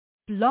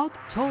Blog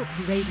Talk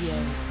Radio.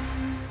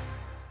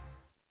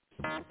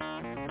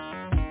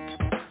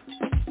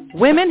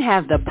 Women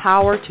have the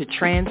power to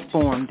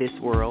transform this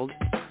world.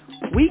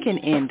 We can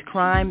end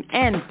crime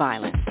and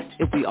violence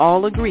if we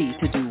all agree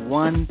to do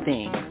one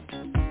thing: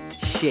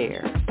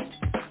 share.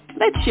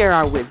 Let's share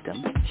our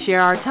wisdom,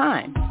 share our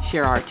time,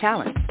 share our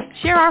talents,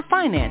 share our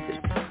finances,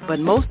 but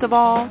most of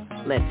all,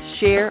 let's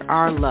share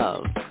our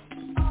love.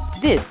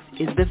 This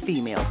is the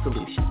Female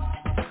Solution.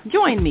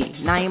 Join me,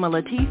 Naima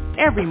Latif,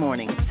 every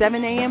morning,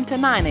 7 a.m. to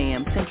 9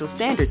 a.m. Central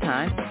Standard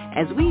Time,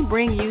 as we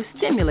bring you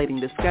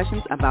stimulating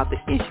discussions about the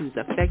issues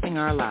affecting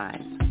our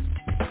lives.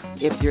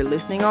 If you're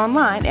listening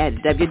online at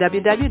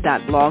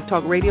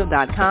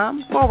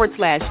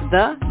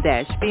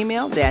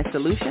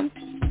www.blogtalkradio.com/the-female-solution,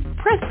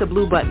 press the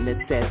blue button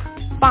that says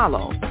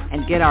follow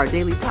and get our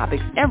daily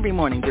topics every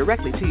morning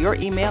directly to your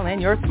email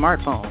and your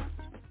smartphone.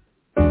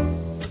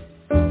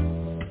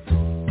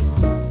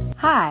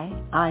 Hi,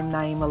 I'm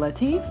Naima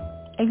Latif,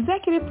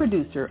 executive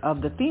producer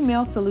of the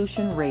Female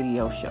Solution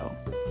radio show.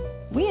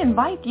 We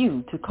invite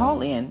you to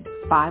call in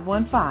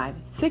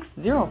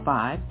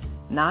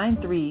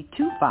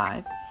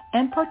 515-605-9325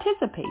 and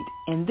participate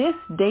in this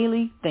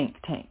daily think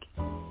tank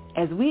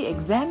as we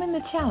examine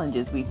the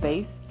challenges we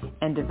face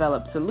and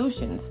develop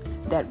solutions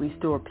that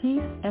restore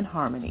peace and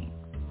harmony.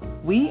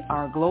 We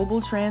are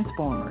global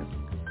transformers,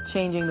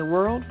 changing the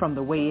world from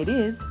the way it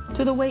is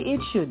to the way it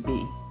should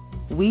be.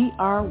 We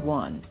are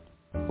one.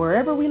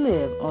 Wherever we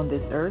live on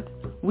this earth,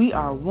 we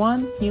are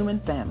one human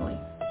family.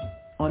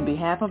 On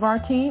behalf of our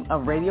team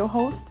of radio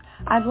hosts,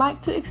 I'd like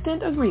to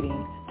extend a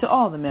greeting to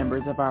all the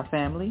members of our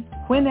family,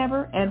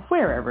 whenever and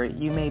wherever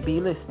you may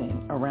be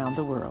listening around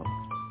the world.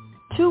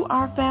 To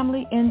our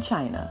family in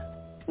China,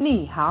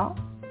 Ni Hao.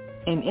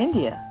 In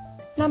India,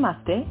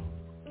 Namaste.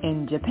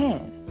 In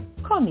Japan,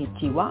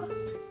 Konnichiwa.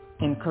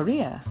 In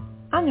Korea,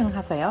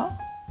 Annyeonghaseyo.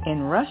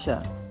 In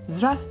Russia,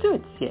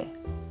 Здравствуйте.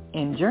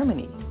 In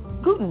Germany,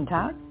 Guten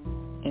Tag.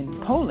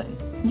 In Poland,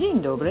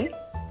 Dzień dobry.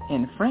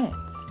 In France,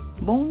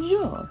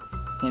 Bonjour.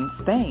 In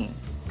Spain,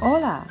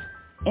 Hola.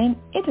 In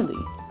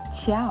Italy,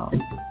 Ciao.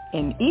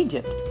 In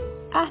Egypt,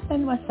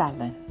 Ahlan wa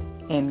sahlan.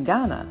 In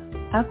Ghana,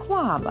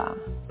 Akwaba.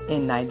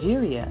 In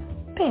Nigeria,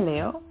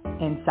 Peleo.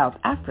 In South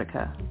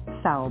Africa,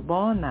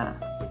 Sawubona.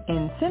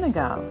 In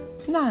Senegal,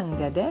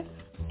 Nangadef.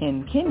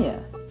 In Kenya,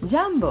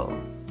 Jambo.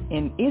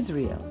 In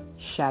Israel,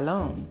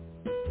 Shalom.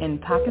 In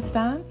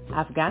Pakistan,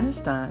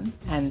 Afghanistan,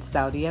 and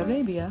Saudi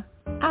Arabia,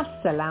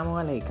 Assalamu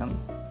alaikum.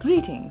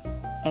 Greetings,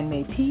 and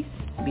may peace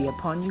be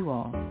upon you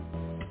all.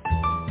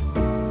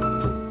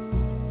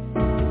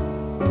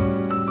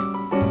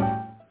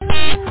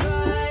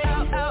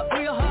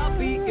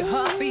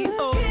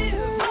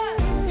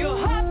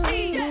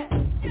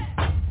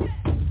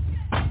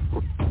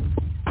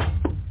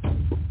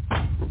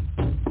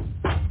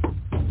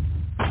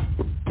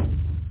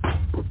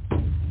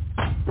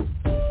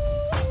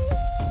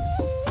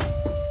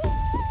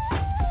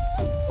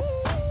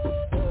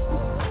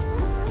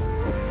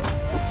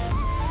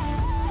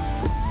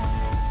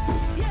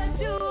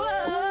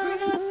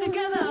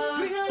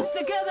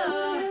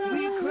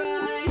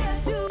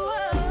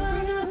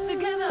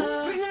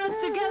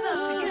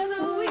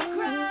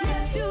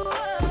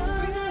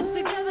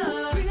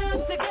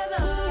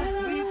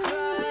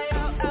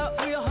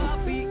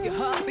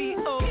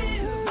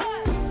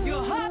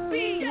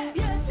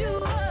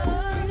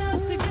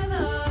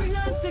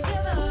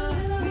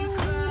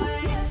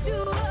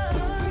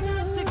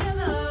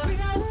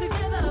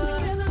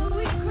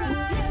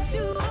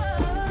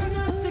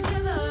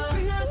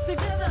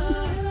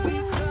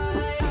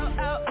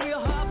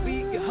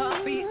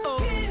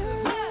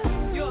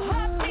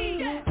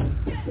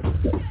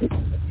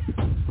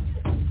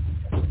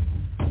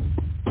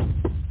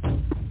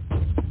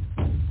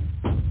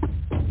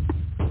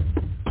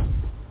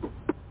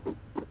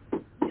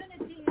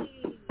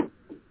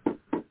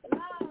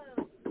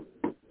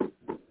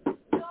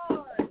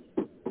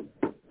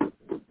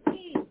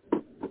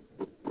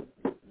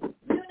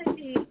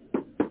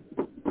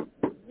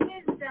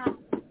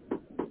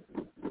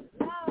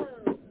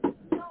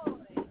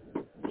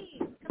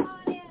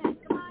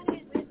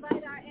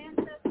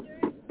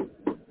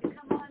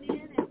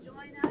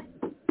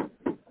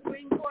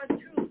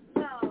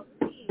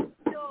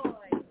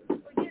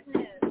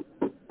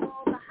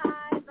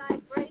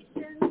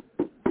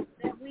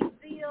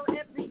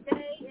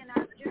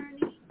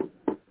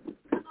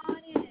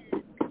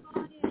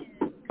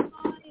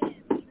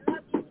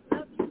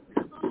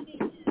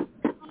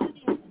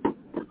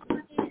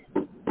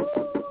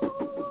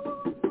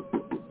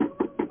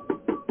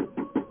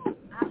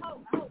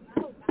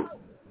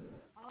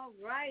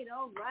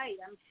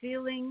 I'm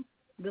feeling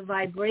the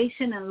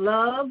vibration and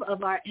love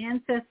of our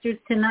ancestors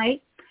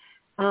tonight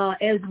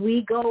as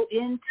we go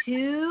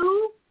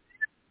into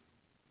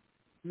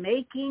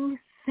making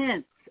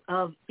sense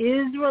of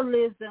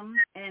Israelism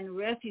and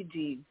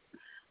refugees.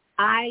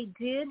 I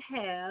did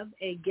have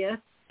a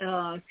guest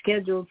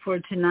scheduled for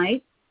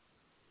tonight,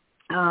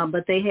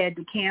 but they had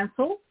to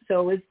cancel,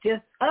 so it's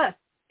just us.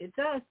 It's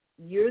us.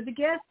 You're the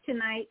guest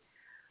tonight.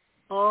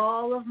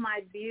 all of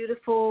my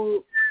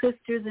beautiful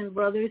sisters and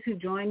brothers who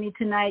join me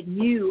tonight.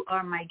 You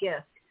are my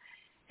guest.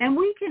 And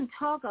we can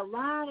talk a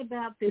lot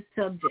about this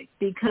subject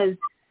because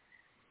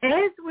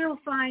as we'll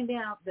find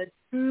out the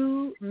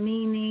true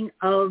meaning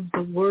of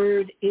the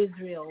word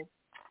Israel,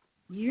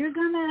 you're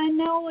going to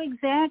know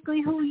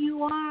exactly who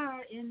you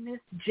are in this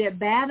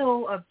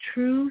battle of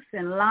truth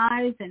and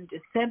lies and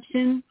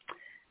deception.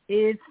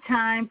 It's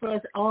time for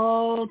us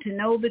all to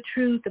know the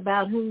truth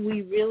about who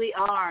we really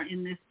are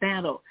in this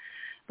battle.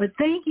 But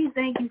thank you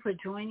for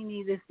joining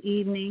me this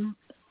evening.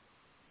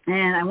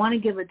 And I want to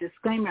give a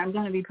disclaimer. I'm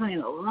going to be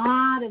playing a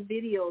lot of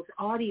videos,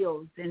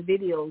 audios and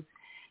videos,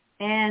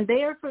 and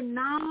they are for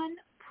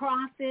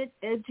non-profit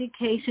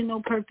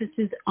educational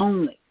purposes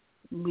only.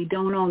 We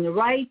don't own the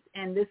rights,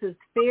 and this is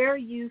fair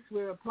use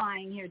we're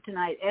applying here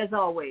tonight, as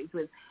always,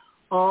 with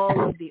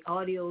all of the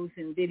audios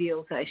and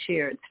videos I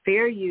share. It's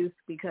fair use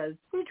because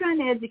we're trying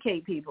to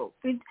educate people.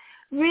 We're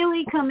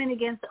really coming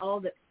against all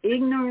the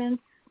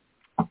ignorance,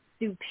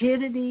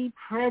 stupidity,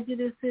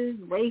 prejudices,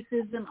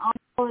 racism,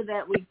 all of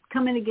that. We're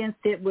coming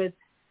against it with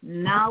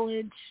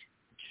knowledge,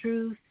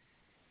 truth,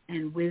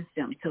 and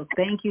wisdom. So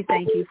thank you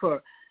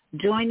for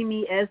joining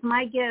me as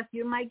my guest.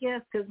 You're my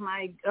guest because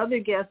my other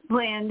guest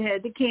planned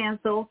had to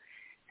cancel.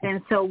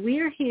 And so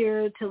we're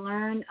here to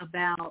learn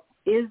about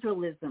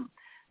Israelism.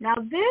 Now,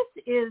 this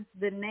is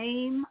the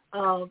name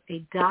of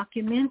a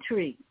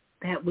documentary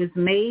that was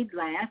made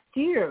last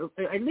year,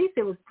 or at least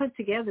it was put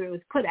together. It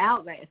was put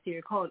out last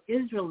year called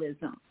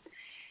Israelism.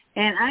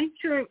 And I'm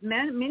sure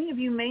many of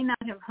you may not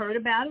have heard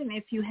about it. And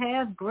if you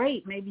have,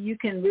 great. Maybe you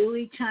can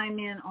really chime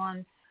in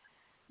on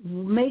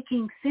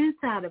making sense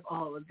out of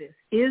all of this.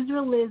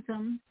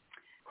 Israelism,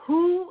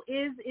 who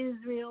is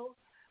Israel,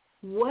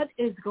 what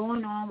is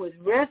going on with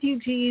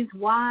refugees,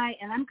 why,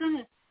 and I'm going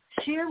to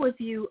share with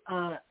you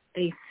a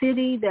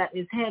city that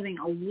is having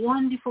a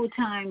wonderful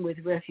time with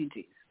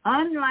refugees.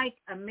 Unlike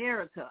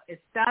America,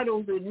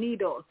 Estados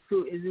Unidos,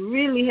 who is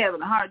really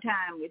having a hard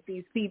time with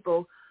these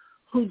people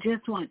who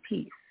just want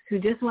peace, who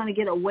just want to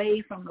get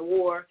away from the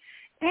war.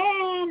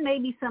 And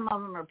maybe some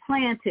of them are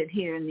planted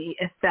here in the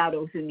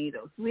Estados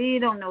Unidos. We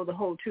don't know the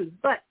whole truth,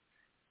 but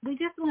we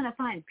just want to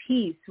find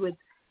peace with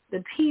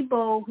the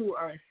people who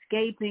are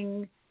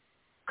escaping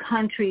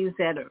countries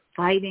that are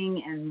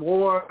fighting and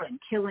war and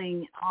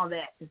killing, all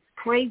that. It's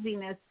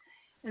craziness.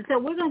 And so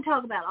we're going to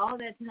talk about all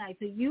that tonight.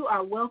 So you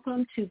are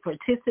welcome to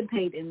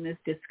participate in this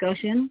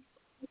discussion.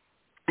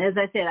 As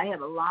I said, I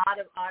have a lot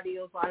of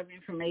audio, a lot of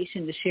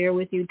information to share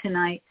with you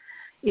tonight.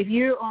 If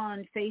you're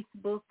on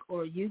Facebook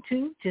or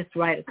YouTube, just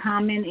write a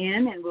comment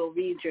in and we'll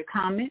read your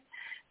comment.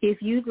 If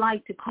you'd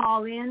like to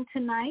call in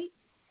tonight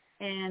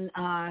and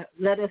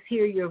let us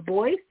hear your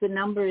voice, the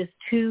number is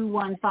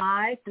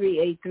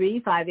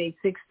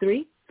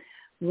 215-383-5863.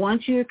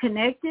 Once you're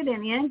connected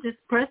and in, just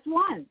press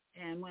 1.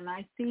 And when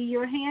I see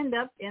your hand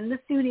up in the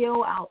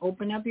studio, I'll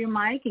open up your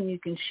mic and you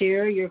can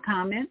share your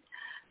comments.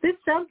 This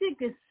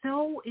subject is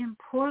so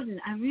important.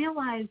 I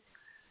realized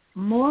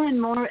more and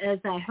more as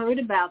I heard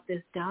about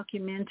this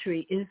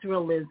documentary,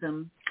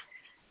 Israelism,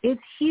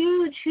 it's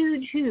huge,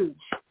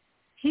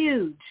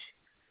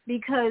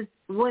 because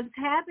what's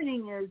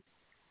happening is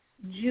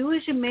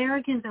Jewish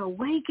Americans are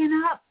waking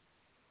up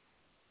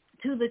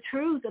to the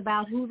truth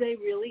about who they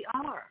really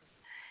are.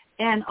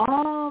 And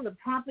all the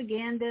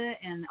propaganda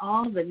and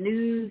all the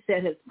news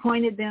that has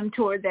pointed them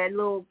toward that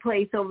little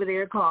place over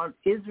there called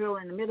Israel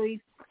in the Middle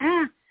East,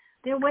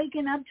 they're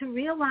waking up to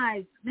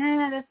realize,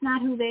 that's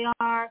not who they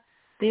are.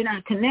 They're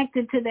not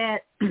connected to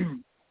that.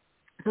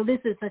 So this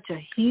is such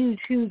a huge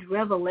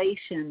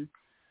revelation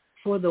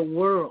for the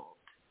world,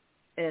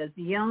 as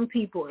young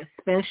people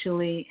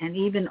especially, and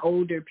even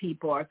older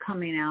people are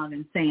coming out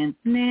and saying,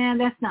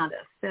 that's not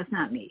us. That's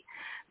not me.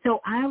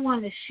 So I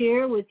want to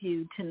share with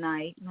you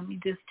tonight. Let me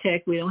just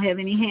check. We don't have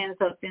any hands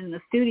up in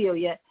the studio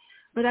yet.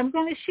 But I'm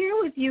going to share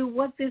with you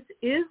what this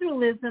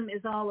Israelism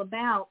is all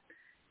about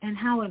and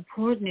how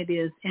important it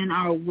is in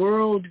our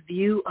world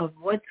view of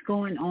what's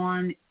going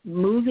on,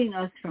 moving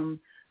us from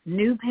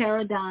new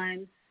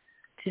paradigms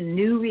to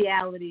new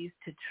realities,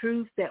 to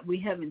truth that we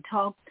haven't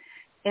talked.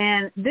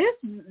 And this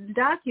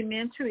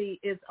documentary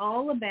is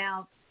all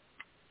about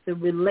the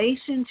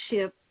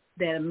relationship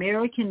that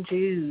American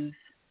Jews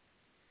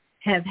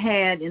have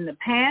had in the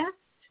past,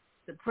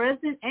 the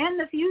present, and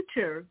the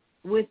future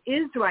with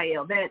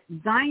Israel, that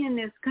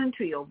Zionist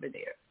country over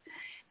there.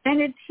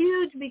 And it's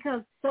huge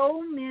because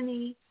so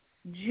many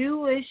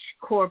Jewish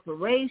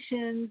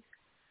corporations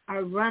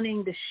are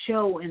running the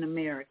show in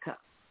America.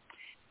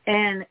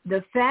 And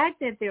the fact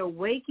that they're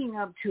waking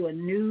up to a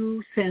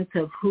new sense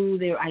of who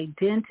their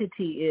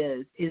identity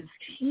is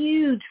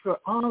huge for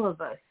all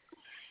of us.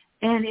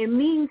 And it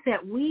means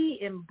that we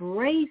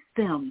embrace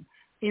them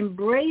in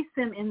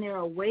their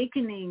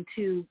awakening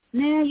to,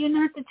 you're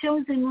not the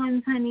chosen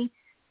ones, honey.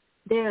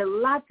 There are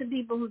lots of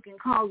people who can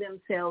call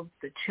themselves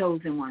the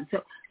chosen one.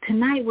 So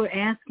tonight we're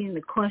asking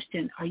the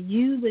question, are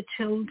you the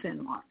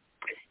chosen one?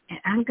 And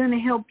I'm going to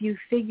help you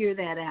figure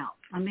that out.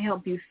 I'm going to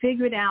help you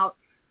figure it out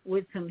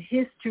with some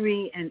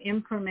history and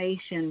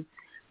information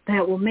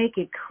that will make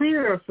it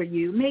clearer for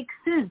you, make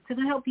sense.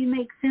 It'll help you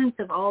make sense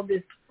of all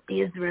this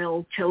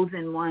Israel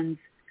chosen ones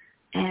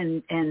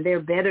and they're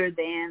better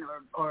than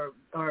or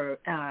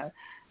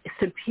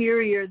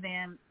superior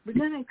than. We're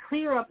going to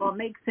clear up or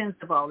make sense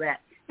of all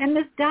that. And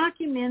this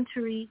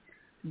documentary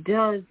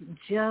does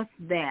just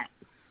that.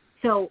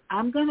 So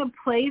I'm going to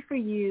play for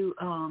you,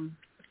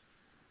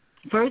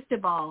 first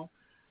of all,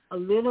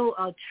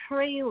 a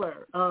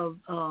trailer of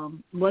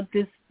what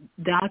this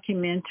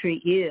documentary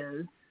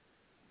is.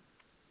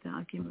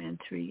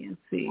 Documentary, and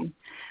see,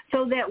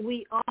 so that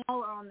we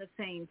all are on the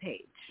same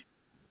page.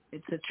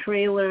 It's a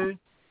trailer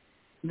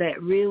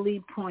that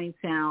really points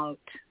out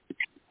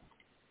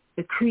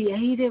the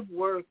creative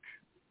work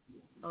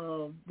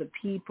of the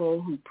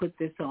people who put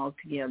this all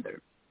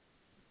together.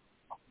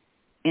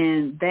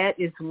 And that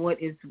is what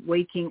is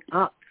waking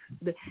up.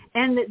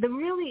 And the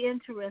really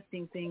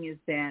interesting thing is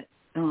that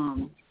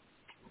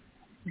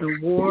the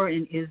war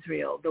in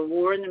Israel, the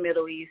war in the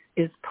Middle East,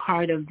 is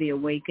part of the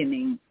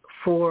awakening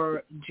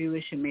for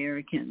Jewish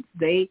Americans.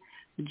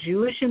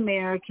 Jewish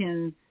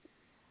Americans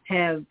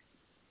have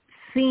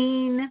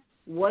seen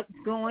what's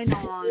going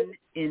on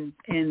in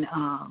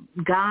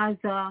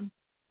Gaza,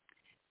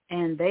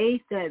 and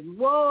they said,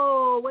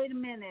 whoa, wait a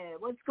minute,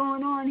 what's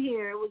going on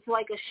here? It was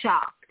like a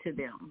shock to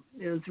them.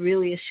 It was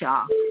really a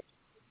shock.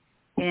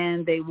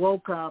 And they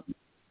woke up,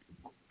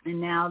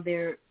 and now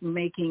they're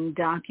making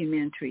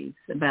documentaries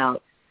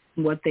about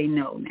what they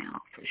know now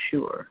for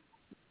sure.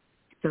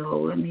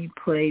 So let me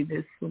play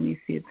this. Let me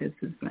see if this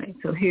is right.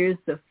 So here's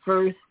the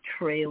first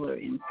trailer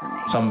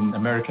information. Some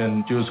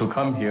American Jews who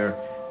come here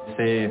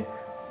say,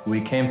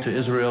 we came to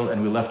Israel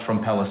and we left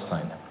from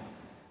Palestine.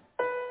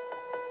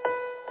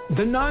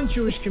 The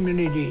non-Jewish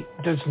community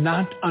does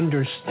not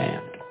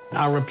understand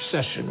our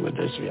obsession with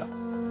Israel.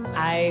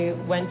 I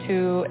went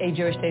to a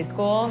Jewish day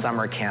school.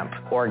 Summer camp,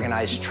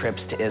 organized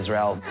trips to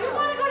Israel. You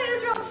want to go to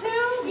Israel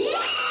too? Yeah!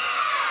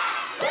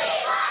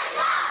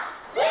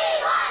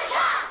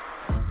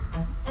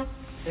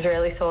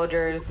 Israeli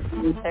soldiers,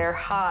 they're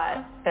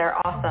hot, they're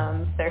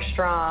awesome, they're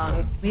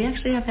strong. We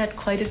actually have had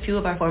quite a few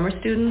of our former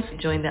students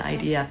join the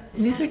idea.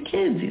 And these are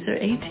kids, these are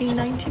 18,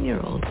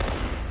 19-year-olds.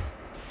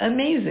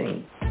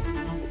 Amazing.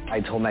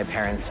 I told my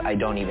parents I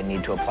don't even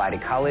need to apply to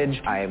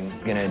college.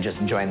 I'm going to just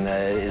join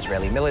the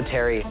Israeli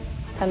military.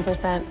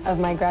 10% of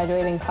my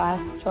graduating class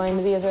joined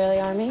the Israeli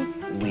army.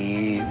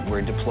 We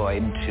were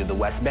deployed to the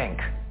West Bank.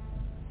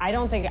 I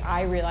don't think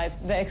I realized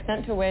the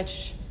extent to which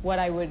what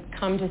I would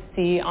come to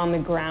see on the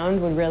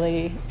ground would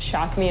really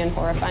shock me and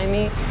horrify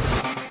me.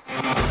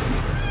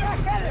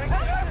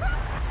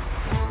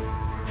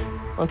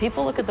 When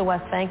people look at the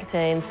West Bank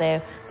today and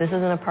say, this is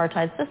an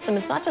apartheid system,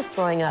 it's not just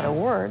throwing out a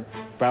word.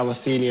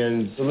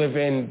 Palestinians live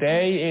in,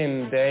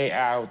 day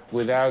out,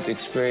 without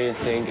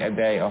experiencing a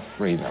day of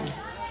freedom.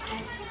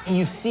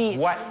 You see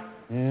what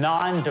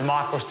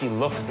non-democracy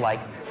looks like.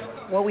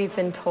 What we've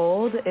been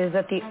told is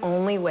that the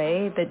only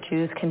way that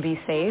Jews can be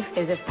safe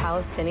is if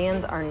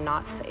Palestinians are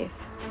not safe.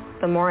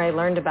 The more I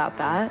learned about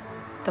that,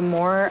 the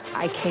more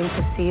I came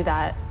to see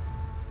that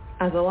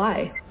as a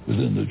lie.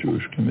 Within the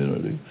Jewish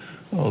community,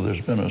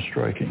 there's been a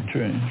striking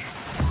change.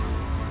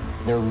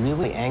 They're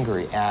really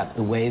angry at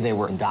the way they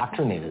were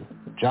indoctrinated,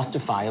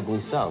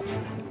 justifiably so.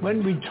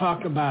 When we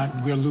talk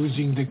about we're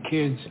losing the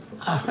kids,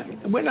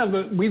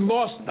 we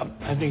lost them.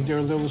 I think they're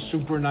a little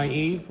super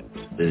naive.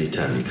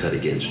 Anytime you cut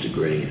against a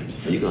grain,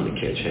 you're going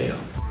to catch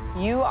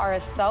hell. You are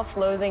a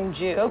self-loathing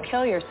Jew. Go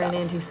kill yourself. An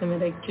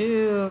anti-Semitic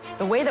Jew.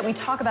 The way that we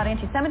talk about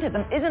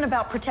anti-Semitism isn't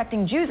about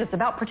protecting Jews, it's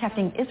about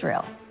protecting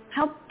Israel.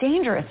 How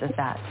dangerous is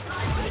that?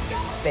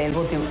 They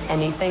will do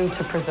anything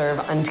to preserve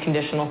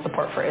unconditional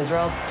support for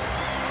Israel.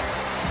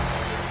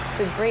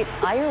 The great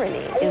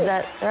irony is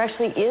that there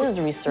actually is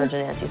resurgent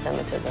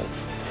anti-Semitism.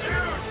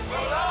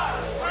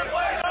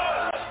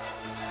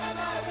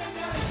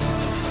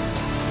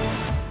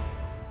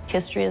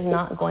 History is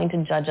not going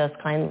to judge us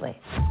kindly.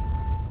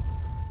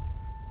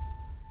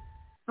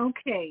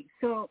 Okay,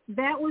 so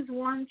that was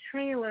one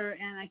trailer,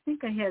 and I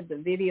think I had the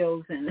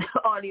videos and the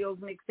audios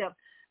mixed up.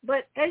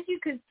 But as you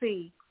could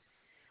see,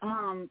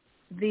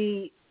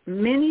 the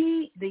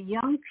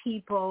young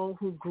people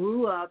who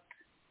grew up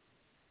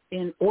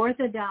in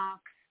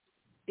Orthodox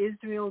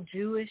Israel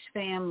Jewish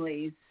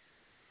families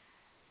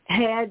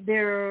had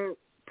their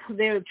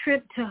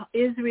trip to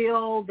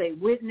Israel. They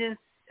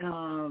witnessed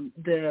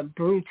the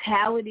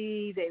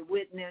brutality. They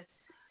witnessed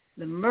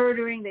the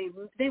murdering.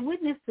 They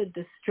witnessed the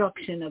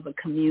destruction of a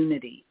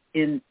community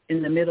in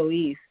the Middle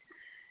East.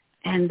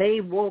 And they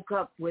woke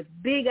up with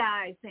big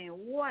eyes saying,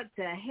 what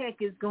the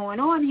heck is going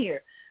on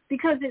here?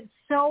 Because it's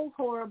so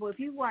horrible. If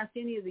you watch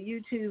any of the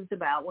YouTubes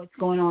about what's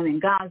going on in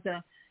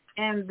Gaza,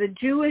 and the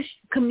Jewish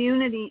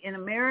community in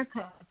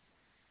America,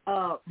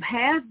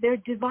 they're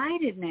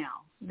divided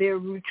now. They're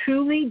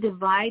truly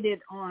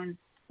divided on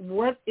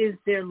what is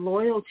their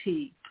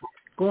loyalty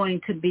going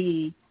to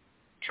be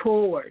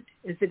toward.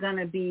 Is it going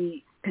to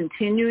be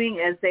continuing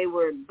as they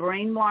were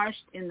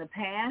brainwashed in the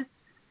past,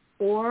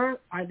 or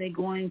are they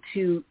going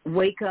to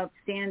wake up,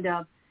 stand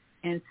up,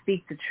 and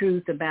speak the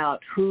truth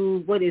about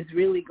what is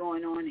really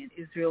going on in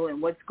Israel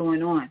and what's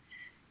going on.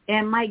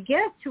 And my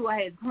guest, who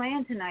I had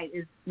planned tonight,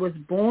 was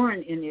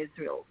born in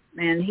Israel,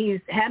 and he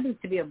happens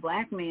to be a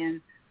black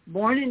man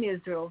born in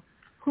Israel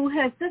who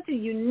has such a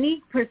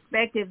unique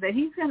perspective that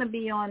he's going to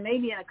be on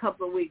maybe in a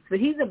couple of weeks. But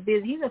he's a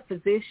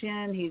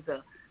physician, he's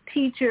a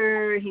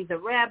teacher, he's a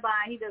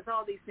rabbi, he does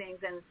all these things,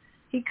 and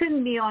he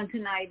couldn't be on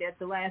tonight. At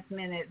the last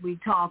minute we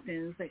talked,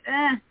 and it's like,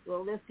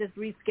 well, let's just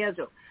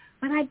reschedule.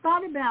 But I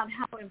thought about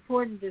how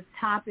important this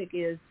topic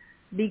is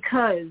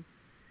because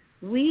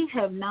we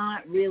have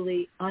not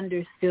really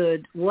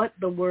understood what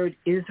the word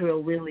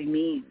Israel really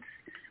means.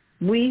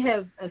 We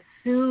have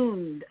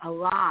assumed a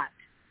lot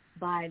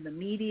by the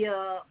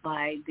media,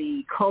 by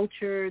the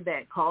culture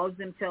that calls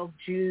themselves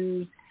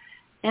Jews.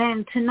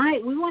 And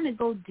tonight we want to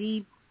go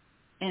deep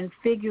and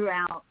figure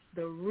out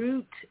the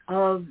root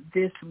of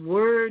this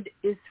word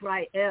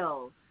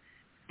Israel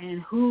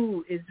and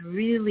who is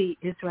really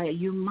Israel.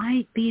 You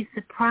might be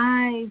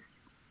surprised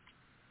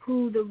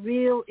who the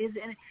real is.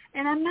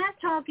 And I'm not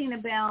talking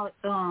about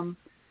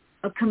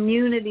a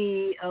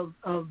community of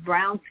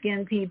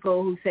brown-skinned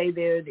people who say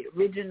they're the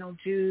original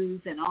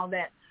Jews and all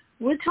that.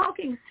 We're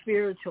talking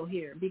spiritual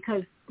here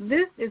because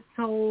this is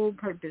soul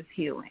purpose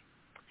healing.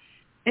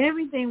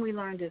 Everything we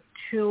learned as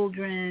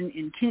children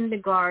in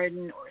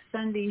kindergarten or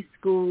Sunday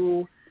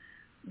school,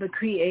 the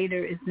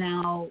Creator is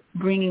now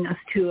bringing us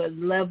to a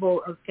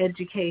level of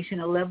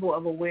education, a level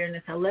of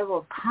awareness, a level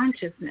of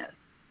consciousness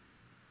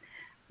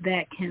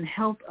that can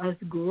help us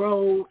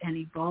grow and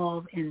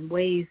evolve in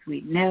ways we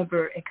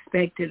never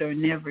expected or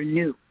never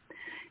knew.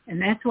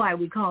 And that's why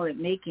we call it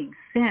making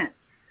sense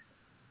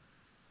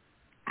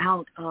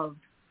out of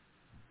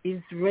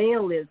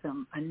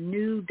Israelism, a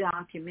new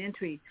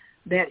documentary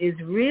that is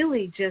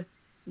really just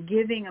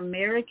giving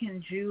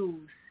American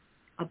Jews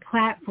a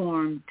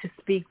platform to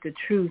speak the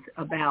truth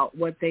about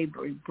what they've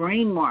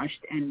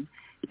brainwashed and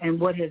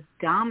what has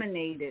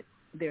dominated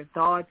their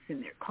thoughts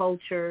and their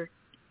culture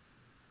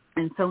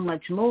and so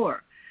much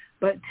more.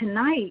 But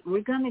tonight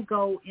we're going to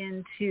go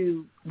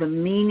into the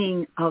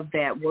meaning of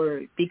that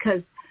word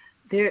because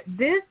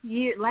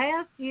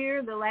last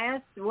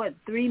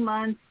 3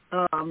 months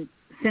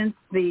since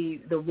the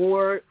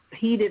war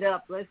heated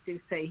up, let's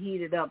just say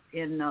heated up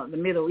in the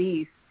Middle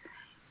East,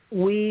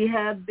 we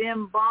have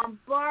been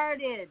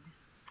bombarded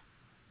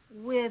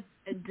with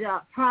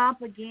the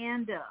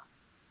propaganda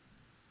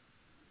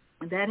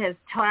that has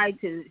tried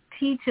to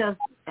teach us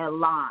a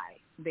lie,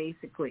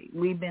 basically.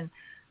 We've been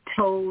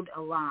told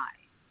a lie.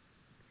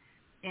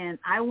 And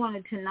I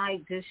wanted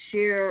tonight to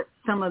share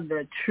some of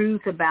the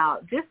truth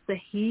about just the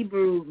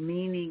Hebrew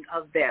meaning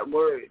of that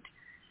word.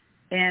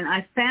 And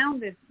I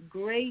found this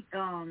great,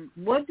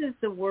 what does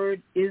the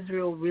word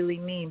Israel really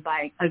mean,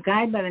 by a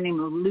guy by the name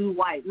of Lou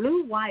White.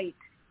 Lou White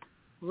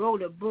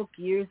wrote a book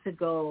years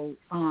ago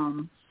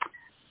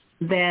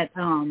that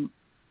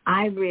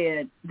I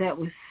read that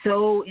was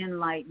so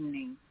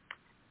enlightening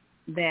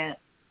that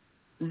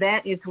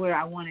is where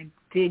I want to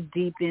dig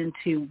deep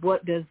into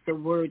what does the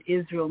word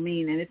Israel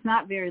mean. And it's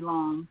not very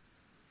long.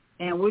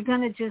 And we're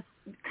going to just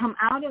come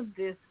out of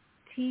this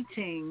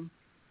teaching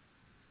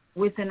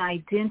with an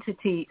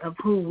identity of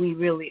who we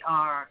really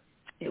are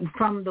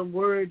from the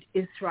word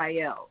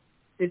Israel.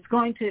 It's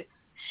going to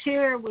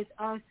share with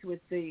us, with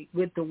the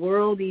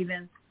world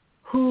even,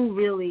 who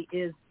really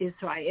is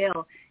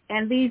Israel.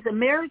 And these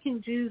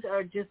American Jews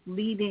are just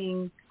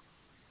leading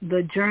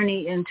the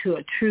journey into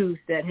a truth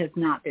that has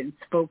not been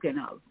spoken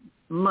of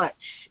much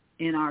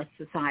in our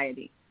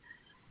society.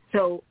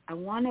 So I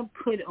want to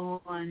put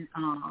on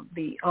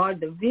the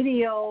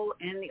video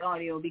and the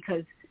audio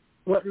because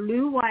what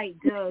Lou White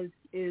does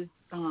is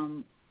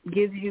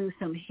gives you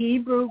some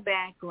Hebrew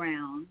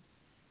background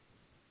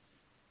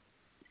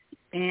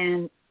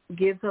and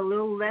gives a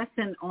little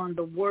lesson on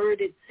the word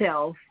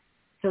itself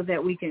so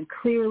that we can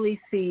clearly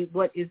see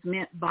what is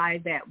meant by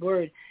that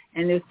word.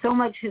 And there's so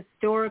much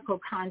historical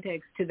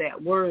context to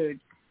that word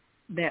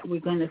that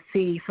we're going to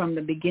see from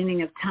the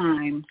beginning of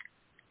time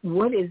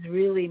what is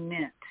really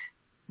meant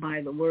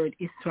by the word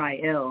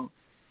Israel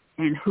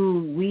and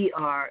who we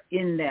are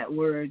in that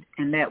word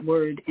and that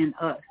word in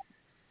us.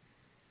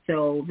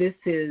 So this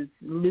is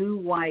Lou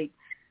White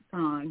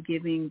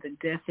giving the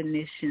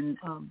definition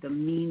of the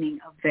meaning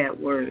of that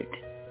word.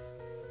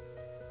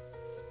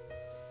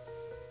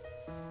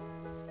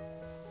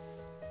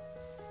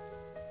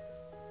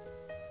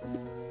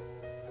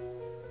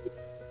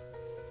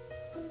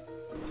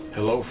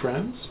 Hello,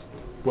 friends.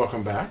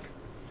 Welcome back.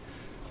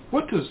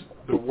 What does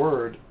the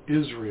word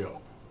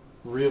Israel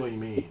really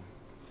mean?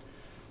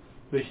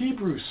 The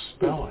Hebrew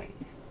spelling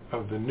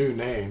of the new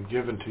name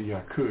given to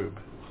Yaakov,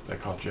 they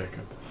call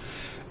Jacob,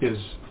 is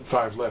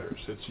 5 letters.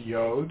 It's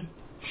Yod,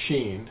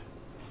 Shin,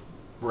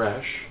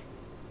 Resh,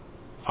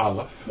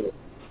 Aleph,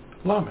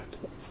 Lamed.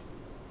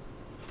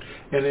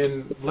 And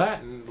in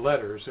Latin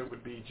letters, it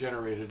would be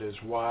generated as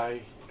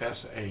Y-S-H-R-A-L.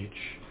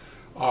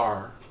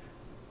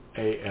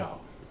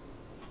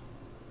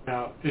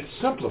 Now, it's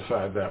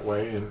simplified that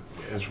way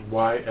as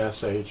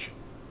Y-S-H-R-A-L.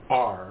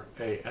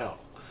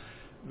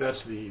 That's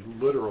the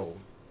literal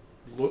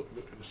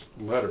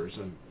letters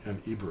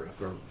in Hebrew.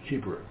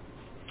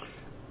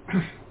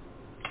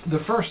 The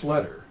first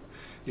letter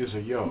is a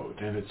yod,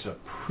 and it's a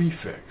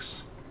prefix.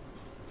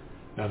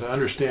 Now, to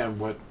understand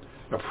what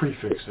a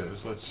prefix is,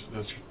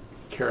 let's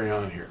carry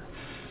on here.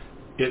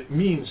 It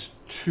means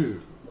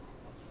to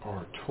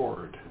or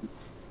toward,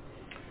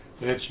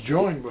 and it's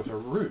joined with a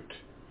root,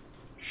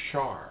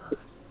 shar,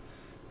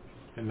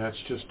 and that's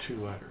just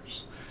two letters.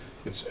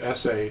 It's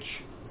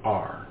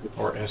S-H-R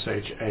or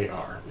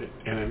S-H-A-R,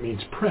 and it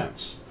means prince.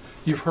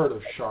 You've heard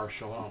of Shar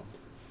Shalom,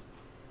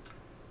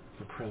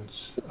 the Prince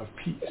of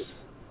Peace.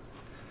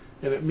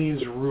 And it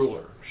means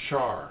ruler,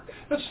 shar.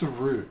 That's the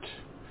root.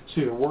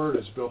 See, the word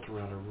is built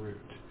around a root.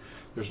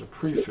 There's a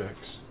prefix,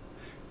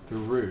 the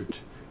root,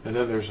 and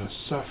then there's a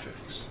suffix.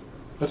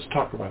 Let's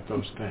talk about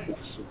those things.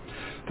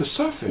 The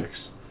suffix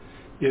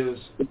is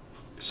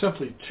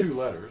simply two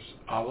letters,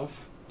 aleph,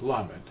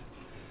 lamed,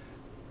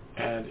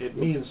 and it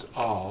means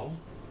all,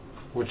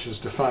 which is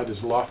defined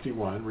as lofty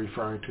one,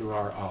 referring to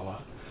our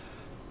Allah,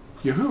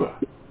 Yahuwah.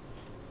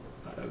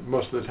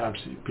 Most of the time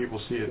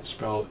people see it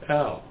spelled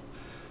El,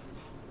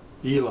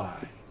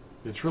 Eli.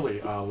 It's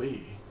really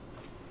Ali.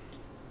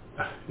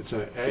 It's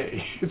an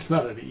A. It's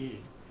not an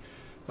E.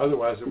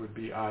 Otherwise it would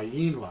be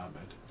Ayin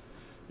Lamed.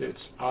 It's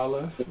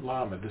Aleph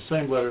Lamed, the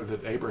same letter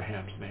that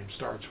Abraham's name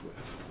starts with,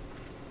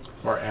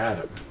 or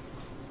Adam.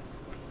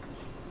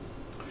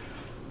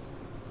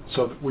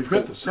 So we've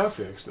got the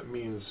suffix that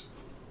means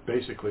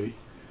basically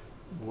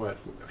what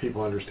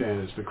people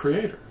understand as the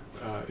creator.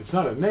 It's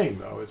not a name,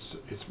 though.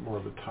 It's more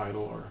of a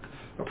title or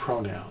a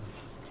pronoun.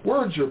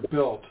 Words are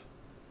built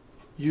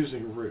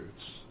using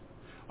roots,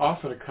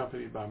 often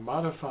accompanied by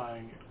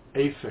modifying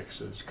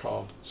affixes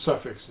called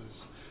suffixes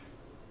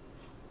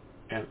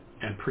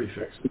and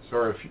prefixes.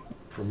 Or if,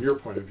 from your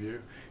point of view,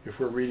 if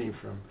we're reading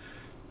from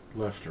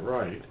left to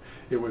right,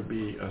 it would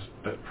be a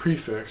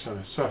prefix and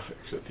a suffix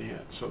at the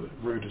end, so the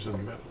root is in the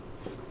middle.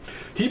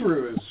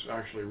 Hebrew is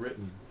actually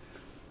written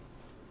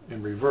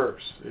in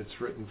reverse. It's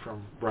written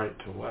from right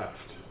to left.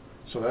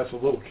 So that's a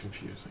little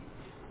confusing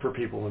for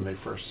people when they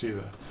first see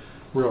the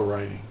real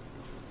writing.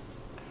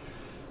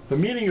 The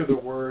meaning of the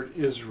word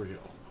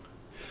Israel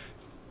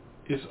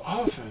is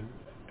often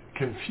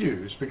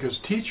confused because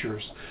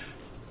teachers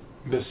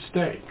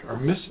mistake or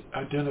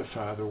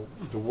misidentify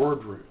the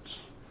word roots.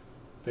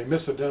 They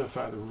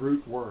misidentify the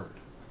root word.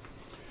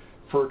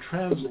 For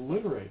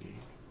transliterating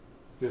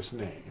this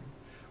name,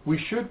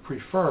 we should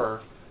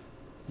prefer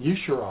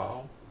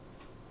Yisrael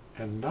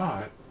and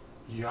not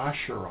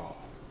Yasharal.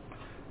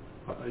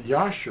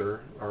 Yasher,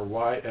 or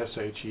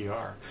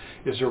Y-S-H-E-R,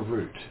 is a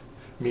root,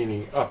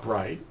 meaning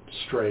upright,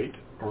 straight,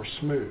 or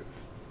smooth.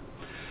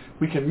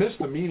 We can miss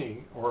the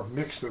meaning or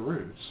mix the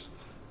roots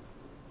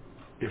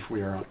if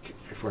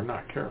we're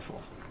not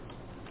careful.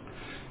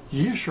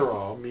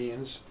 Yisrael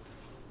means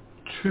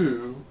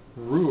to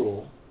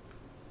rule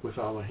with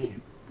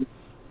Elohim.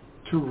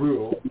 To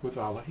rule with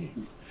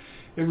Elohim.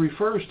 It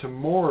refers to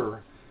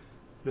more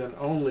than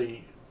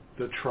only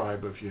the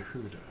tribe of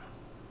Yehuda,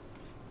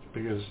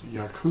 because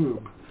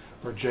Yaqub,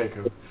 or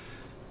Jacob,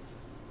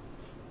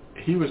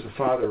 he was the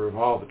father of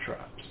all the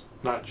tribes,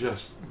 not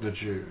just the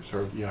Jews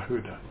or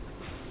Yehuda.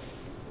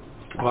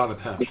 A lot of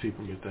times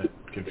people get that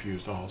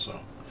confused also.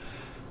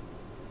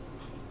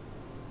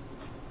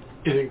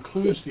 It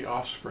includes the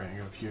offspring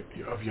of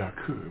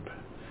Yaqub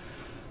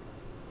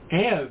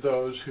and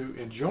those who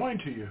enjoined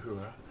to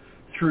Yahuwah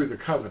through the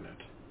covenant,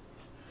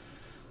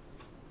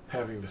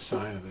 having the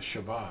sign of the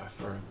Shabbat,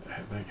 or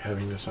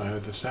having the sign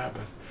of the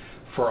Sabbath,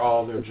 for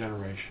all their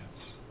generations.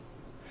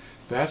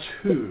 That's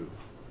who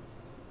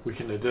we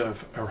can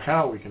identify, or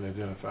how we can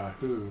identify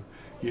who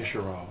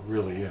Yisrael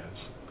really is.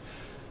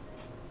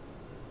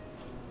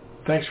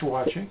 Thanks for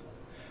watching.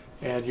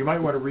 And you might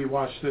want to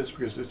rewatch this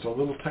because it's a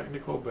little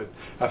technical, but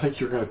I think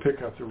you're going to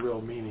pick up the real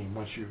meaning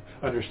once you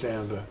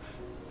understand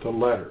the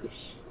letters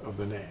of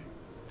the name.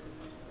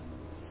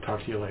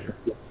 Talk to you later.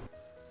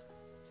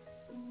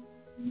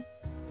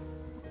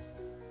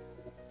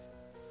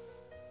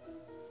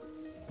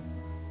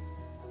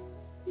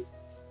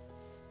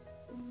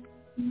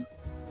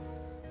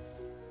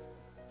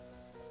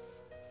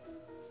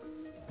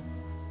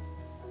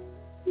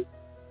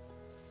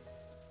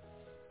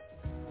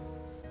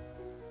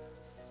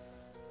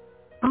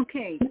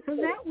 Okay, so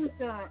that was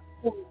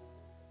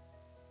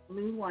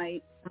Lou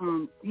White.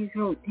 He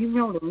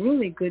wrote a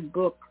really good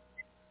book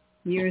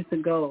years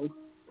ago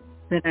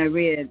that I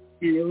read,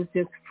 and it was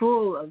just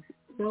full of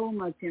so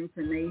much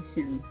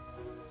information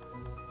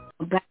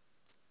about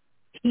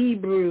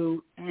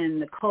Hebrew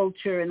and the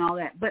culture and all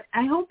that. But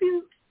I hope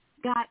you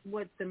got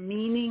what the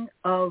meaning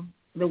of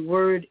the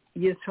word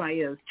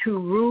Yisrael is, to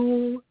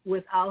rule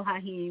with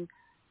Elohim,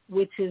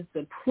 which is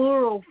the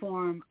plural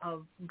form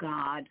of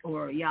God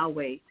or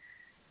Yahweh,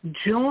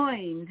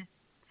 joined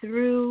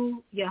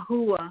through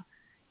Yahuwah,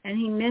 and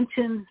he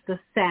mentions the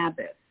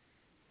Sabbath.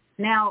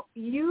 Now,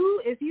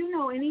 if you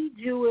know any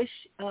Jewish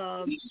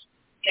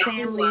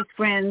families,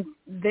 friends,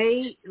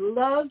 they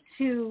love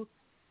to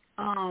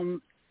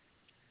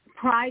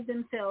pride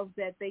themselves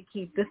that they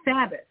keep the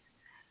Sabbath.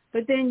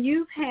 But then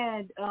you've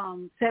had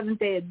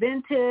Seventh-day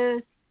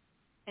Adventists,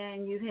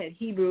 and you've had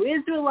Hebrew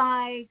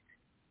Israelites,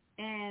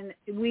 and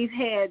we've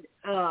had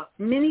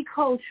many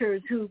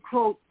cultures who,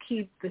 quote,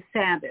 keep the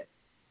Sabbath.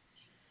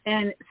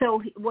 And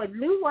so what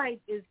Lou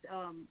White is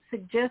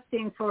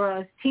suggesting for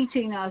us,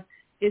 teaching us,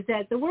 is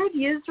that the word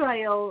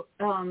Israel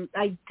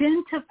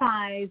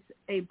identifies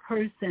a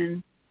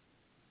person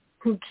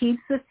who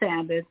keeps the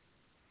Sabbath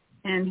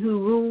and who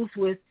rules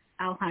with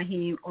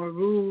Al-Hahim, or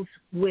rules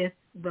with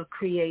the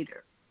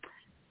Creator.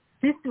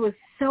 This was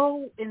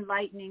so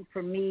enlightening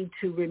for me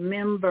to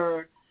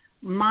remember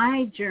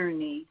my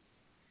journey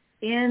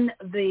in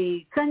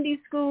the Sunday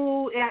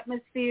school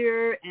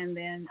atmosphere, and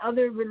then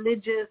other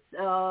religious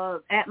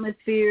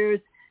atmospheres,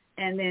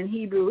 and then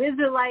Hebrew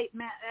Israelite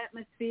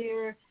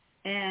atmosphere,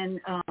 and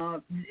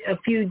a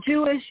few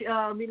Jewish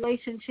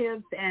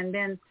relationships, and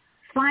then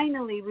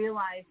finally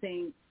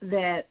realizing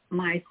that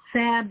my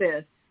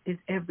Sabbath is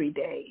every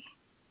day.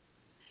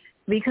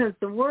 Because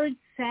the word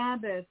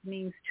Sabbath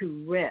means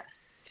to rest.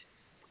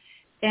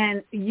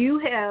 And you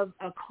have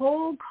a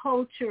whole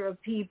culture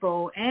of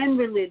people and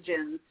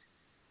religions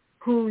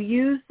who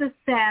use the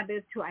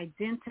Sabbath to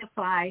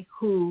identify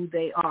who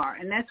they are.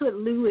 And that's what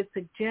Lou is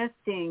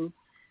suggesting,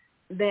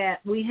 that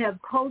we have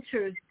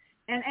cultures.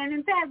 And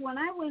in fact, when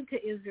I went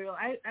to Israel,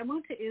 I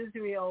went to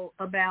Israel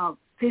about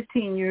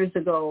 15 years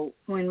ago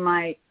when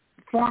my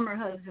former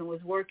husband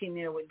was working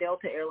there with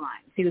Delta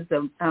Airlines. He was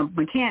a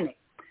mechanic.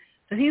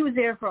 So he was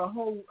there for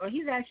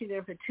he's actually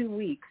there for 2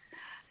 weeks.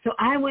 So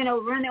I run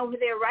over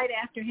there right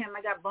after him.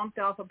 I got bumped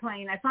off a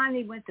plane. I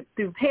finally went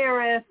through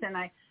Paris, and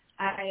I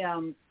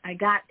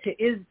got to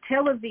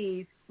Tel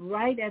Aviv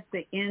right at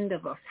the end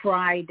of a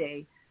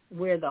Friday,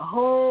 where the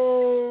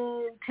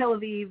whole Tel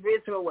Aviv,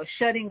 Israel, was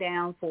shutting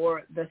down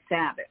for the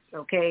Sabbath,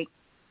 okay?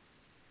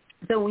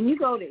 So when you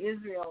go to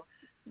Israel,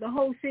 the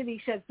whole city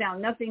shuts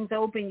down. Nothing's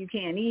open. You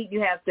can't eat.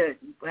 You have to,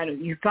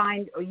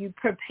 you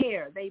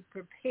prepare. They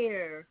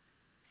prepare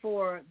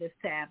for the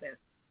Sabbath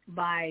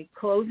by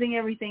closing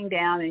everything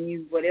down, and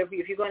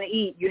if you're going to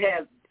eat, you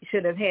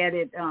should have had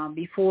it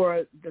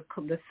before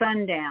the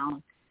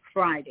sundown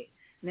Friday.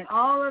 And then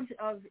all of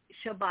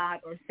Shabbat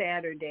or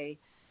Saturday,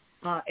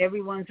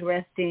 everyone's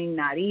resting,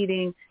 not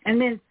eating. And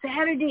then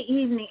Saturday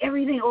evening,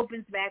 everything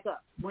opens back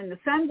up. When the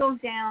sun goes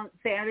down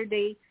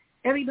Saturday,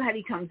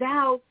 everybody comes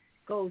out,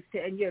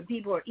 and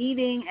people are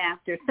eating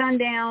after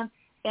sundown,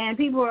 and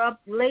people are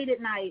up late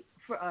at night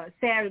for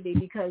Saturday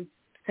because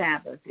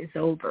Sabbath is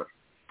over.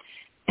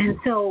 And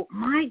so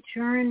my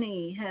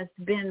journey has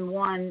been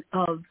one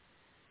of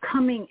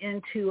coming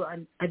into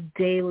a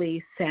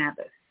daily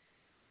Sabbath.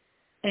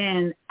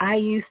 And I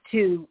used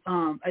to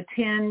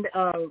attend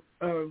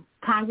a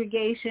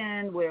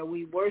congregation where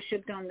we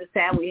worshipped on the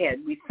Sabbath.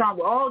 We sung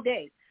all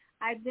day.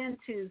 I've been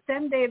to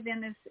Seventh-day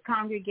Adventist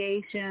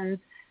congregations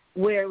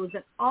where it was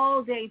an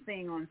all-day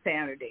thing on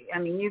Saturday. I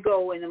mean, you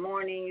go in the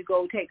morning, you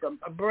go take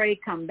a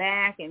break, come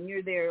back, and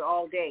you're there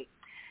all day.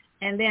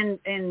 And then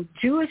in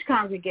Jewish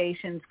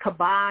congregations,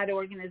 Chabad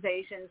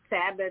organizations,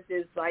 Sabbath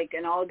is like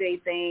an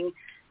all-day thing,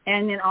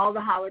 and then all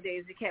the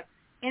holidays are kept.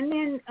 And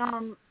then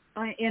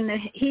in the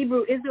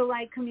Hebrew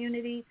Israelite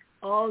community,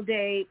 all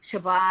day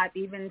Shabbat,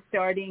 even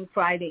starting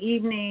Friday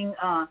evening,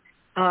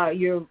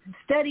 you're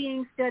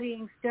studying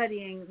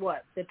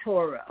what? The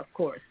Torah, of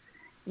course,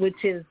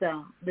 which is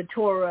the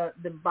Torah,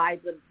 the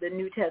Bible, the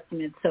New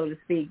Testament, so to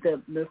speak,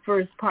 the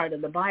first part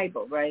of the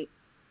Bible, right?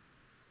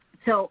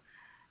 So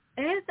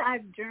as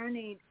I've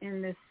journeyed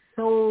in this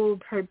soul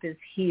purpose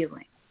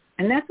healing,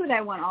 and that's what I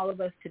want all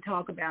of us to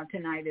talk about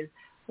tonight, is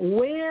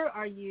where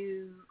are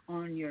you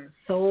on your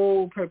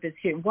soul purpose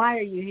here? Why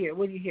are you here?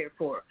 What are you here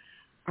for?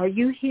 Are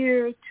you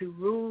here to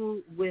rule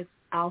with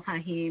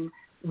Al-Hahim,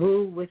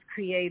 rule with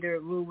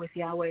Creator, rule with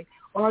Yahweh,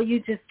 or are you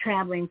just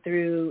traveling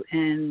through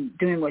and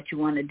doing what you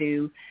want to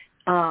do?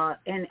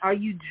 And are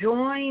you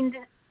joined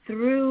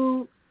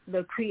through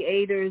the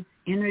Creator's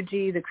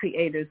energy, the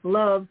Creator's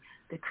love,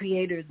 the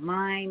Creator's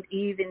mind,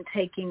 even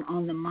taking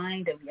on the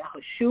mind of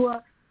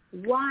Yahushua?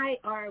 Why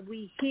are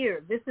we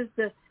here? This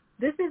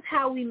is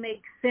how we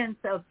make sense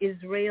of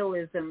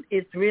Israelism.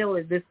 Israel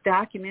is this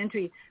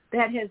documentary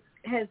that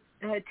has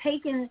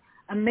taken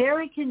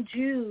American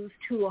Jews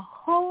to a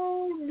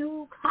whole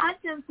new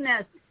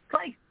consciousness. It's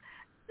like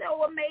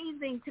so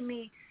amazing to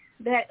me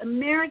that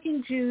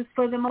American Jews,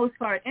 for the most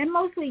part, and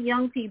mostly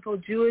young people,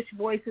 Jewish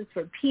Voices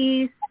for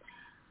Peace,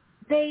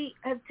 they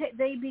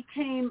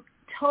became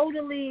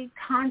totally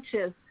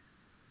conscious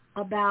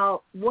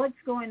about what's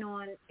going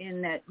on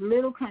in that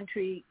little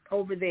country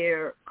over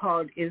there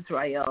called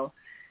Israel,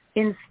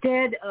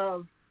 instead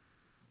of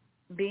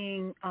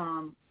being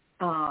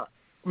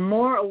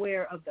more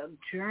aware of the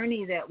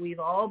journey that we've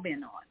all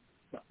been on,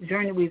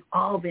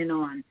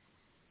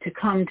 to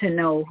come to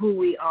know who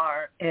we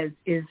are as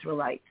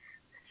Israelites.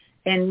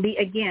 And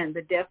again,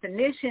 the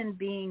definition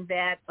being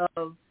that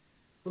of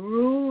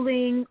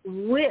ruling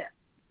with,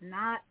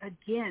 not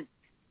against,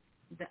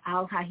 the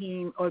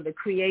Al-Hahim or the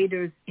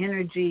Creator's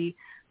energy,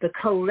 the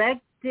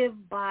collective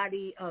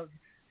body of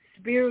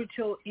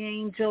spiritual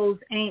angels,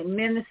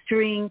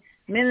 ministering,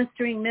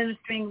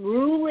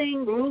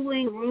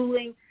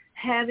 ruling,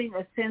 having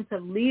a sense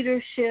of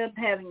leadership,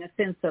 having a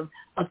sense of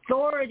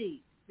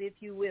authority, if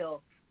you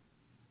will,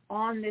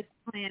 on this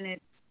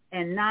planet,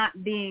 and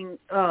not being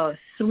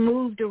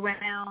moved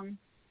around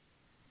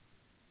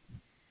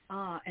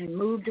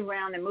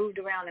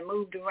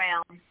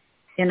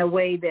in a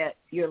way that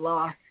you're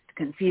lost,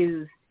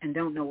 confused, and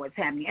don't know what's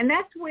happening. And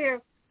that's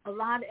where a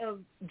lot of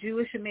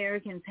Jewish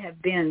Americans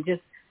have been,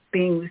 just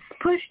being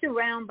pushed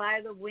around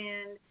by the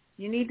wind.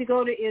 You need to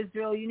go to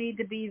Israel. You need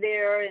to be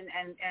there and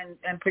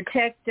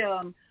protect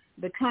the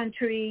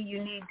country.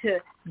 You need to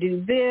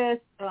do this.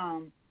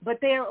 But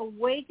they are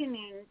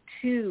awakening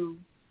to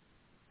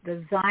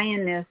the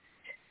Zionist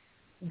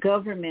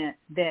government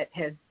that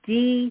has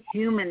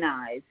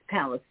dehumanized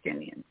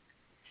Palestinians.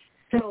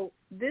 So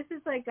this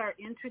is like our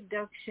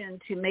introduction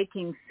to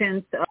making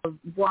sense of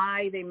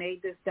why they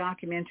made this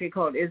documentary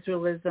called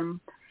Israelism.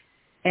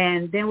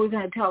 And then we're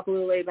going to talk a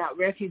little bit about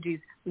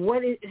refugees,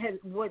 what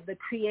the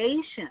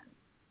creation,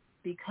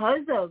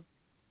 because of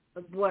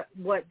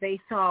what they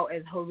saw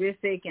as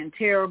horrific and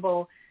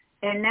terrible.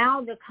 And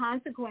now the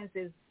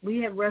consequences, we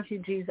have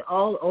refugees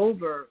all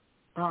over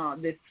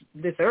this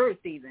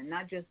earth, even,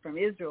 not just from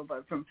Israel,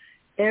 but from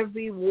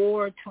every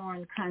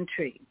war-torn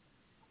country.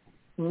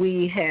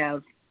 We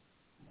have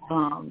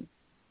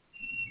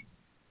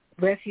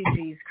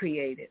refugees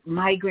created,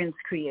 migrants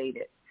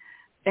created.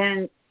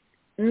 And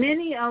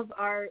many of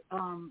our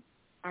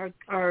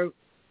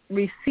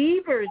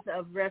receivers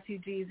of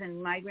refugees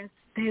and migrants,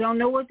 they don't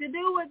know what to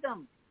do with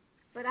them.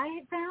 But I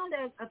had found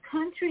a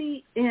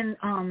country in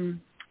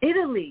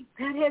Italy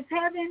that is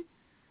having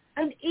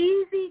an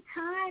easy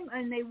time,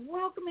 and they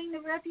welcoming the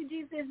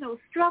refugees. There's no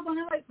struggle. And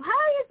I'm like,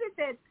 how is it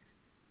that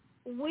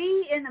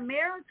we in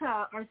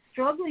America are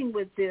struggling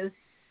with this,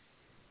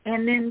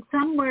 and then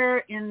somewhere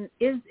in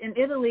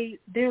Italy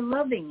they're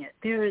loving it.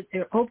 They're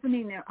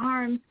opening their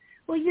arms.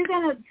 Well, you're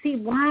going to see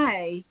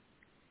why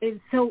it's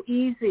so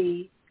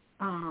easy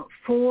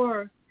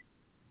for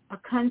a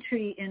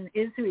country in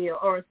Israel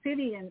or a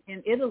city in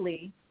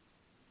Italy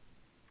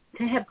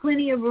to have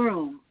plenty of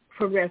room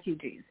for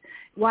refugees.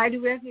 Why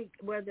do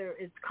whether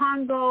it's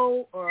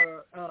Congo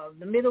or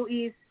the Middle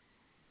East,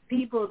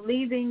 people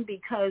leaving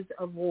because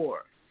of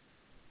war?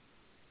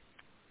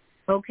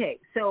 Okay,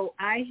 so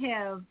I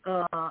have,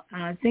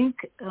 I think,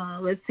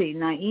 let's see,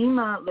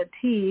 Naima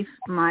Latif,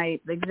 my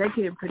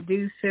executive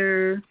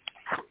producer,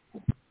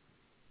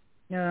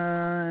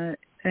 and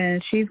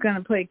she's going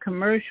to play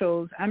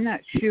commercials. I'm not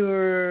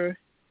sure,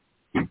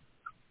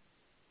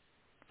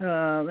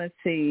 let's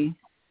see,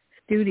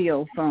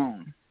 studio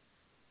phone.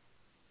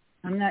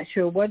 I'm not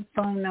sure what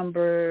phone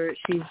number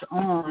she's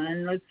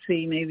on. Let's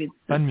see, maybe it's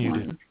this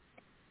unmuted.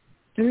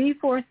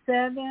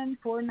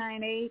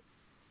 347-498.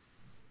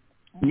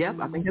 Yep,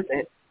 I think that's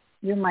it.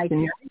 Your mic.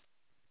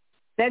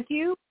 That's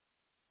you?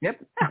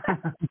 Yep.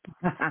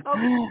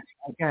 Okay.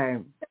 Okay,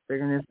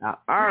 figuring this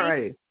out. All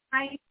right.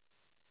 Hi.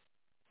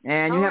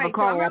 And you All have right, a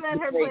call. So I'm going to let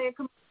her play a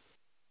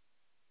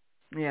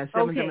Yeah,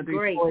 Okay,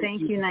 great.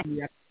 Thank you,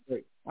 Naima.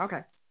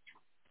 Okay.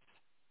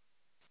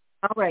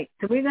 All right,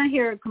 so we're going to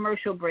hear a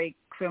commercial break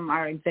from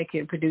our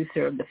executive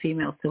producer of The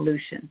Female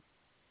Solution.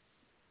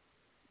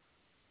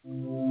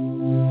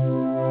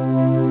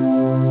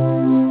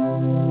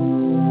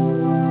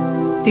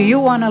 Do you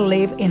want to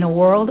live in a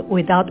world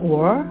without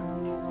war?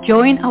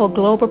 Join our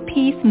global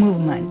peace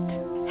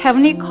movement.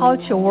 Heavenly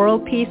Culture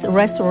World Peace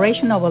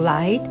Restoration of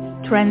Light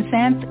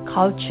transcends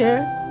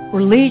culture,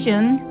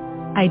 religion,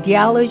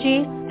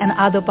 ideology, and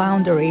other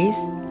boundaries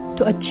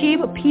to achieve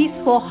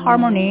peaceful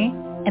harmony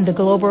in the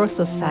global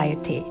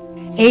society.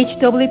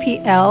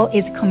 HWPL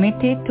is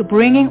committed to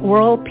bringing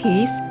world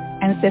peace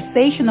and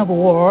cessation of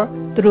war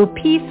through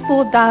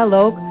peaceful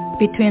dialogue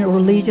between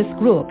religious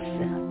groups.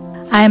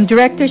 I am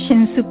Director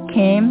Shin-Suk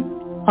Kim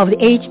of the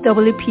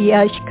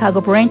HWPL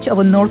Chicago branch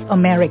of North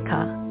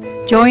America.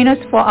 Join us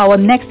for our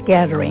next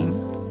gathering.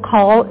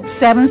 Call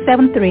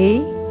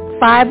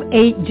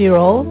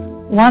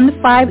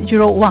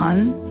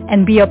 773-580-1501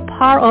 and be a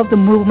part of the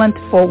movement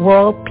for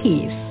world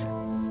peace.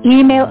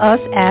 Email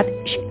us at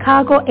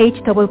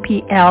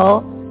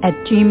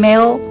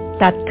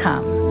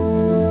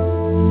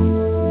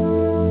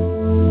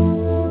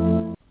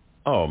chicagohwpl@gmail.com.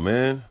 Oh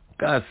man,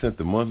 God sent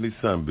the monthly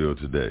sun bill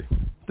today.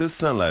 This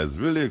sunlight is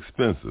really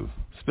expensive,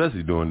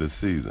 especially during this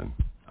season.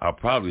 I'll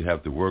probably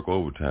have to work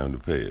overtime to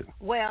pay it.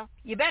 Well,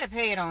 you better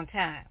pay it on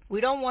time. We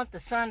don't want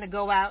the sun to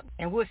go out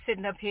and we're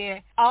sitting up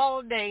here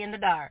all day in the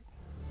dark.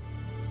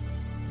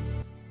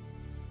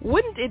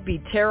 Wouldn't it be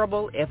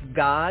terrible if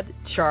God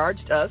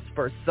charged us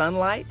for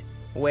sunlight?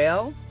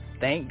 Well,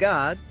 thank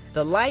God,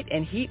 the light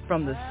and heat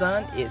from the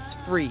sun is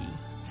free.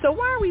 So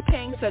why are we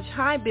paying such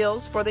high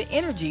bills for the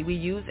energy we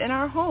use in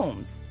our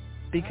homes?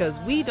 Because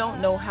we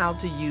don't know how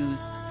to use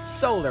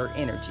solar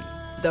energy,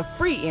 the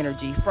free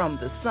energy from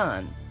the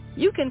sun.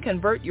 You can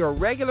convert your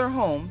regular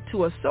home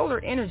to a solar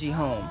energy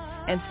home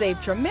and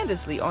save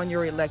tremendously on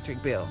your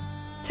electric bill.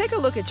 Take a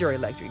look at your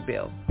electric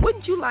bill.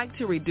 Wouldn't you like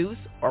to reduce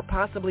or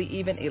possibly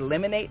even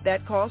eliminate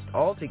that cost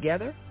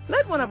altogether?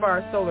 Let one of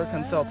our solar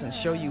consultants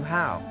show you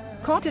how.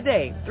 Call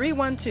today,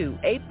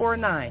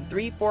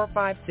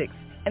 312-849-3456,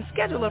 and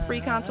schedule a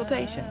free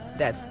consultation.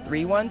 That's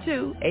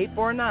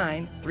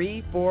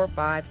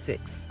 312-849-3456.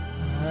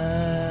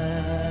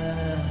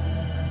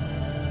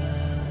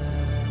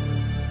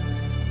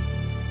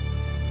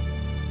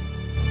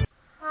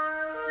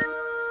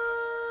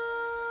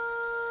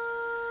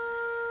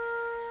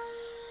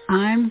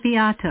 I'm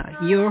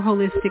Viyahta, your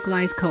holistic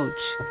life coach.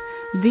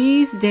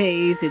 These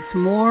days, it's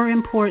more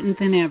important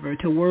than ever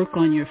to work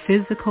on your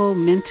physical,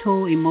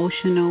 mental,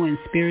 emotional, and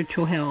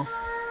spiritual health.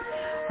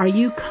 Are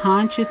you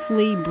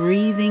consciously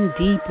breathing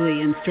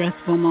deeply in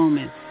stressful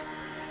moments?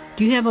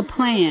 Do you have a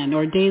plan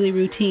or daily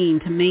routine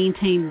to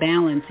maintain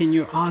balance in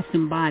your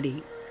awesome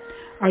body?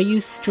 Are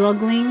you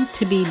struggling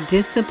to be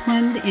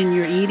disciplined in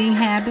your eating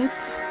habits?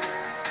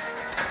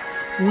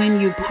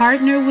 When you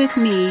partner with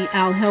me,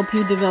 I'll help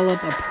you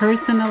develop a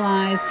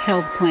personalized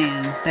health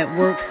plan that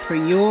works for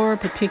your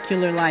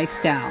particular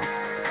lifestyle.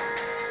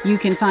 You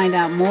can find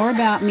out more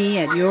about me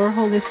at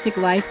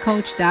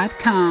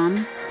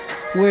yourholisticlifecoach.com,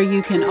 where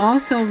you can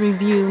also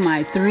review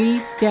my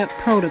 3-step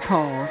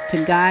protocol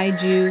to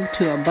guide you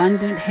to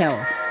abundant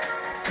health.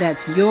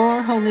 That's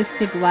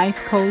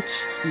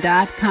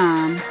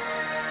yourholisticlifecoach.com,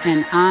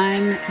 and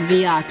I'm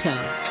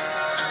Viyahta.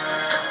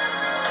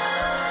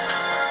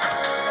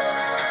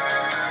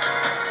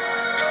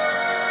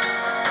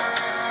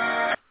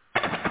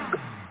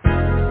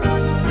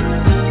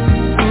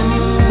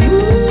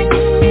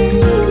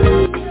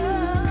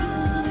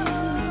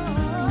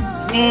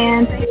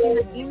 And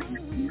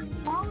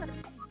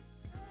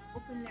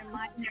open their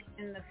mic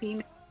in the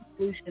Female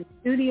Solution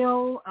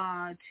Studio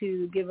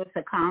to give us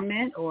a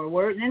comment or a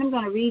word. And then I'm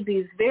going to read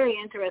these very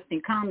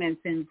interesting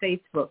comments in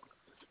Facebook.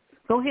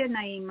 Go ahead,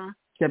 Naima.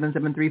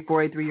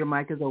 773-483, your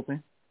mic is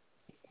open.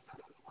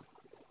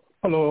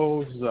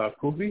 Hello, this is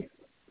Kufi.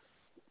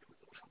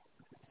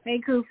 Hey,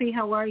 Kufi,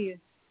 how are you?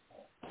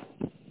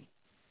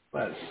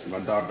 My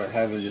daughter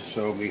Heaven just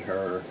showed me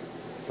her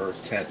first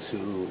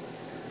tattoo.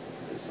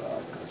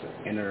 It's an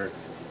inner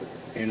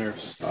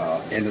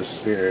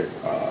spirit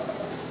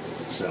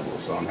symbol,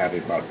 so I'm happy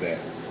about that.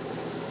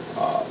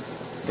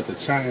 But to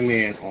chime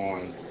in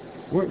on,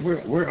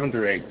 we're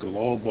under a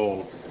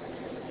global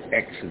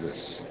exodus.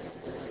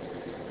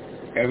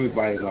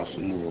 Everybody wants to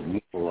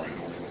move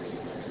around,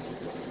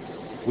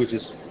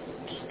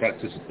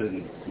 that's just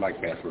been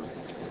like that for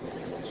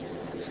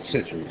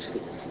centuries.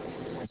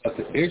 But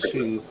the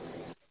issue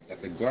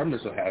that the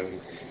governments are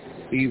having,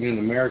 even in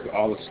America,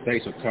 all the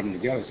states are coming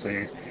together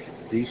saying,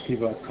 these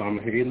people are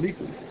coming here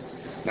illegally.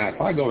 Now,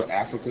 if I go to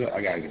Africa,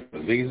 I got to get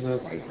a visa.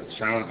 If I go to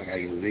China, I got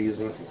to get a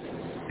visa.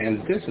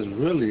 And this is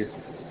really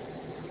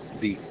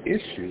the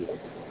issue,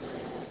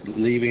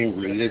 leaving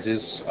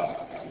religious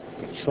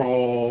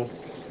control,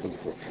 looking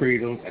for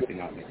freedom,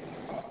 economic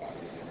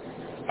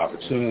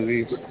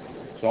opportunities.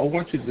 So I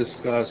want you to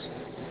discuss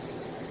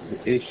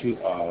the issue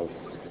of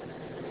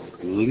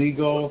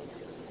legal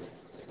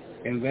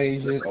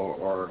invasion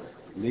or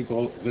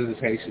legal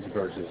visitations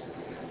versus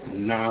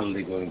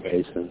non-legal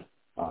invasion,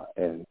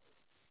 and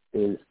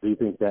do you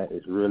think that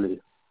is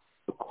really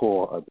the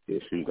core of the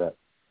issue that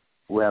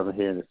we're having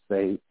here in the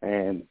state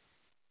and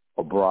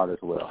abroad as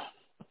well?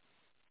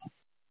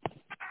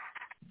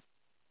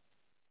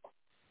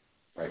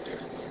 Right there.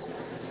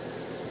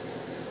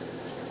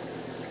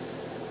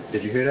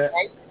 Did you hear that?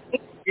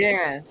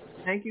 Yeah.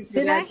 Thank you for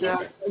Did that. I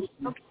hear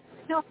okay.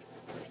 No.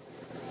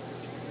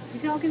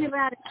 You're talking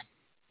about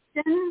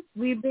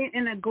we've been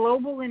in a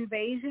global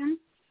invasion?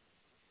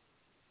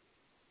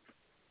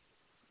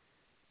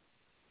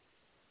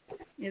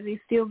 Is he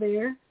still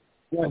there?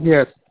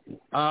 Yes.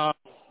 I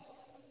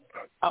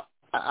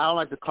don't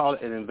like to call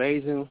it an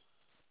invasion.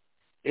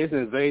 It's an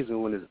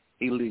invasion when it's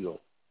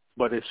illegal,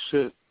 but we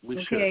should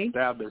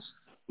establish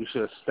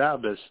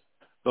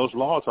those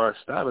laws are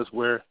established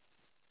where,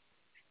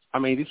 I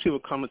mean, these people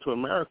coming to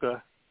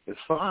America is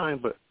fine,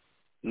 but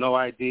no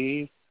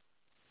ID,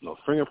 no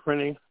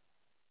fingerprinting.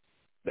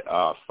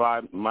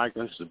 5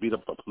 migrants to beat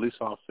up a police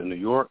officer in New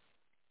York.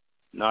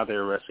 Now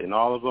they're arresting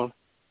all of them.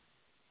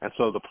 And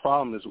so the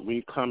problem is when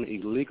you come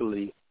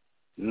illegally,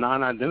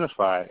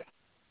 non-identified.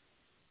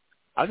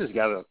 I just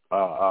got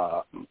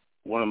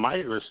one of my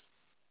neighbors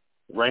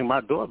rang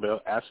my doorbell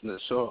asking to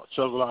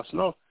shovel out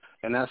snow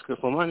and asking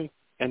for money,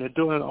 and they're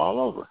doing it all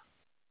over.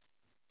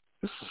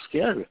 This is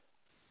scary.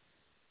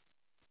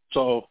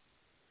 So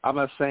I'm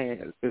not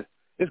saying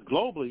it's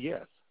globally,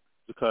 yes,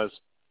 because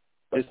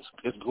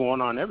it's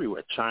going on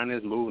everywhere. China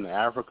is moving to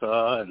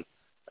Africa, and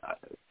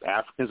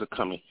Africans are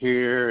coming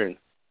here, and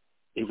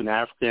even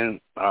African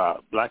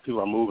black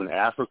people are moving to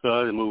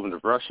Africa. They're moving to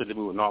Russia. They're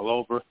moving all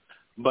over.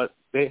 But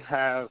they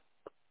have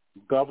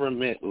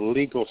government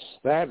legal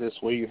status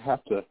where you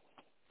have to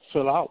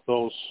fill out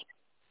those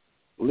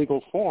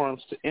legal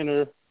forms to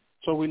enter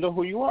so we know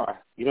who you are.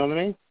 You know what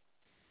I mean?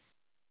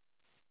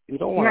 You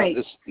don't want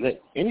to just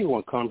let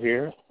anyone come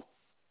here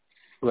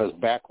who has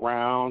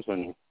backgrounds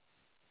and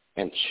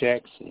and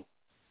checks. And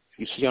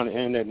you see on the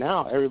internet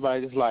now,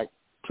 everybody's like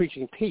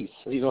preaching peace.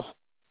 We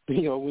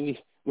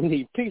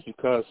need peace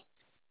because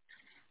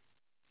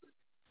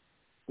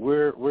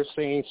we're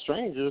seeing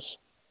strangers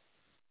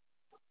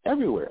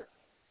everywhere.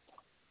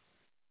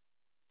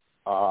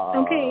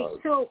 Okay,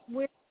 so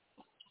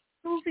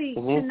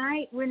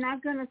tonight we're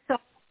not going to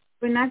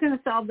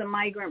solve the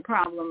migrant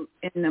problem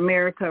in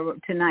America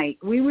tonight.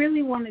 We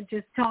really want to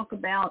just talk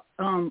about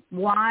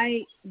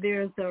why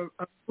there's a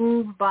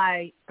move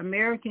by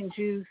American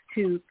Jews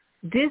to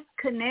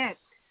disconnect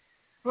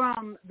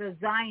from the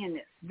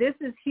Zionists. This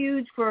is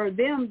huge for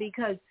them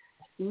because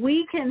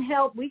we can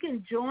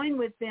join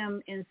with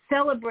them in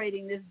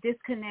celebrating this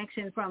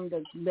disconnection from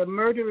the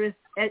murderous,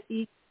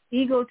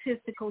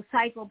 egotistical,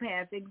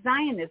 psychopathic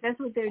Zionists. That's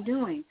what they're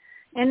doing.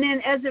 And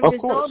then as a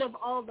result of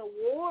all the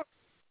war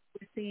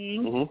we're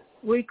seeing,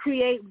 they've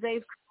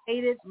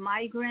created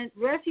migrant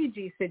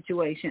refugee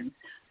situations.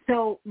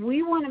 So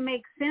we want to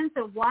make sense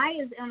of why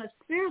is, on a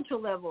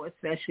spiritual level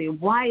especially,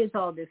 why is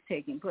all this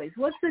taking place?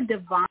 What's the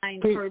divine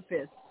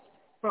purpose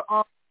for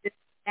all this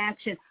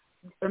action?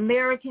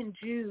 American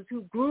Jews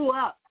who grew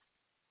up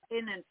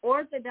in an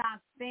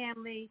Orthodox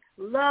family,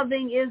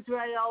 loving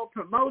Israel,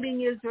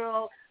 promoting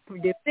Israel,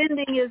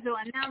 defending Israel,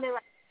 and now they're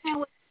like,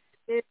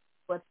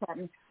 what's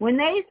happening? When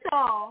they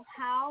saw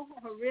how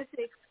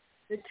horrific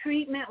the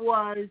treatment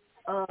was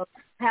of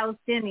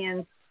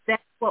Palestinians,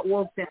 that's what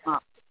woke them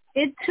up.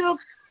 It took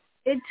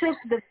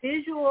the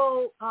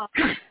visual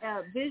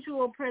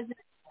presence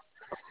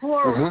of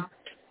horror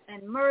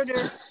and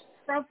murder,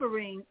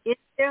 suffering in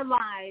their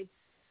lives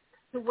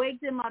to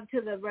wake them up to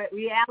the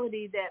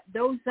reality that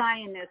those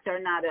Zionists are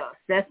not us.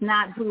 That's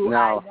not who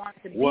I want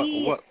to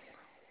be.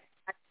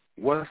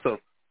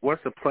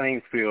 What's the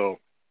playing field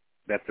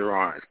that they're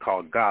on? It's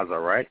called Gaza,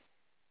 right?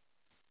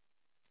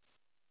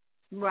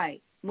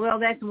 Right. Well,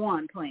 that's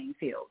one playing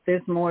field.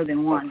 There's more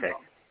than one. Okay.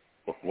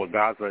 Well,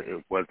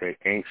 Gaza was an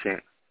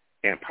ancient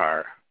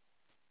empire.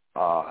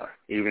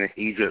 Even in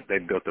Egypt, they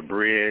built a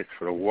bridge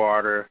for the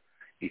water.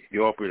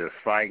 Ethiopia is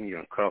fighting, you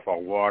know, cut off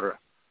all water.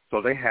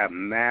 So they have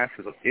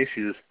masses of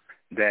issues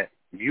that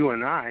you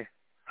and I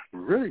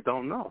really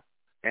don't know.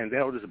 And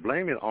they'll just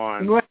blame it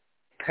on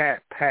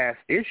past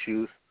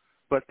issues,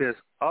 but there's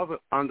other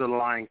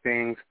underlying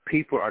things.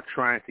 People are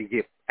trying to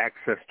get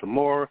access to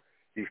more.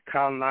 These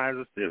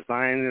colonizers, they're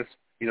Zionists,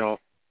 you know,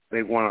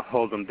 they want to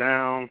hold them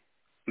down,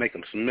 make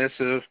them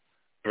submissive,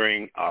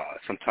 bring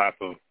some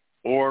type of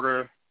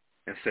order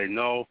and say,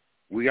 no,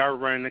 we are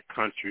running the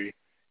country.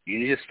 You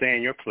need to stay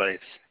in your place.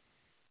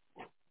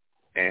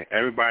 And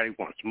everybody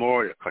wants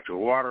more. They'll cut your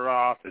water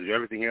off. They'll do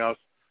everything else.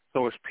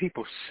 So it's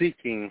people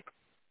seeking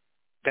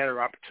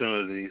better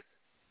opportunities,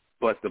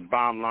 but the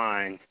bottom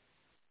line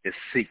is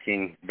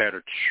seeking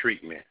better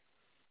treatment.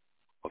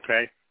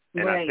 Okay?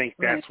 And I think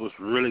that's what's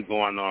really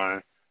going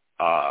on,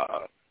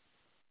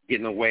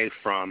 getting away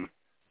from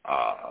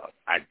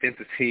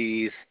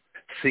identities,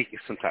 seeking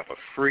some type of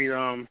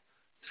freedom,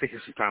 seeking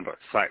some type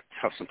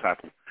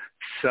of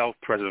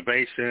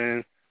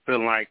self-preservation,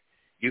 feeling like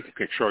you can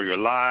control your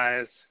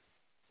lives.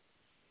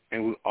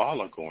 And we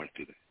all are going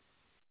through that.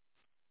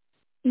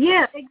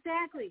 Yeah,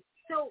 exactly.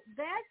 So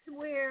that's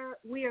where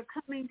we are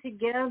coming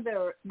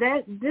together.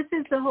 This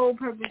is the whole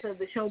purpose of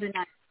the show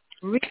tonight,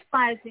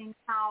 realizing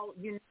how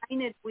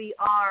united we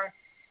are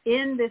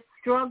in this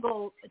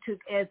struggle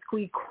as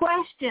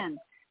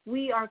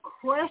we are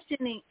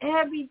questioning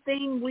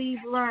everything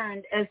we've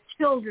learned as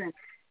children,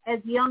 as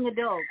young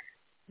adults.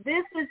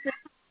 This is the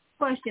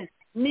question.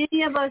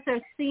 Many of us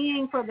are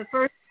seeing for the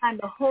first time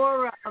the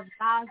horror of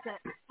Gaza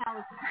and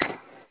Palestine,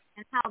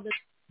 and how they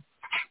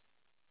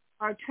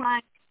are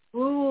trying to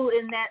rule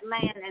in that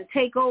land and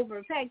take over.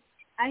 In fact,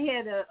 I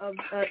had a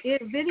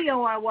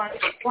video I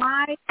watched.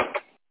 Why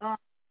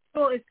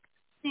Israel is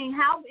seeing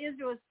how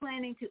Israel is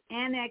planning to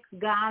annex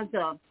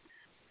Gaza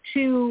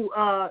to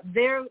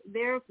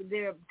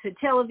to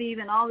Tel Aviv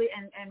and all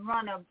and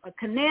run a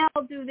canal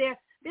through there.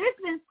 There's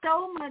been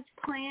so much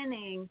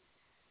planning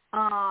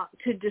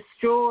to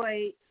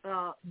destroy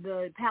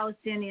the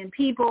Palestinian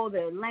people,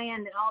 their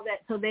land, and all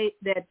that, so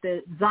that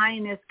the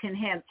Zionists can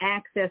have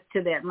access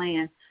to that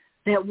land.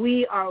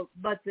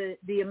 But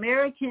the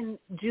American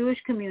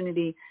Jewish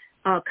community,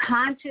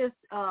 conscious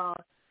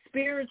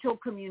spiritual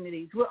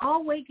communities, we're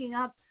all waking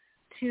up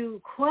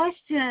to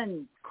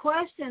question.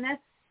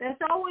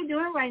 That's all we're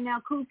doing right now,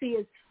 Kufi,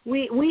 is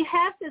we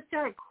have to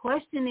start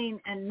questioning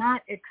and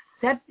not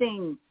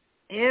accepting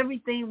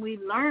everything we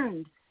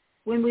learned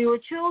when we were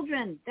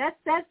children. This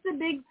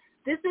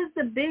is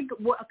the big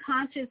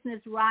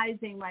consciousness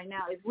rising right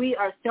now, is we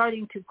are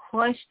starting to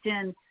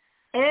question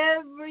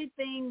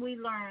everything we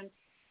learned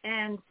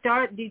and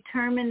start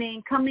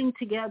determining, coming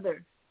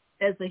together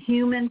as a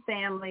human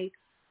family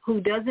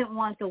who doesn't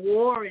want the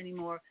war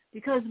anymore.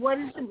 Because what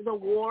is the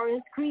war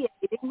is creating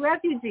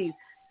refugees,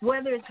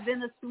 whether it's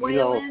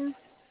Venezuelans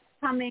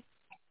coming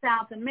to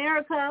South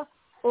America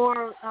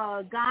or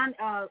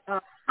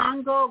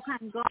Congo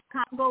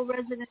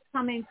residents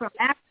coming from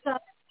Africa,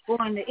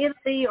 going to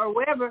Italy or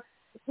wherever.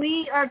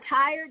 We are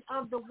tired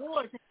of the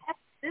wars. And that's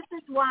This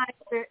is why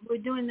we're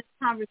doing this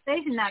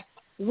conversation now.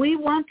 We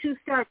want to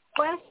start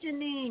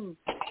questioning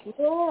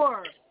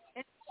war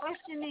and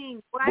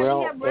questioning why we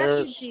have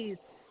refugees.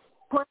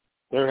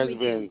 There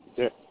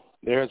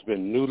has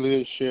been new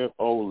leadership,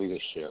 old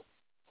leadership.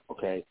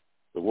 Okay,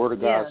 the Word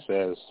of God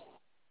says,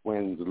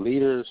 when the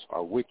leaders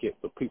are wicked,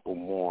 the people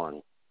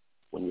mourn.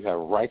 When you have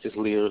righteous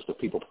leaders, the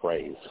people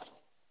praise.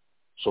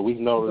 So we've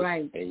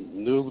noticed a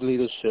new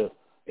leadership,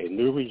 a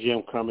new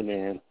regime coming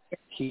in,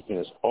 keeping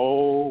this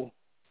old,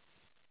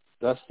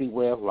 dusty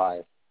way of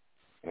life,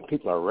 and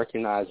people are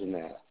recognizing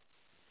that.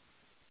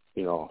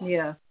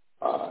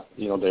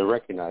 They're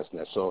recognizing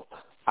that. So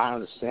I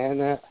understand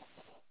that,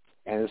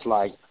 and it's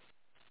like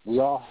we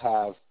all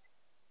have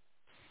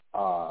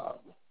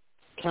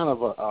kind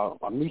of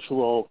a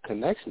mutual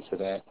connection to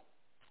that,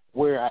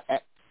 where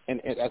at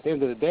the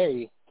end of the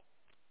day,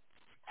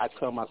 I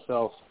tell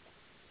myself,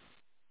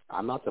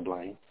 I'm not to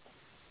blame,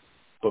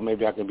 but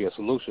maybe I can be a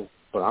solution.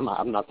 But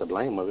I'm not to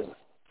blame of it.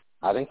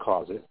 I didn't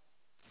cause it.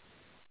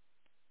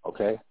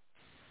 Okay,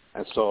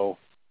 and so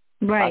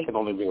I can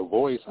only be a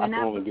voice. I can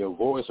only be a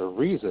voice of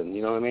reason.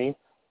 You know what I mean?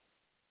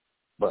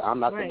 But I'm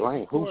not to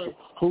blame.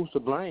 Who's to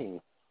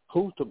blame?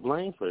 Who's to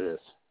blame for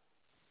this?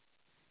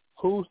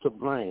 Who's to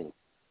blame?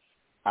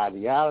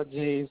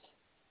 Ideologies,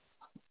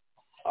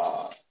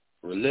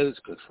 religious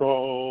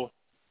control,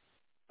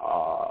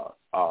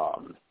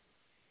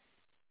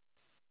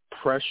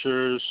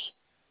 pressures,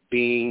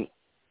 being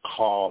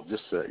called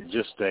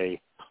just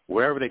a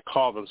wherever they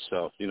call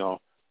themselves.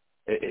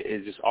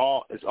 It's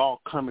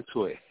all coming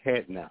to a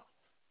head now,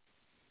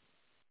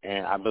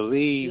 and I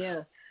believe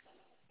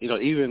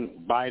even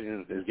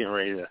Biden is getting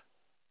ready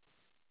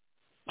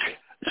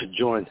to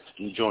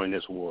join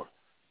this war.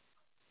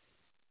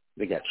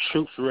 They got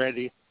troops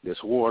ready.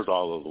 There's wars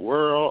all over the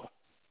world.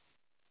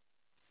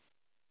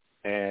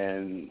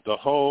 And the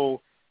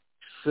whole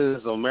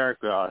citizens of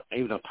America,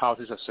 even the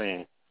politicians are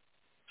saying,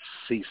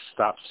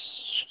 stop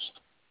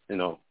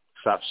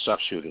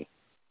shooting.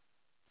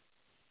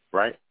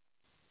 Right?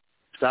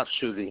 Stop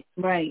shooting.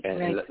 Right.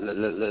 And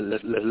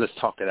let's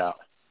talk it out.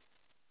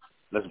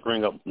 Let's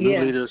bring up new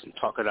leaders and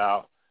talk it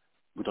out.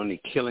 We don't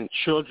need killing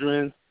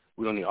children.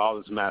 We don't need all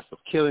this massive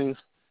killings,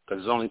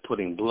 because it's only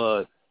putting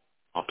blood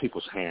on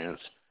people's hands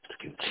to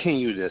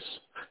continue this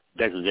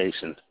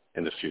degradation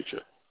in the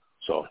future.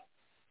 So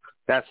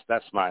that's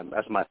my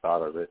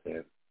thought of it.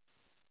 And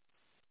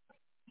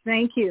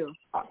thank you.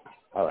 All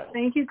right.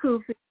 Thank you,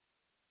 Kofi.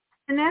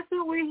 And that's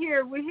what we're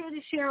here. We're here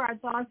to share our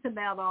thoughts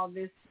about all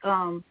this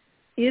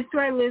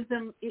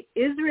Israelism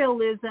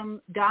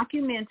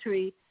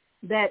documentary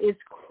that is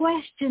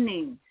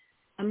questioning.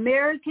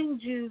 American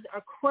Jews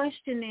are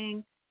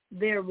questioning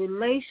their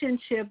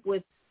relationship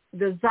with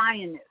the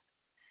Zionists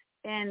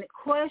and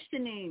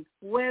questioning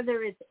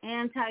whether it's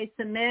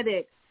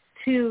anti-Semitic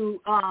to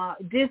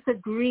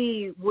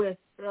disagree with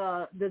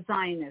the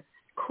Zionists,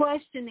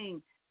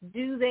 questioning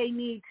do they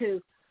need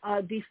to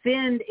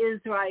defend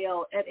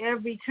Israel at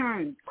every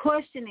turn,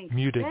 questioning.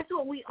 That's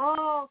what we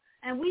all,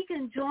 and we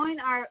can join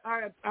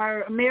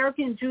our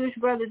American Jewish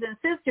brothers and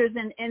sisters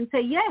and say,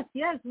 yes,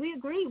 we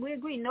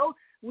agree. No,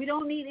 we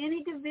don't need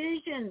any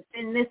division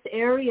in this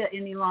area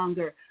any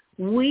longer.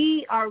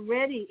 We are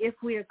ready if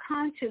we are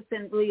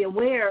consciously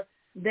aware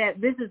that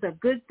this is a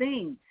good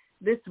thing.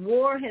 This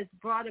war has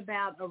brought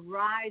about a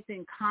rise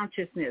in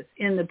consciousness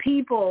in the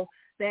people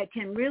that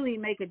can really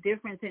make a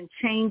difference in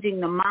changing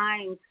the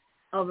minds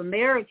of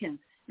Americans.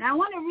 Now, I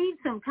want to read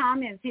some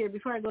comments here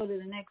before I go to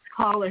the next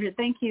caller here.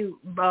 Thank you,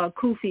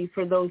 Kofi,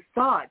 for those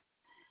thoughts,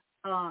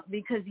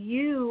 because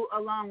you,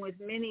 along with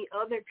many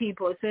other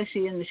people,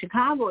 especially in the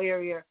Chicago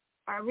area,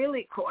 are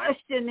really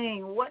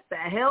questioning what the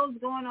hell's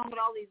going on with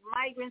all these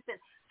migrants, and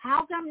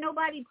how come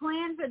nobody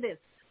planned for this?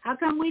 How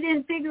come we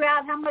didn't figure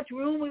out how much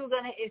room we were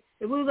going to, if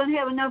we were going to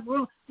have enough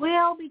room?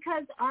 Well,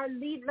 because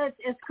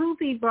as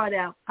Kofi brought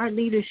out, our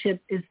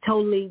leadership is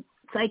totally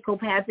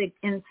psychopathic,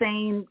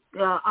 insane,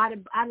 out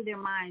of their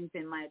minds,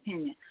 in my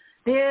opinion.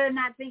 They're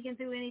not thinking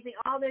through anything.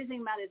 All they're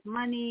thinking about is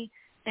money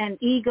and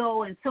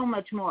ego and so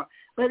much more.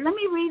 But let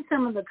me read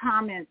some of the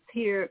comments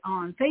here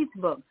on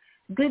Facebook.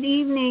 Good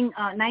evening.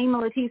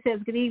 Naima Latif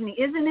says, good evening.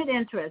 Isn't it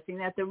interesting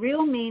that the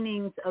real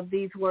meanings of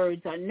these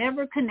words are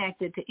never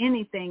connected to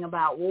anything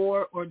about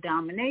war or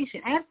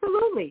domination?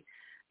 Absolutely.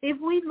 If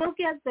we look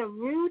at the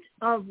root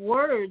of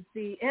words,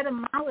 the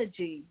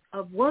etymology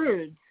of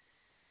words,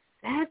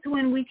 that's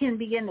when we can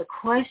begin to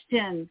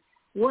question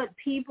what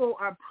people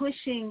are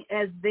pushing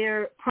as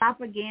their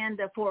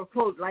propaganda for a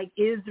quote like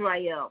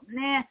Israel.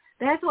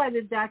 That's why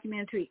this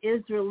documentary,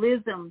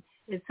 Israelism,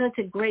 is such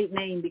a great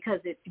name, because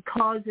it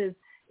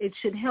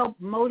should help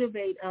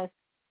motivate us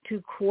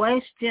to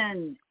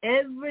question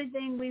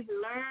everything we've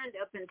learned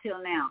up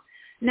until now.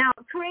 Now,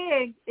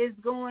 Craig is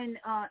going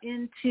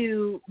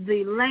into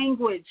the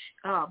language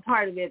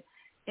part of it,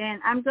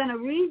 and I'm going to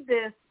read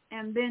this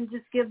and then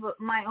just give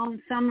my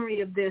own summary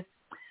of this.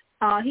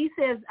 He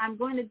says, I'm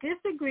going to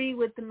disagree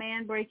with the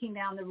man breaking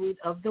down the root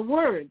of the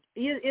word,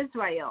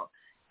 Israel,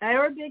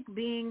 Arabic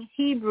being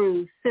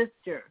Hebrew,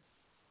 sister.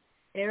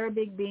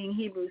 Arabic being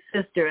Hebrew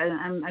sister.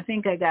 And I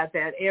think I got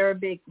that.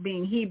 Arabic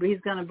being Hebrew.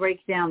 He's going to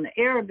break down the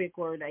Arabic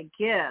word, I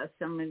guess.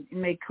 I'm going to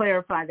may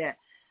clarify that.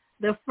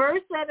 The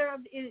first letter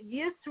of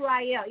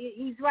Yisrael.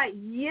 He's right.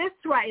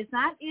 Yisrael. It's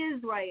not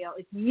Israel.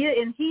 It's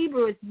in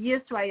Hebrew. It's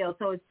Yisrael.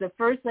 So it's the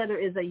first letter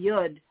is a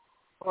Yud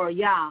or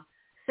Yah.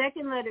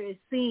 Second letter is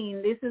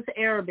Sin. This is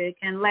Arabic.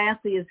 And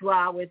lastly is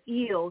Ra with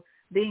Il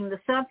being the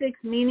suffix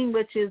meaning,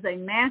 which is a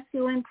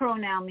masculine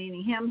pronoun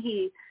meaning him,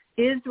 he.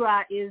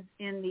 Isra is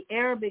in the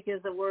Arabic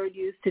is a word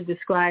used to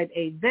describe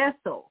a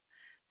vessel.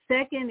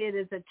 Second, it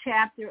is a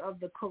chapter of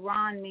the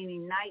Quran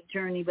meaning night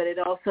journey, but it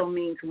also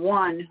means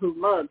one who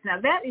loves. Now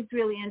that is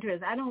really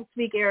interesting. I don't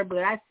speak Arabic,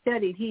 but I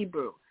studied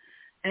Hebrew.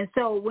 And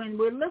so when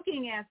we're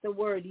looking at the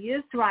word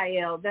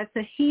Yisrael, that's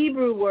a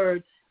Hebrew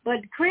word,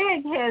 but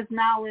Craig has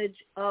knowledge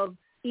of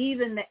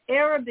even the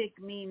Arabic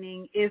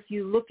meaning if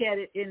you look at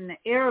it in the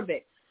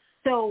Arabic.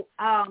 So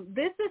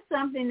this is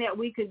something that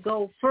we could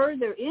go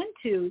further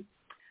into,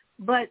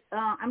 but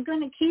I'm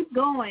going to keep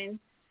going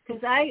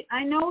because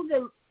I know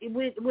that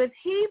with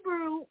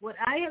Hebrew, what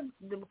I have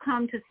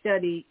come to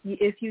study,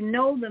 if you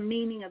know the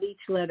meaning of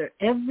each letter,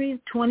 every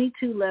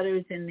 22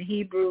 letters in the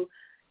Hebrew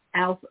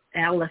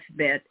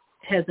alphabet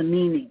has a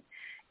meaning.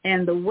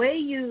 And the way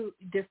you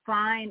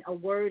define a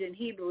word in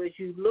Hebrew is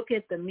you look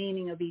at the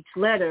meaning of each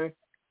letter,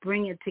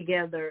 bring it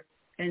together,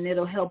 and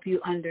it'll help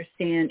you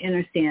understand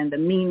the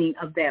meaning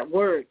of that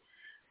word.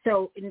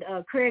 So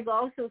Craig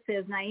also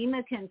says,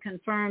 Naima can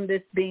confirm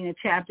this being a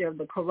chapter of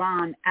the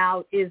Quran,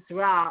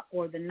 Al-Isra,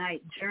 or the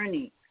night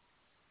journey.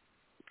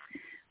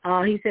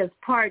 He says,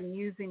 pardon,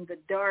 using the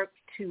dark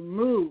to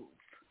move.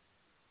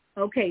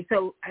 Okay,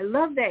 so I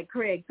love that,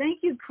 Craig.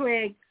 Thank you,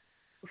 Craig,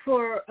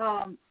 for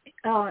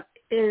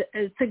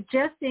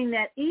suggesting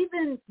that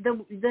even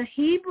the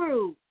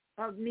Hebrew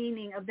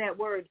meaning of that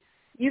word,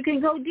 you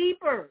can go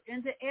deeper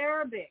into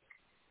Arabic.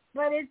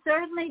 But it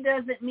certainly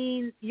doesn't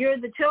mean you're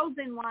the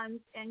chosen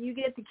ones and you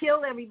get to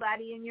kill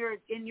everybody in your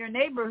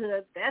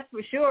neighborhood. That's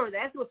for sure.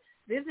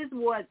 This is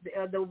what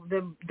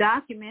the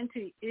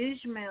documentary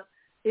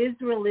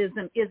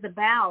Israelism is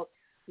about,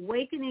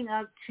 wakening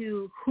up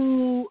to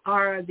who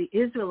are the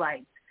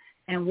Israelites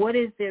and what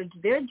is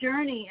their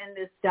journey in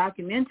this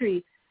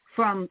documentary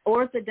from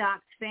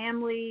Orthodox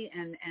family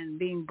and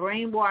being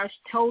brainwashed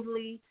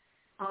totally.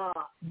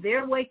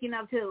 They're waking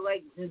up to,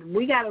 like,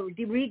 we got to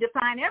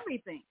redefine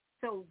everything.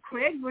 So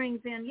Craig brings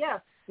in,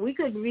 we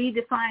could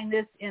redefine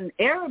this in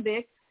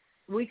Arabic.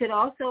 We could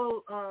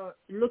also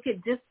look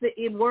at just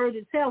the word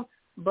itself.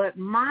 But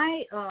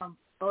my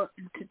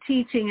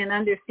teaching and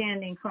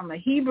understanding from a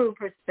Hebrew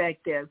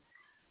perspective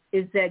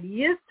is that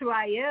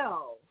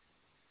Yisrael,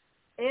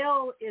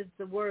 El is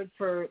the word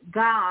for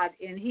God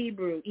in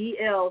Hebrew.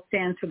 El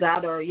stands for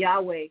God or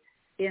Yahweh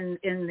in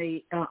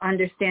the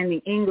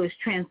understanding English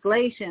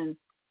translation.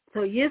 So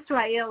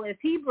Yisrael, if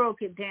he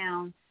broke it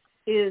down,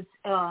 is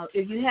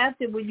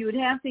you would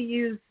have to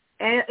use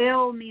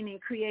El meaning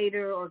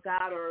creator or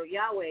God or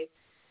Yahweh.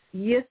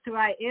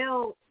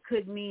 Yisrael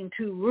could mean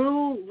to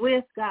rule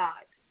with God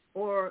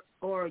or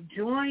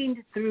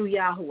joined through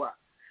Yahweh.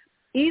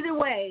 Either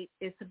way,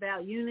 it's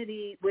about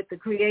unity with the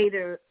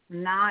creator,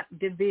 not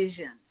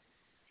division.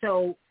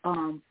 So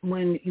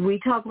when we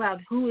talk about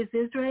who is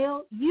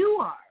Israel, you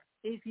are.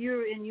 If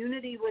you're in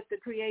unity with the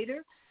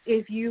creator,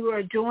 if you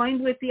are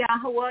joined with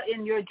Yahweh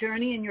in your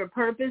journey and your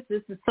purpose,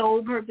 this is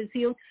soul purpose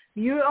healed.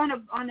 You're on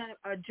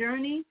a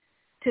journey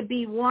to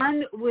be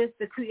one with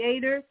the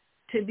Creator,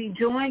 to be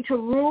joined, to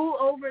rule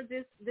over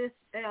this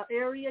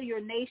area,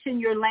 your nation,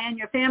 your land,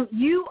 your family.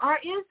 You are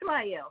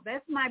Israel.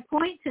 That's my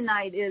point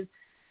tonight. Is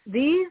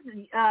these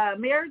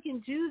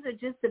American Jews are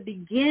just the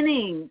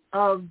beginning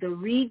of the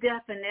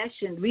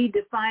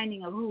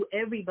redefining of who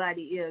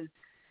everybody is,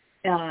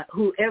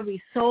 who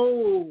every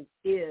soul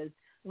is,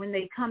 when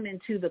they come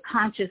into the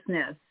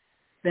consciousness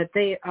that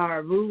they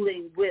are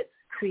ruling with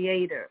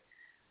Creator.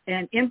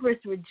 And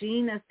Empress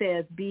Regina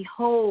says,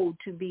 behold,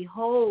 to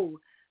behold,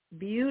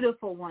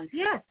 beautiful ones.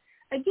 Yes,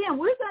 again,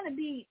 we're going to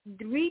be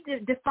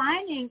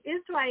redefining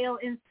Israel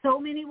in so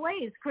many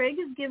ways. Craig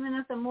has given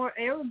us a more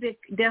Arabic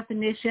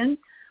definition.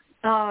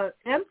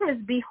 Empress,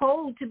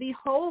 behold, to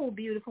behold,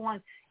 beautiful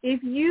ones.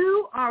 If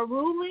you are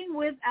ruling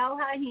with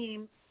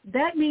Al-Haim,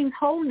 that means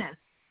wholeness.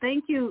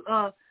 Thank you,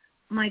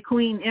 my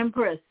Queen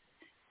Empress.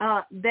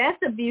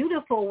 That's a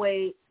beautiful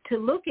way to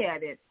look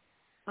at it,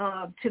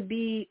 to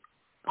be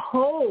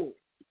whole.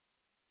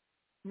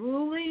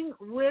 Ruling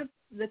with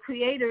the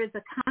Creator is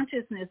a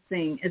consciousness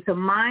thing. It's a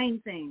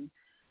mind thing,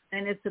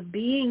 and it's a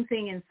being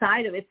thing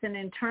inside of it. It's an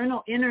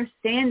internal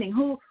understanding.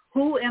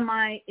 Who am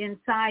I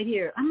inside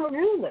here? I'm a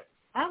ruler.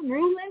 I'm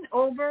ruling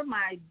over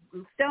my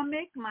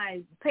stomach,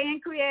 my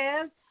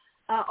pancreas.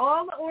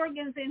 All the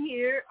organs in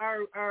here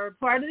are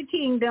part of the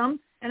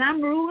kingdom, and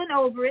I'm ruling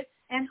over it.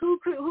 And who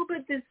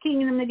put this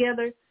kingdom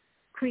together?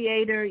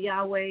 Creator,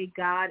 Yahweh,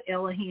 God,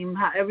 Elohim,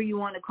 however you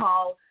want to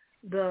call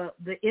the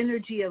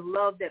energy of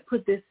love that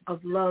put this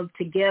of love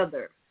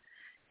together.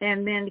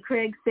 And then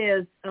Craig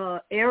says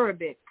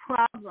Arabic,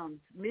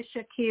 problems,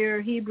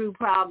 Mishakir, Hebrew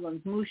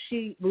problems,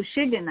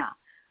 Mushigana,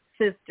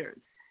 sisters.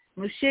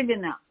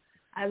 Mushigana.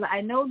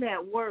 I know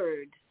that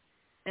word.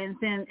 And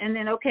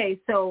then okay,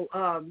 so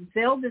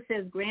Zelda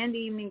says, grand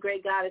evening,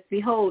 great goddess,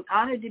 behold,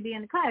 honored to be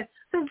in the class.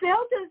 So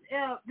Zelda's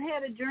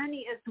had a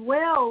journey as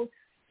well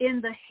in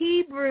the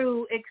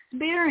Hebrew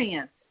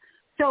experience.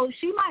 So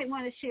she might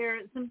want to share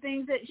some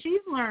things that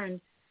she's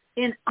learned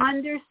in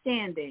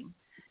understanding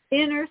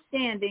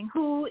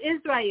who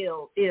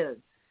Israel is.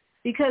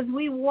 Because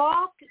we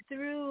walked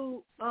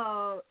through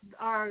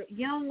our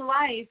young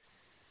life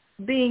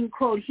being,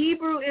 quote,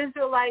 Hebrew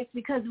Israelites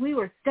because we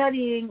were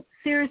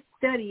serious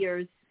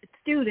studiers,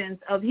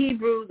 students of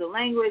Hebrew, the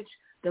language,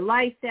 the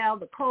lifestyle,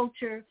 the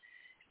culture.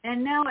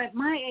 And now at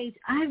my age,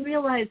 I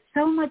realize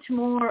so much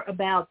more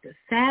about the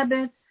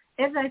Sabbath.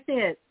 As I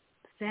said,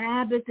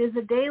 Sabbath is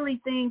a daily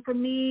thing for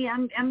me.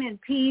 I'm in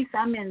peace.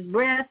 I'm in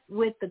rest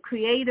with the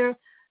Creator,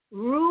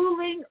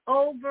 ruling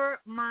over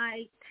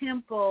my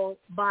temple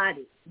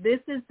body. This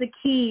is the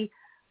key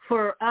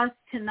for us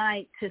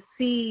tonight to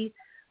see.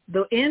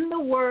 In the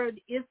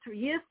word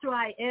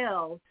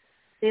Yisrael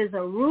is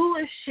a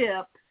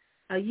rulership,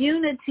 a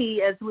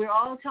unity, as we're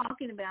all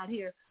talking about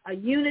here, a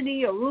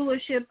unity, a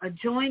rulership, a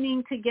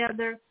joining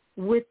together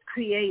with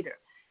Creator.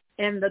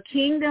 And the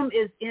kingdom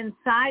is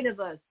inside of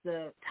us,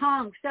 the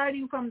tongue,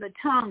 starting from the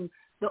tongue,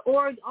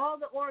 all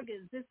the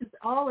organs. This is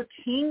all a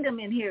kingdom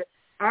in here.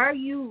 Are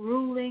you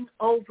ruling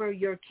over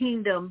your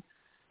kingdom,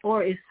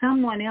 or is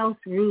someone else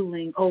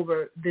ruling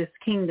over this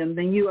kingdom?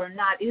 Then you are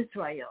not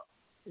Israel.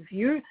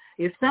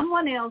 If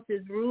someone else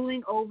is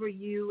ruling over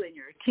you and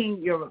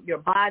your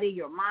body,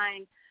 your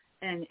mind,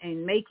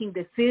 and making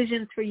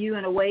decisions for you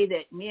in a way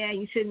that,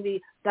 you shouldn't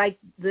be like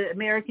the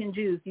American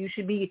Jews. You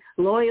should be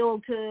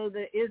loyal to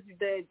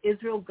the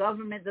Israel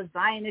government, the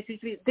Zionists.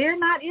 They're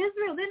not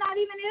Israel. They're not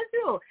even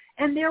Israel.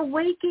 And they're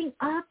waking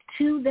up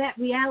to that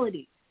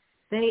reality.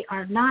 They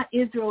are not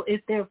Israel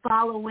if they're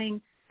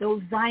following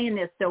those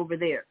Zionists over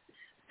there.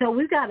 So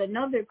we've got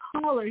another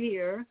caller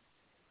here.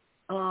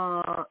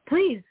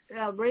 Please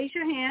raise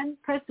your hand.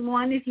 Press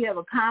 1 if you have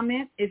a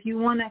comment. If you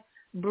want to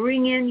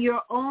bring in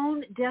your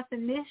own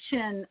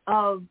definition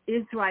of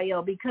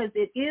Israel, because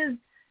it is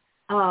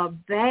a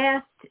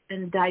vast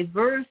and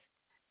diverse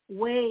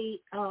way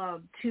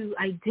to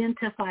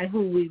identify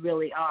who we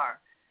really are.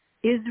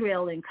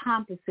 Israel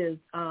encompasses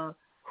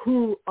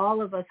who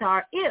all of us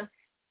are if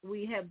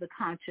we have the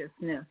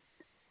consciousness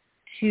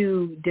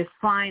to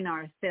define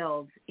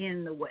ourselves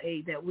in the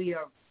way that we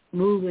are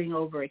ruling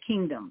over a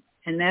kingdom.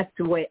 And that's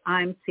the way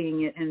I'm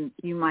seeing it, and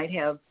you might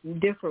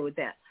differ with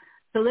that.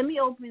 So let me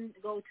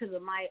go to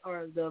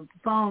the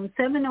phone,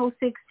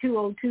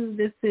 706-202.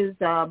 This is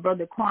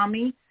Brother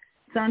Kwame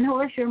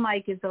Sunhorse. Your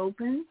mic is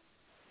open.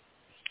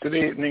 Good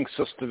evening,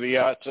 Sister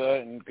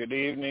Viyahta, and good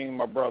evening,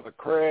 my brother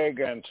Craig,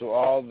 and to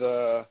all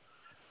the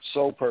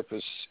Soul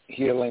Purpose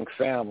Healing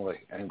family,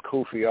 and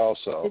Kufi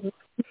also.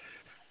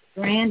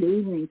 Grand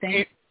evening. Thank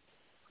you.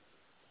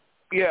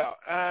 Yeah,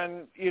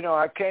 and,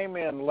 I came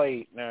in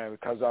late now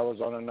because I was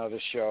on another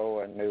show,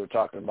 and they were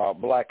talking about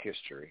Black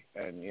history.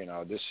 And,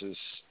 this is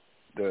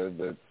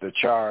the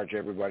charge.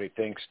 Everybody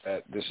thinks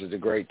that this is a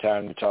great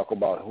time to talk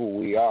about who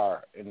we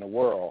are in the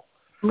world.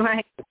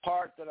 Right. The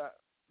part that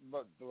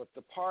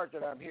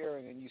I'm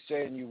hearing, and you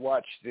saying you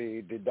watched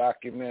the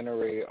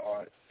documentary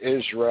on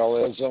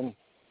Israelism.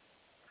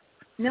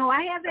 No,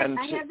 I haven't.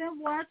 I haven't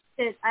watched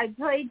it. I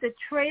played the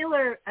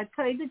trailer. at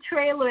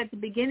the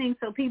beginning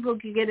so people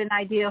could get an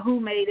idea who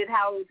made it,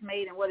 how it was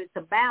made, and what it's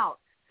about.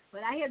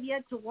 But I have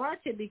yet to watch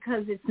it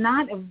because it's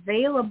not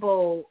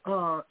available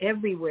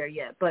everywhere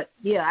yet. But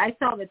yeah, I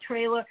saw the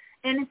trailer,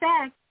 and in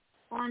fact,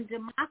 on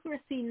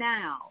Democracy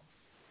Now!,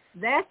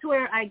 that's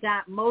where I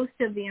got most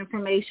of the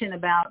information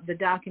about the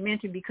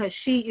documentary, because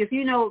if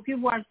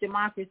you've watched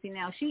Democracy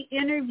Now!, she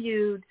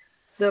interviewed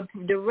the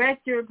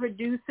director,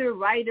 producer,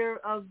 writer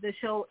of the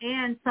show,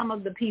 and some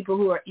of the people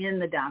who are in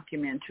the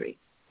documentary.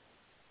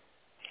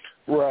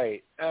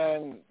 Right.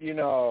 And,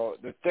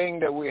 the thing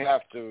that we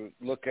have to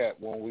look at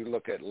when we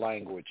look at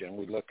language and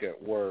we look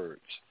at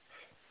words,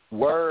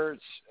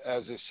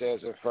 as it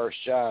says in 1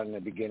 John, in the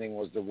beginning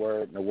was the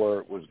Word, and the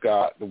Word was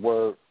God. The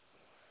Word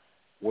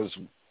was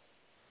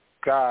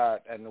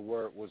God, and the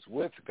Word was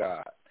with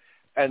God.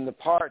 And the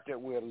part that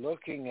we're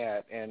looking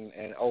at and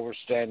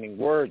understanding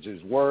words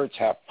is words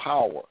have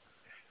power.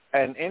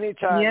 And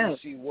anytime you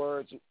see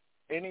words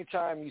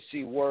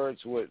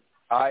with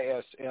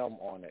ISM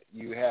on it,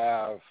 you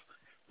have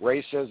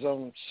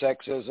racism,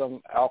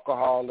 sexism,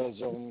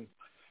 alcoholism,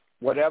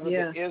 whatever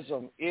the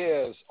ism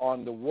is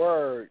on the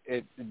word,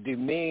 it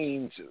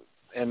demeans,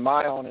 in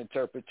my own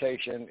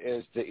interpretation,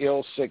 is the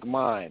ill sick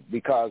mind,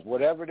 because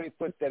whatever they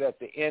put that at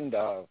the end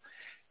of,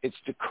 it's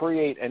to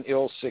create an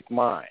ill sick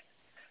mind.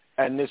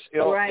 And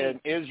and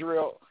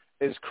Israel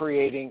is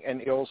creating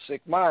an ill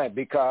sick mind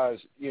because,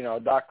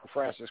 Dr.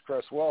 Francis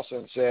Cress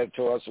Wilson said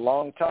to us a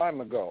long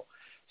time ago,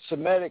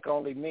 Semitic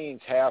only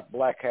means half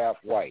black, half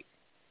white.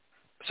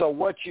 So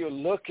what you're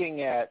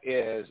looking at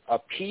is a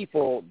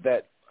people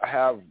that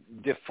have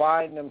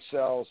defined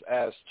themselves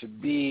as to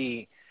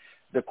be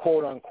the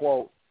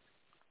quote-unquote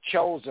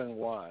chosen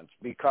ones,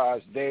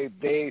 because they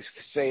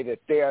say that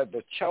they're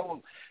the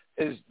chosen.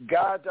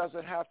 God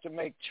doesn't have to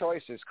make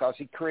choices because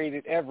he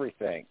created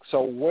everything.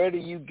 So where do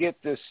you get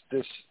this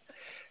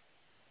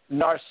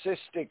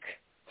narcissistic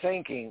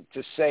thinking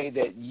to say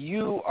that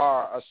you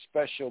are a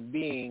special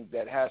being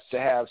that has to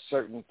have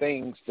certain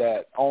things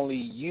that only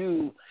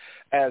you,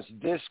 as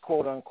this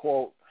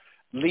quote-unquote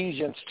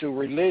allegiance to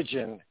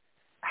religion,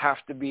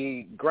 have to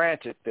be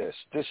granted this?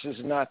 This is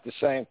not the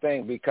same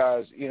thing,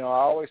 because, I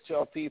always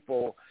tell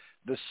people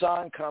the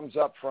sun comes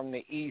up from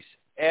the east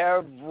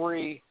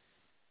every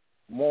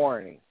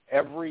morning,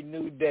 every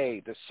new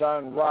day. The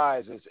sun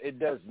rises. It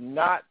does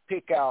not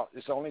pick out,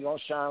 it's only going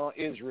to shine on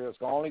Israel. It's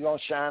only going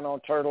to shine on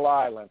Turtle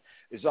Island.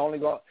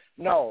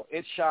 No,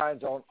 it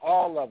shines on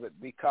all of it,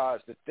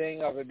 because the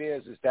thing of it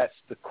is that's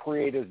the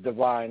Creator's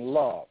divine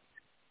love.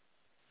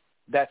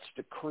 That's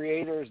the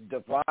Creator's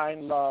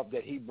divine love,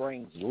 that he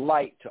brings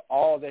light to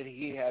all that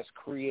he has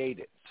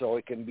created so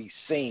it can be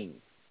seen.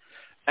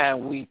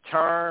 And we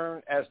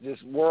turn as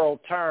this world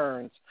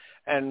turns,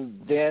 and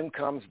then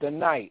comes the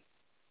night.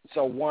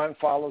 So one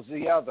follows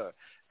the other.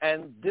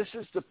 And this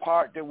is the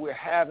part that we're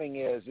having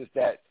is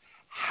that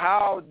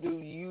how do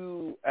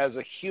you, as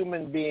a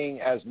human being,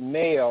 as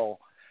male,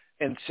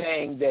 in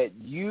saying that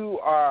you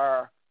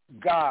are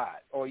God,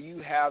 or you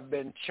have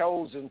been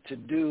chosen to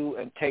do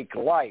and take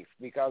life?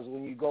 Because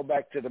when you go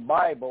back to the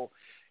Bible,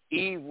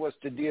 Eve was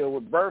to deal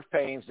with birth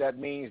pains. That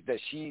means that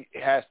she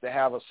has to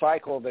have a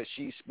cycle that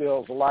she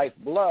spills life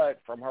blood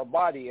from her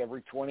body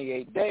every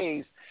 28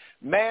 days.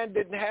 Man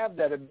didn't have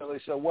that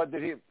ability. So what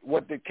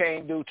did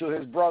Cain do to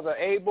his brother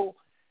Abel?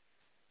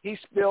 He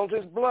spilled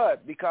his blood,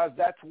 because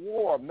that's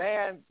war.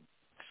 Man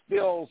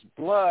spills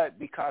blood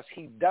because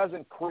he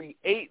doesn't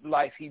create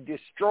life. He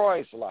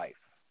destroys life.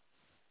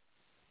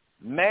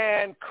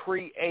 Man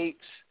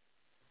creates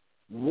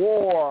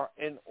war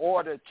in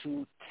order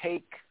to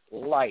take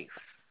life.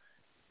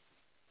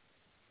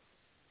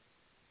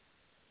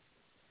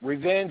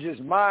 Revenge is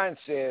mine,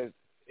 says,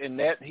 in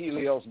that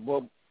Helios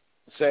book,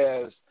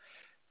 says,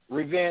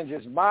 revenge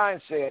is mine,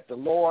 saith the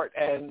Lord,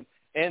 and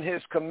in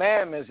his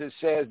commandments it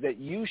says that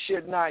you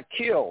should not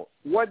kill.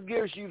 What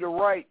gives you the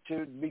right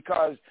to,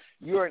 because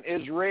you're an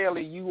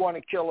Israeli, you want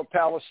to kill a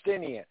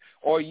Palestinian,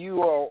 or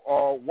you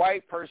are a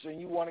white person,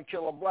 you want to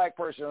kill a black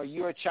person, or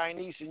you're a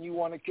Chinese and you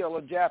want to kill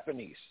a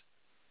Japanese?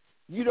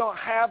 You don't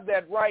have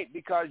that right,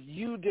 because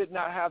you did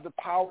not have the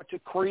power to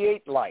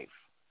create life.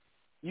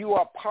 You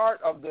are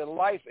part of the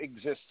life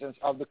existence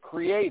of the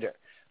Creator.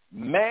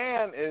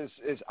 Man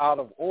is out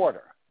of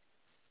order.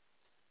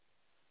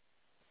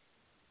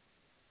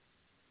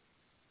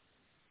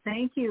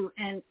 Thank you,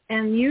 and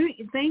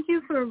thank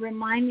you for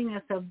reminding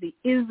us of the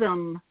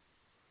ism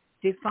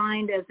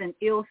defined as an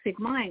ill, sick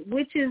mind,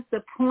 which is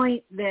the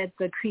point that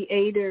the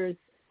creators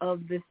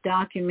of this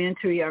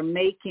documentary are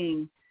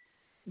making,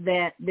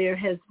 that there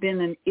has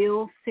been an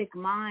ill, sick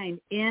mind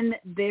in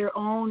their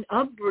own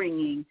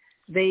upbringing.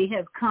 They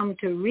have come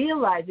to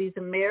realize, these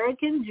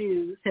American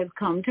Jews have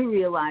come to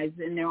realize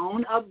in their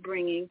own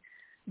upbringing,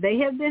 they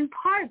have been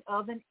part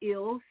of an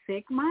ill,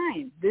 sick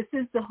mind. This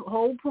is the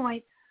whole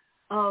point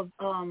of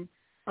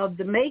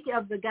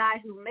the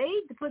guy who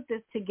put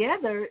this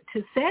together,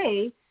 to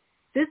say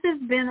this has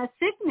been a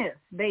sickness,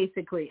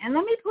 basically. And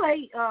let me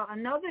play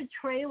another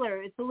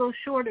trailer. It's a little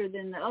shorter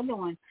than the other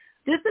one.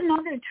 Just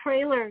another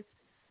trailer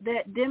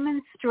that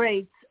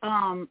demonstrates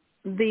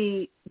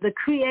the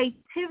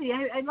creativity.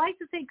 I'd like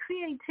to say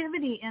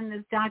creativity in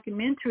this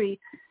documentary,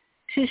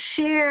 to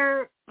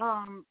share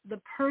the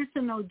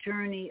personal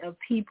journey of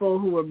people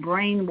who were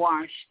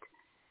brainwashed,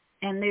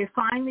 and they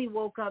finally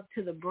woke up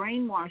to the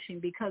brainwashing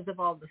because of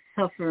all the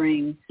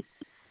suffering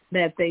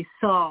that they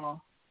saw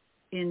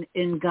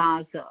in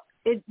Gaza.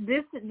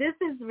 This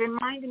is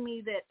reminding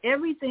me that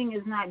everything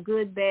is not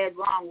good, bad,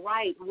 wrong,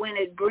 right, when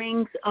it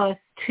brings us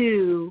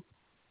to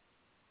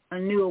a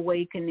new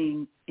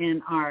awakening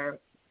and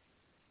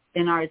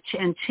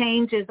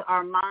changes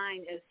our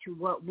mind as to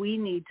what we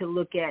need to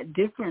look at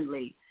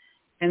differently.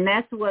 And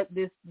that's what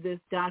this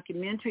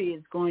documentary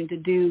is going to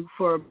do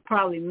for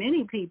probably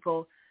many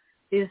people,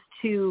 is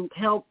to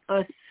help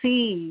us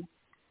see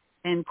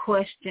and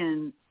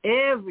question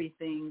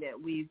everything that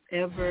we've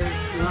ever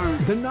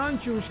learned. The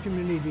non-Jewish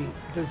community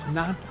does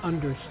not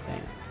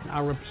understand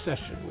our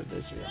obsession with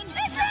Israel.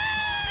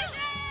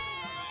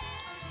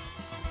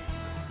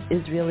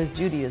 Israel is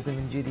Judaism,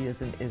 and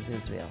Judaism is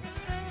Israel.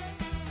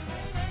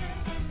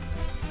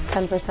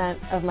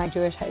 10% of my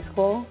Jewish high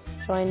school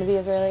joined the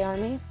Israeli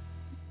army.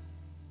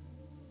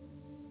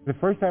 The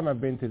first time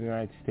I've been to the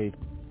United States,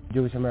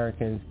 Jewish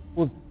Americans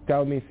will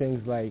tell me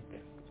things like,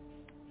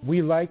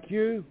 we like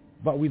you,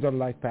 but we don't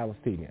like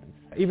Palestinians.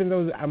 Even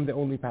though I'm the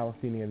only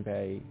Palestinian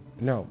they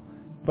know.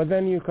 But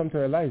then you come to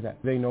realize that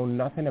they know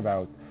nothing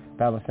about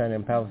Palestine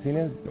and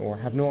Palestinians, or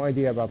have no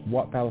idea about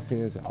what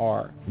Palestinians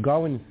are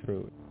going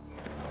through.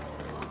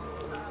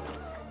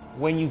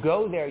 When you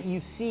go there,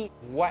 you see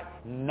what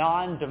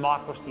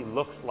non-democracy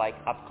looks like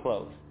up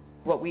close.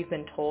 What we've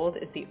been told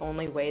is the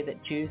only way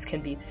that Jews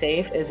can be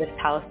safe is if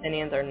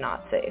Palestinians are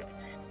not safe.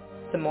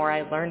 The more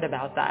I learned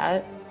about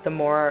that, the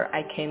more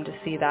I came to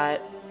see that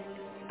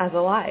as a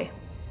lie.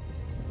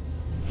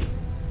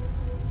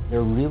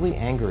 They're really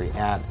angry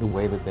at the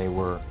way that they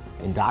were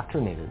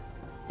indoctrinated,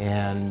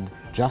 and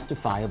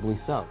justifiably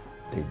so.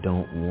 They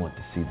don't want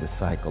to see the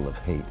cycle of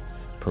hate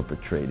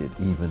perpetrated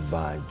even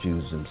by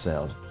Jews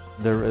themselves.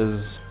 There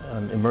is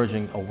an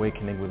emerging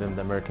awakening within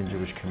the American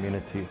Jewish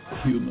community.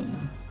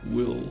 Human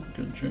will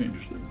can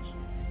change things.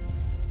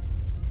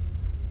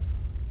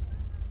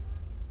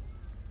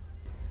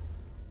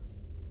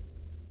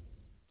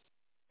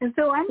 And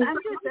so I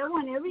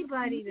want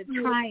everybody to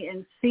try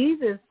and see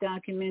this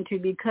documentary,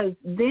 because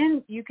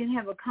then you can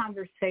have a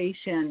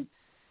conversation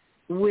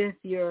with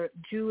your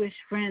Jewish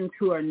friends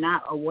who are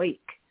not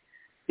awake,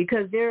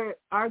 because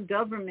our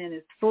government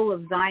is full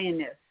of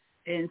Zionists.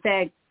 In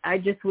fact, I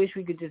just wish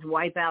we could just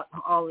wipe out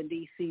all the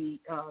D.C.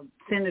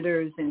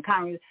 senators and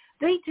Congress.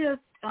 They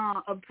just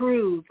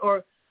approved,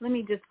 or let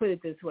me just put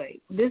it this way: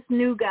 this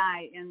new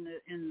guy in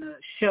the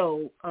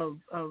show of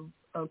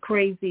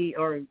crazy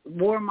or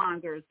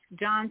warmongers,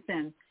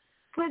 Johnson,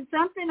 put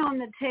something on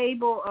the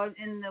table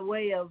in the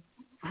way of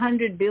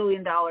 $100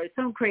 billion,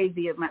 some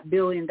crazy $1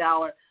 billion,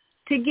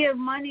 to give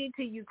money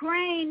to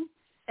Ukraine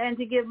and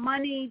to give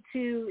money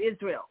to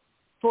Israel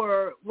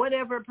for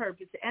whatever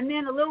purpose, and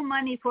then a little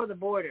money for the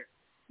border.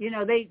 You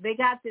know, they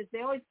got this.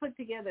 They always put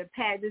together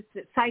this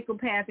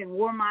psychopath and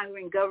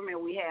warmongering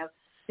government we have.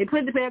 They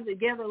put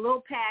together a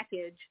little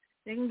package.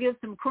 They can give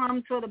some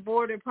crumbs for the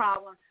border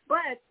problem,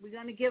 but we're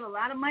going to give a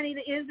lot of money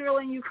to Israel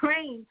and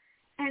Ukraine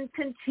and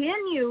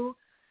continue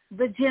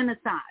the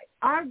genocide.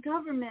 Our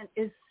government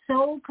is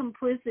so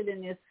complicit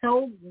and is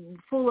so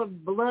full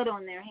of blood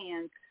on their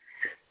hands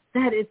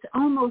that it's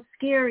almost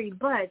scary,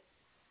 but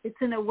it's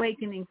an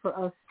awakening for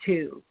us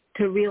too,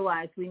 to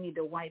realize we need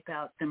to wipe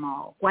them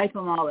all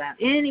out.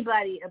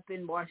 Anybody up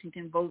in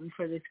Washington voting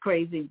for this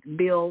crazy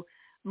bill,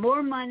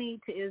 more money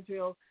to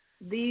Israel.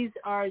 These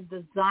are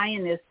the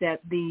Zionists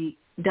that the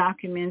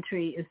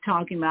documentary is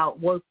talking about,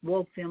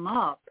 woke them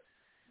up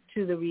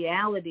to the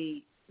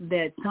reality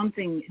that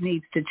something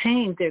needs to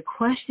change. They're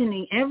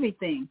questioning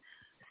everything.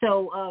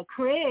 So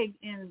Craig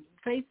in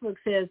Facebook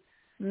says,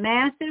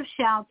 massive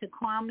shout to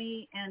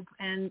Kwame and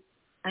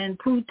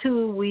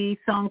Putu Wi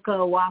Sonka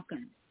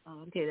Wakan.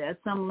 Okay, that's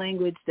some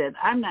language that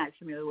I'm not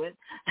familiar with,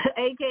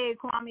 a.k.a.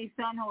 Kwame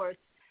Sunhorse.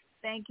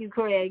 Thank you,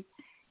 Craig.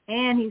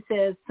 And he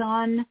says,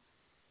 son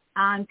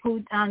on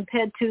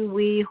Petu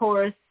Wi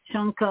Horse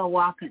Shunka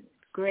Wakan.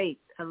 Great.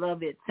 I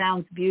love it.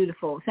 Sounds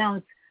beautiful.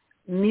 Sounds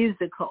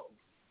musical.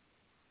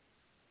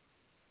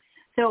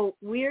 So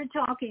we're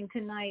talking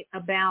tonight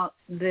about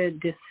the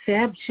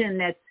deception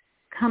that's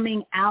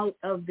coming out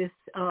of this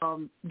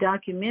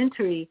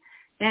documentary,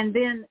 and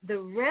then the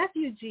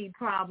refugee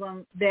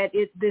problem that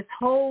this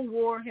whole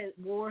war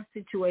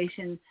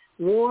situation,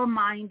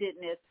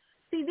 war-mindedness.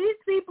 See, these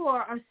people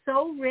are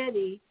so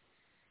ready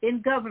in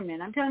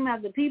government. I'm talking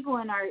about the people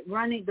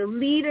the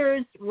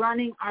leaders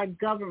running our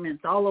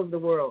governments all over the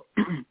world.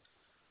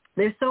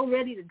 They're so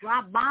ready to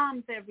drop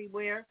bombs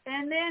everywhere,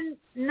 and then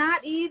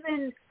not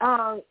even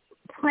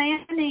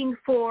planning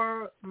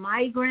for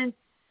migrants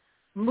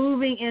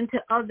moving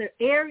into other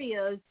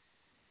areas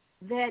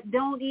that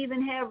don't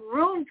even have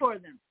room for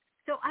them.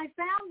 So I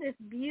found this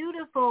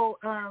beautiful,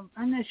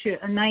 I'm not sure,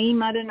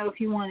 Naeem, I don't know if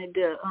you wanted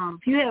to,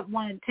 if you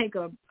want to take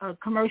a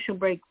commercial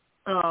break,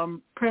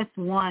 press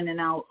 1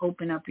 and I'll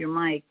open up your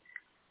mic.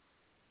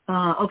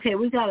 Okay,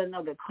 we got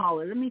another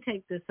caller. Let me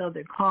take this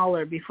other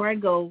caller. Before I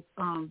go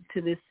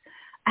to this,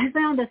 I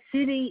found a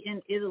city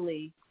in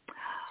Italy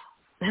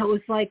that was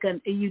like a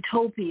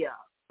utopia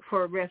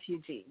for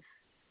refugees.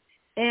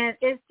 And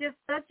it's just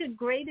such a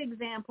great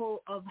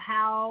example of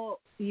how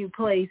you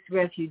place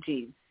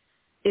refugees.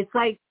 It's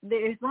like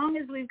as long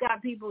as we've got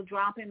people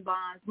dropping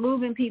bombs,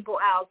 moving people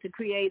out to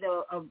create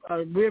a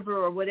river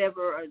or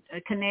whatever,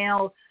 a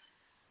canal,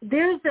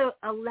 there's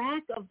a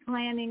lack of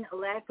planning, a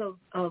lack of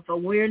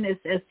awareness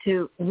as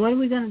to what are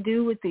we going to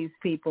do with these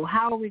people?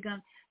 How are we going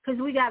to – because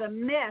we got a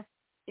mess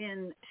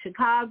in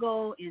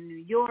Chicago, in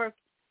New York,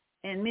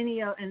 and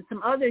and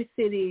some other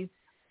cities.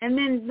 And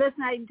then let's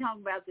not even talk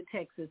about the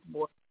Texas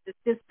border. There's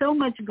just so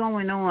much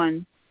going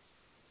on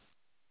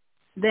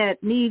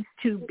that needs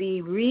to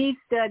be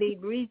restudied,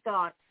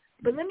 rethought.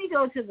 But let me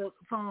go to the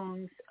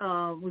phones.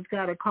 We've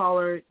got a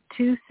caller,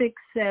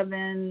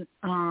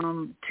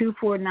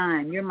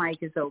 267-249. Your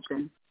mic is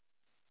open.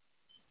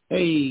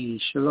 Hey,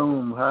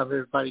 shalom. How's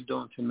everybody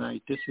doing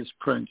tonight? This is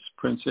Prince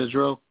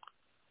Israel.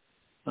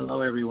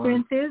 Hello,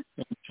 everyone. Prince.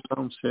 And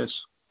shalom, sis.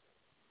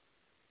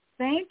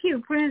 Thank you,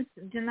 Prince.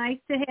 Nice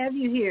to have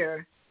you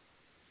here.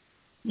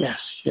 Yes.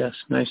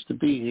 Nice to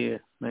be here.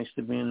 Nice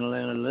to be in the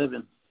land of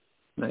living.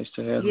 Nice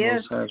to have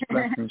Most High's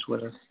blessings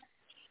with us.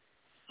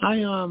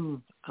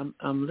 I'm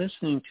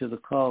listening to the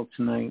call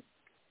tonight,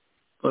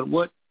 but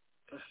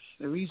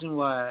the reason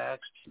why I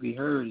asked to be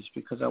heard is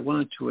because I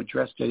wanted to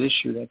address that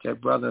issue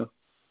that brother,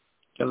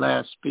 the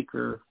last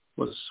speaker,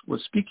 was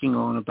speaking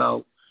on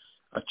about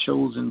a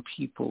chosen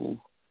people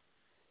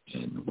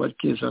and what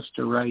gives us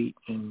the right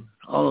and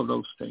all of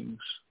those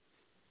things.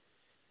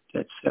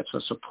 that sets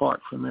us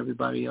apart from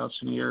everybody else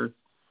in the earth.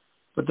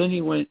 But then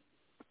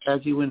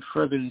as he went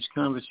further in his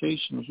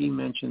conversation, he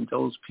mentioned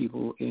those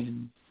people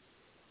in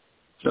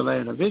the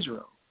land of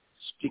Israel,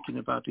 speaking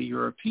about the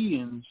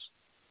Europeans.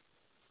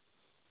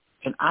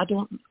 And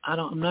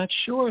I'm not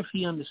sure if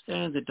he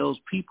understands that those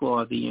people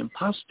are the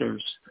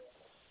imposters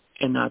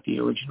and not the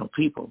original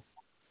people.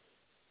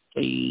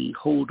 They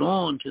hold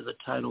on to the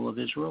title of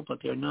Israel, but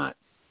they're not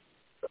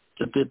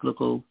the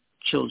biblical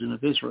children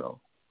of Israel.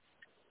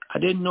 I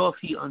didn't know if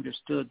he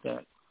understood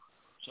that,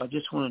 so I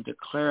just wanted to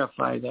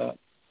clarify that.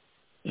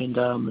 And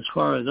as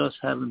far as us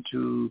having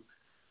to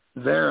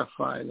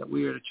verify that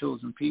we are the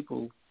chosen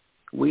people,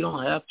 we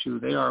don't have to.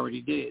 They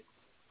already did.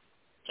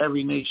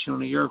 Every nation on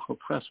the earth will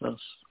oppress us.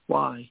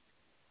 Why?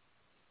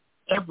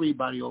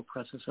 Everybody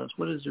oppresses us.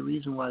 What is the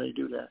reason why they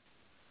do that?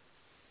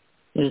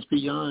 And it's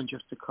beyond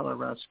just the color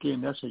of our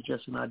skin. That's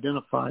just an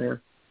identifier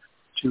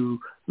to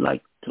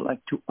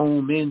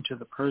own into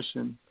the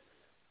person.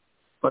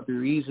 But the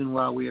reason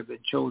why we have been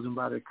chosen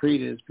by the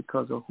Creator is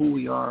because of who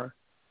we are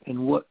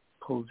and what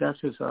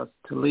possesses us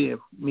to live,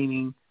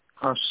 meaning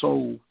our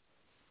soul,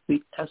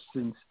 the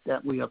essence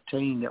that we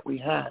obtain, that we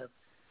have.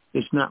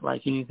 It's not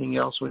like anything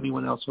else or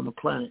anyone else on the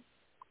planet.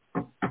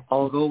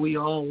 Although we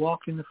all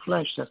walk in the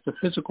flesh, that's the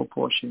physical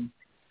portion.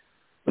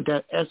 But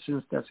that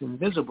essence that's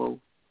invisible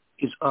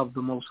is of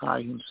the Most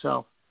High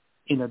himself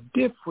in a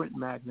different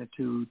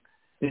magnitude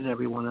than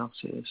everyone else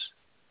is.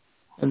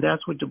 And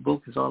that's what the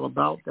book is all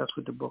about. That's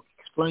what the book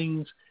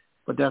explains.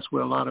 But that's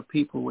where a lot of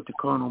people with the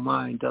carnal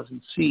mind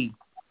doesn't see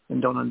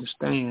and don't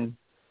understand.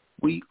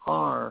 We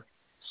are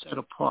set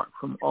apart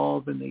from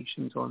all the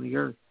nations on the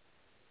earth.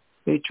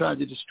 They tried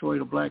to destroy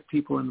the black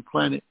people on the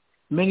planet.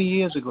 Many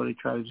years ago, they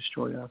tried to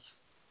destroy us.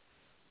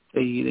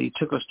 They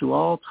took us through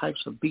all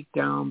types of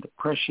beatdown,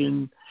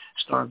 depression,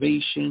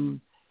 starvation,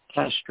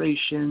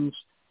 castrations.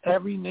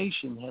 Every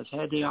nation has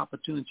had the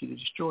opportunity to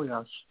destroy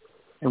us,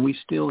 and we're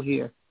still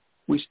here.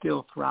 We're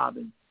still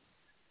thriving.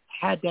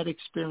 Had that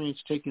experience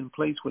taken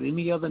place with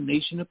any other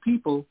nation of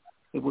people,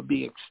 it would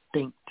be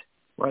extinct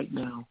right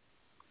now.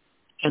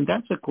 And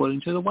that's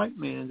according to the white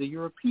man, the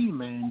European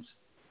man's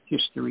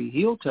history.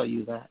 He'll tell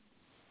you that.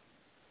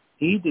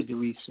 He did the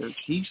research,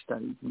 he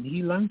studied, and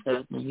he learned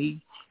that, and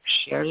he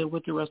shared it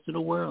with the rest of the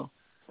world.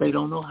 They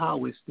don't know how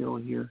we're still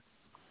here.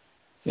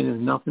 And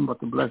it's nothing but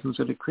the blessings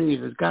of the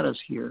Creator that's got us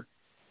here.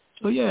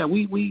 So, yeah,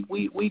 we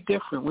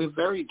different. We're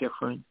very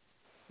different.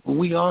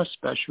 We are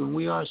special, and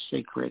we are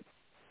sacred,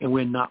 and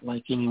we're not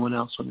like anyone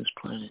else on this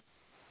planet.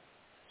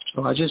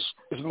 So I just...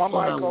 Is my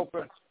mic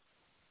open?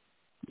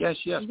 Yes,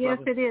 Yes,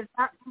 brother. it is.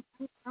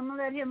 I'm going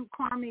to let him,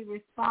 Kwame,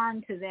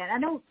 respond to that. I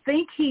don't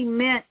think he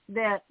meant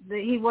that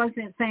he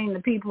wasn't saying the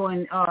people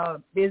in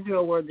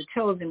Israel were the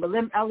chosen, but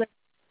I'll let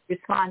him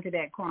respond to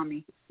that,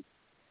 Kwame.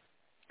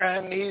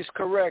 And he's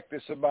correct.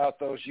 It's about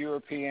those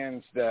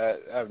Europeans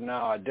that have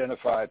now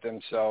identified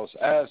themselves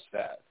as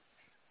that.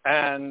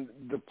 And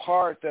the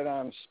part that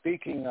I'm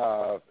speaking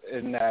of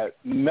in that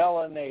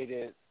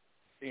melanated,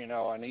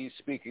 and he's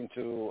speaking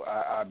to,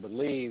 I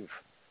believe,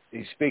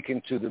 he's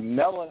speaking to the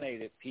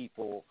melanated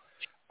people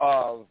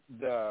of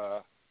the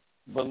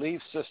belief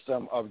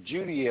system of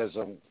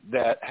Judaism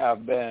that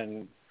have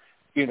been,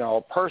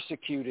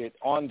 persecuted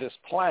on this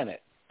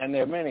planet. And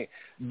there are many.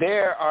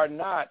 There are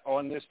not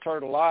on this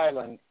Turtle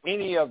Island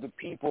any of the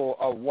people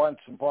of once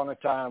upon a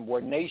time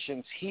were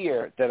nations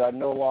here that are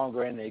no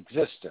longer in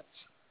existence.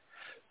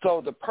 So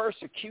the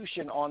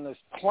persecution on this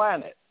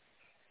planet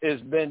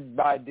has been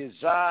by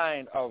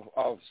design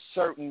of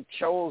certain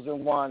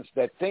chosen ones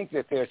that think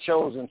that they're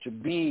chosen to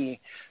be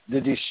the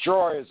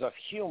destroyers of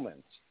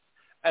humans.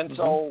 And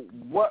so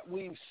what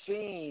we've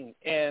seen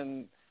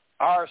in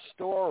our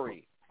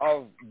story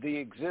of the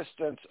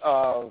existence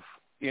of,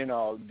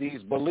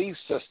 these belief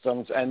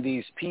systems and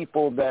these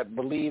people that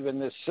believe in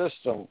this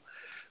system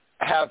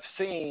have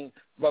seen,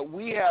 but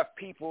we have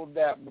people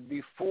that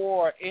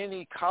before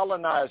any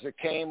colonizer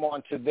came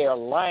onto their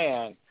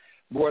land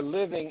were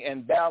living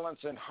in balance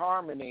and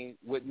harmony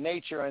with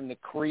nature and the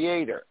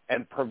Creator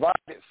and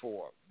provided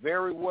for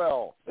very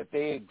well that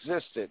they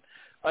existed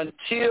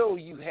until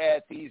you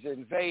had these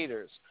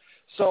invaders.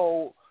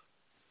 So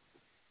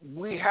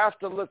we have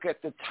to look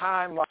at the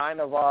timeline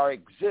of our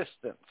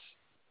existence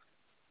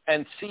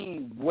and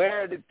see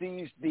where did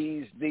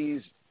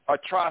these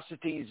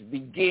atrocities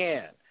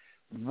begin.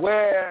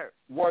 Where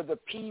were the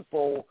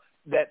people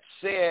that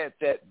said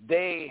that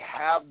they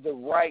have the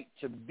right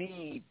to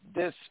be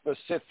this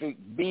specific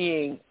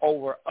being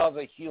over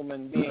other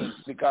human beings?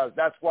 Because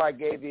that's why I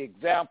gave the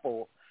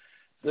example.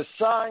 The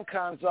sun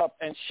comes up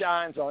and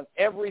shines on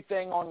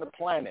everything on the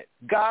planet.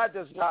 God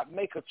does not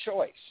make a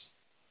choice.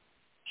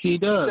 He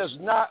does. He does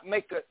not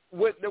make a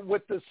with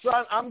the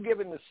sun. I'm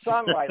giving the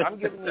sunlight. I'm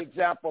giving the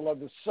example of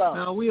the sun.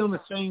 Now, we're on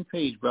the same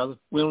page, brother.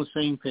 We're on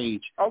the same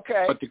page.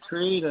 Okay. But the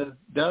Creator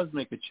does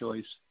make a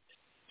choice,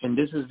 and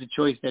this is the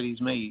choice that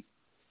he's made.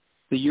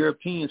 The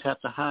Europeans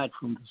have to hide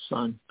from the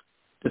sun.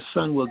 The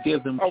sun will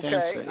give them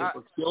cancer. It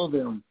will kill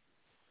them.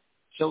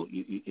 So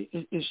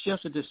it's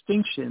just a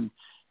distinction.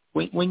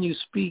 when you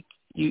speak,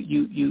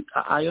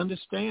 I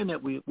understand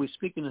that we're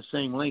speaking the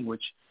same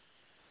language,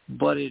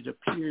 but it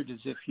appeared as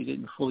if you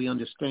didn't fully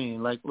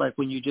understand. Like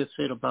when you just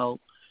said about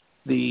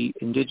the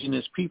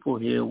indigenous people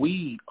here,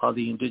 we are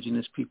the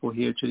indigenous people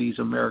here to these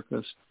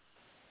Americas,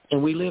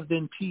 and we lived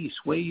in peace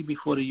way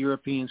before the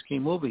Europeans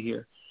came over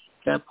here.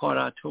 That part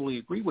I totally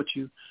agree with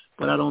you,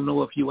 but I don't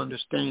know if you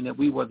understand that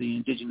we were the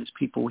indigenous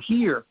people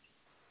here,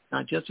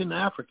 not just in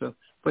Africa,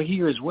 but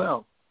here as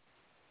well.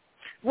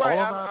 Right,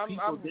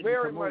 I'm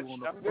very much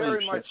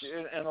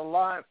in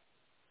alignment,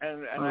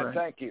 and I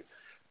thank you.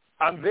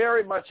 I'm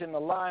very much in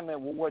alignment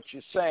with what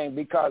you're saying,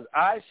 because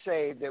I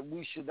say that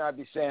we should not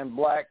be saying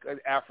black,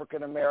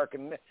 African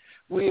American.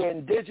 We are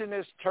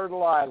indigenous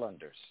Turtle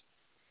Islanders.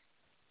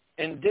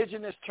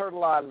 Indigenous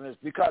Turtle Islanders,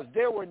 because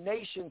there were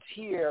nations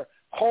here,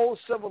 whole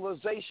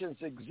civilizations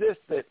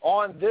existed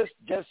on this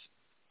just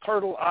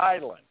Turtle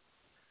Island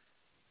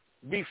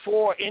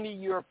before any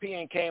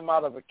European came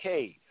out of a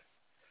cave.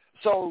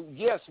 So,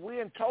 yes,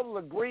 we're in total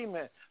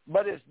agreement,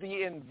 but it's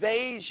the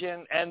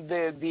invasion and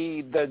the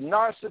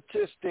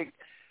narcissistic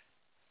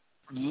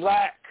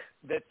lack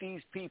that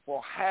these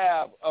people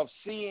have of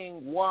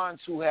seeing ones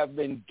who have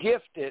been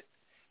gifted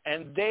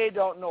and they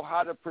don't know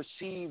how to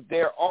perceive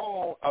their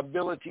own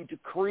ability to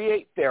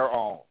create their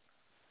own.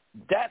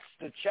 That's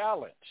the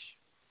challenge.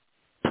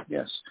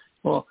 Yes.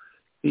 Well,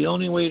 the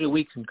only way that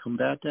we can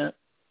combat that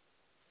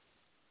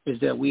is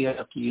that we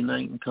have to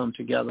unite and come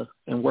together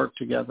and work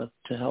together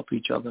to help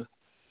each other.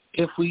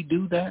 If we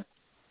do that,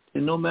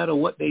 then no matter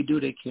what they do,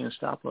 they can't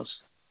stop us.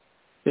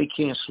 They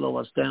can't slow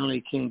us down.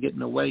 They can't get in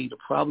the way. The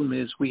problem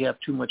is we have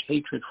too much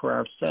hatred for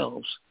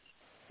ourselves.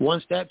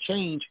 Once that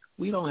change,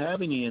 we don't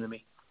have any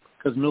enemy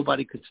because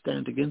nobody could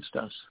stand against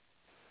us.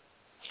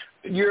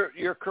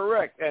 You're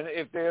correct. And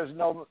if there's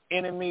no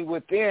enemy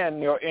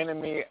within, your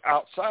enemy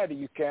outside of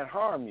you can't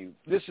harm you.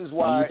 This is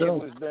why it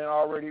was been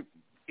already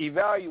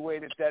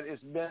evaluated that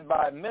it's been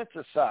by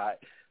menticide.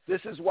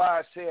 This is why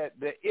I said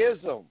the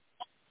ism.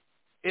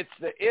 It's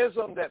the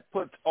ism that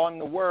puts on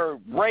the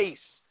word race.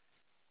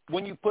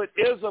 When you put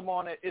ism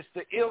on it, it's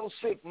the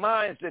ill-sick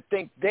minds that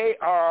think they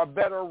are a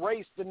better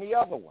race than the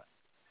other one.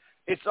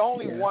 It's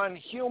only one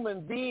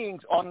human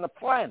beings on the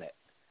planet.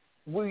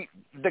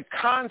 The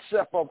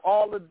concept of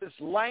all of this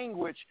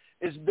language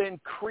has been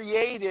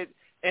created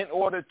in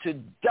order to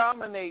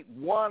dominate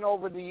one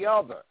over the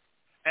other.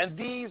 And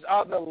these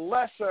are the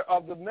lesser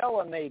of the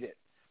melanated,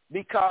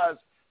 because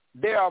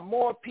there are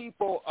more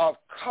people of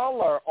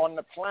color on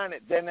the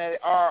planet than there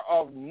are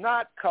of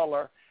not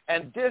color,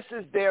 and this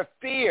is their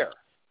fear,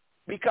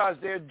 because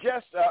they're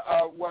just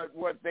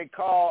what they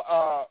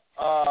call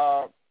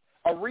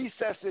a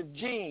recessive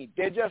gene.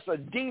 They're just a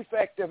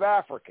defective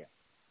African.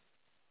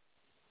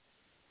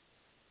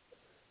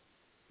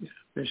 Yeah,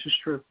 this is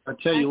true. I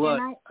tell you what,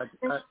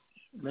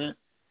 may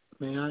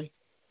I?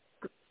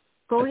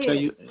 Go ahead. Tell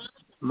you,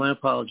 my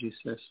apologies,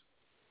 sis.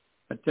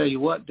 I tell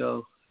you what,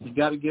 though, you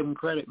got to give them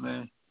credit,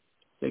 man.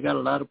 They got a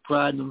lot of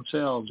pride in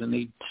themselves, and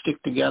they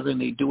stick together, and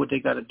they do what they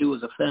got to do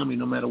as a family,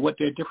 no matter what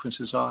their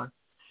differences are.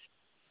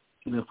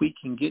 And if we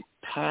can get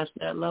past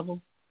that level,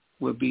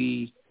 we'll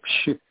be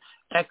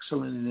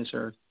excellent in this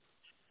earth.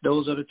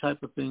 Those are the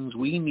type of things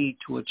we need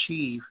to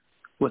achieve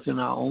within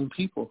our own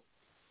people.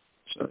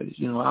 So,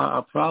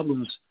 our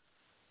problems,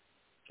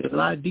 they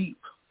lie deep.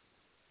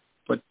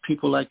 But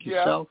people like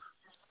yourself,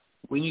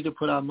 we need to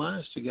put our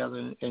minds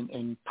together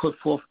and put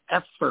forth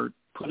effort,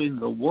 put in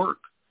the work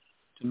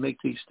to make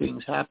these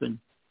things happen,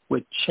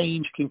 where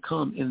change can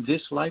come in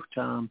this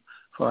lifetime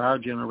for our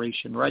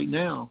generation right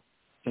now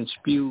and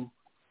spew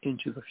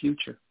into the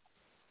future.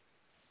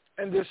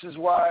 And this is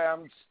why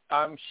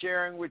I'm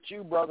sharing with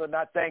you, brother, and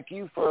I thank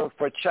you for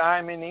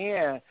chiming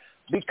in,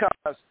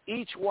 because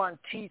each one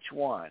teach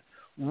one.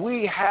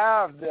 We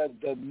have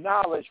the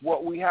knowledge.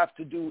 What we have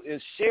to do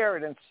is share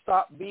it and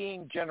stop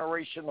being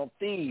generational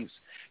thieves.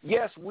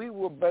 Yes, we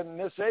were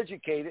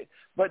miseducated,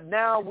 but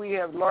now we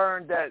have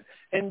learned that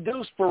in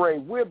Deuce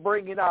Parade, we're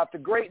bringing out the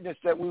greatness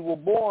that we were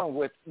born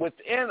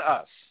within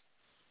us.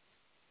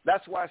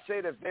 That's why I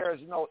say that there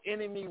is no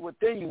enemy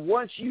within you.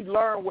 Once you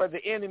learn where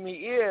the enemy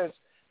is,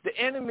 the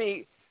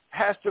enemy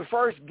has to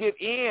first get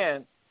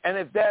in, and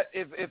if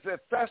it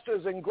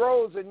festers and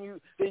grows in you,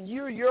 then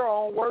you're your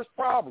own worst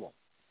problem.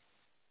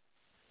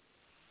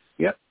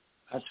 Yep,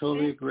 I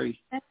totally agree.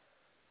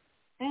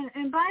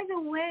 And by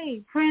the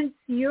way, Prince,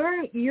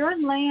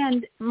 your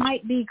land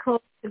might be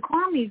close to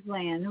Kwame's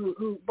land.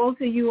 Who both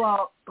of you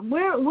all?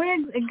 Where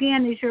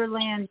again is your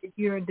land that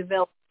you're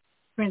developing,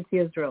 Prince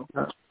Israel?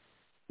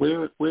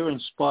 We're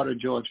in Sparta,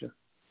 Georgia,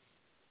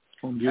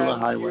 on Beulah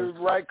Highway. You're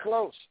right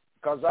close,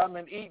 because I'm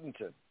in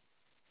Eatonton.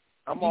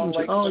 I'm on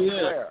Lake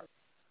Sinclair.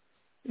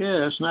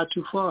 Yeah, it's not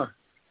too far.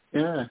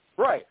 Yeah.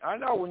 Right. I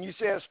know. When you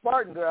said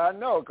Spartan, I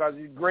know, because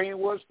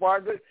Greenwood,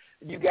 Spartan,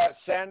 you got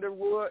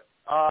Sanderwood.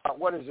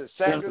 What is it?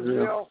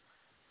 Sandersville?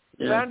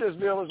 Yeah.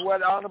 Sandersville is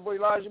where Honorable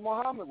Elijah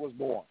Muhammad was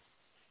born.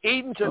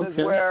 Eatonton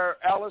is where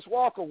Alice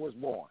Walker was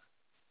born.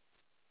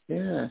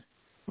 Yeah.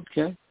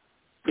 Okay.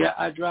 Yeah,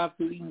 I drive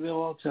through Eatonville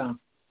all the time.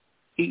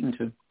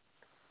 Eatonton.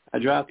 I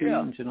drive through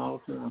Eatonton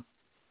all the time.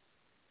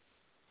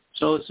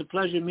 So it's a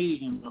pleasure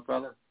meeting you, my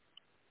brother.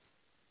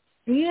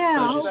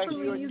 Yeah, thank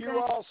you, and you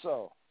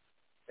also.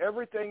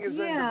 Everything is in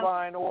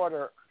divine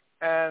order,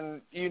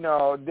 and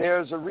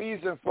there's a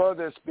reason for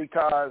this,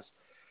 because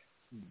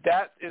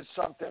that is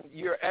something,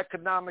 you're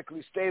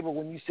economically stable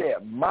when you say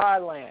it, my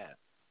land.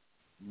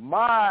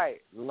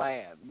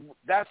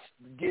 That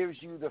gives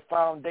you the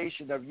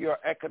foundation of your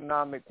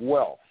economic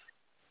wealth.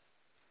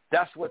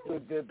 That's what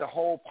the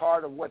whole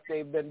part of what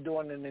they've been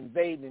doing and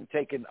invading and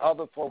taking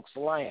other folks'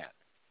 land.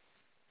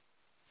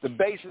 The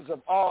basis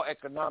of all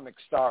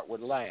economics start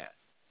with land.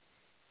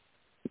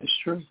 It's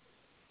true.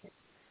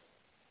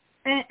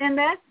 And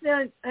that's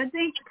I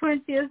think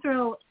Prince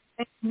Israel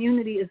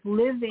community is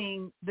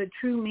living the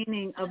true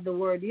meaning of the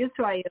word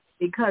Israel,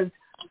 because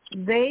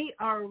they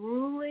are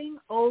ruling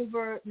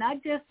over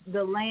not just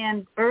the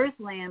land, earth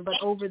land, but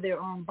over their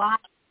own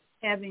body,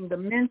 having the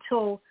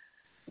mental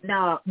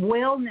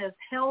wellness,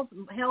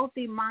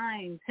 healthy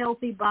minds,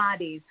 healthy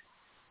bodies,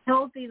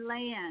 healthy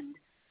land,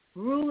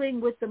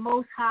 ruling with the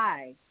Most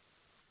High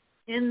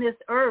in this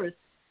earth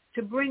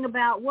to bring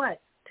about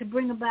what? To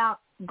bring about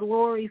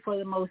glory for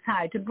the Most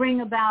High, to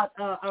bring about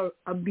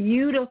a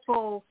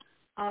beautiful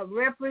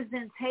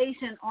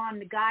representation on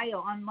the Gaia,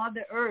 on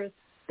Mother Earth,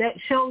 that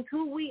shows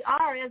who we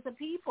are as a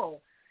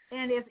people.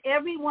 And if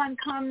everyone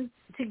comes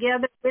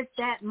together with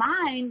that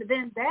mind,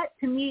 then that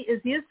to me is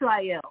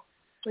Israel.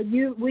 But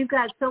we've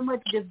got so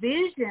much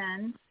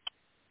division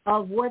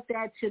of what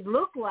that should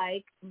look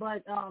like.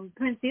 But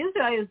Prince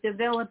Israel is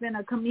developing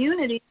a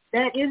community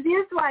that is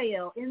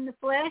Israel in the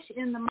flesh,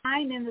 in the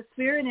mind, in the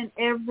spirit, in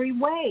every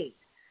way.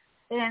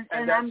 And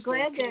I'm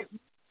glad that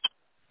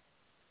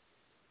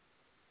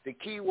the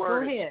key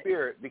word is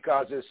spirit,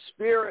 because it's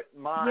spirit,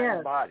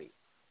 mind, body.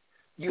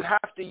 You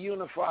have to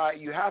unify.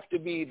 You have to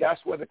be.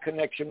 That's where the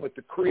connection with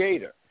the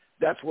Creator.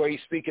 That's where he's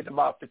speaking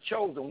about the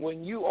chosen.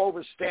 When you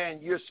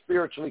understand you're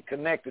spiritually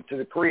connected to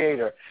the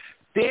Creator,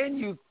 then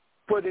you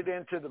put it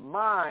into the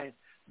mind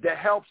that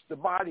helps the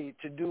body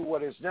to do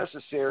what is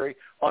necessary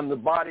on the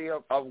body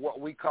of what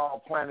we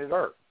call planet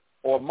Earth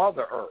or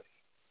Mother Earth.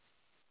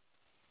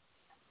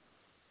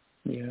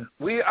 Yeah.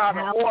 We are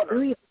the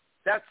order.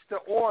 That's the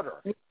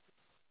order.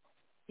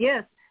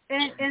 Yes.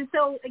 And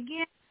so,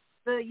 again,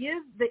 the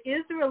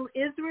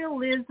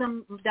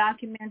Israelism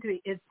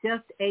documentary is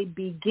just a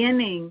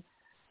beginning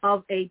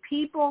of a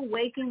people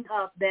waking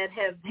up that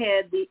have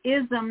had the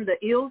ism, the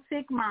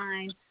ill-sick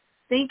mind,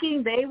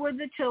 thinking they were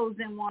the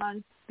chosen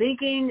ones,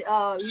 thinking,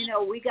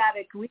 we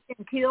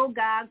can kill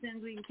gods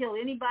and we can kill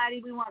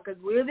anybody we want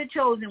because we're the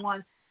chosen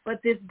ones.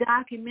 But this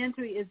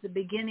documentary is the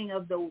beginning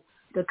of the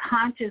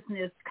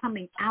consciousness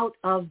coming out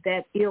of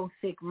that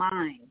ill-sick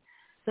mind.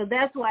 So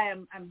that's why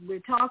we're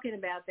talking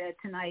about that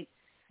tonight.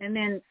 And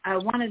then I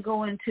want to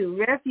go into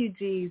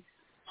refugees,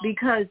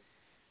 because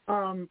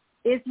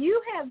if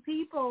you have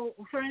people,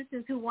 for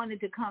instance, who wanted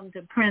to come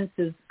to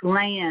Prince's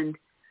land,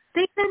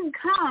 they couldn't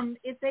come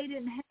if they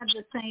didn't have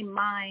the same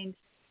mind,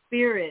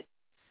 spirit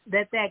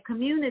that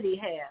community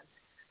has.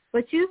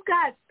 But you've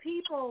got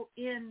people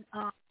in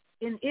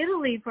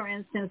Italy, for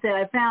instance, that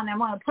I found, I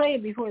want to play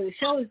it before the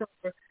show is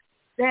over,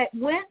 that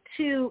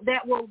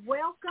were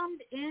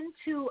welcomed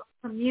into a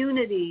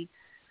community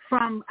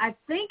from, I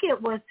think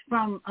it was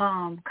from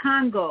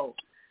Congo.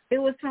 It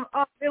was from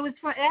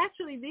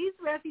actually, these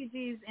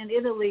refugees in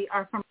Italy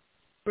are from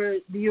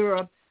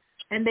Europe,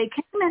 and they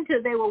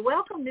were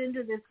welcomed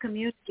into this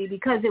community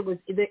because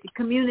the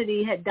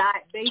community had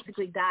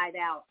basically died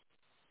out,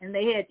 and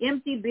they had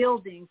empty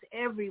buildings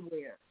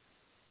everywhere.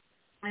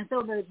 And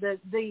so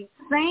the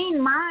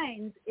sane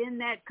minds in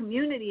that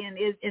community in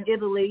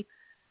Italy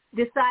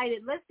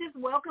decided, let's just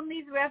welcome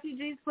these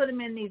refugees, put them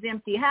in these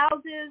empty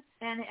houses,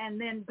 and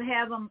then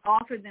have them,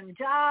 offer them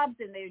jobs,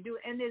 and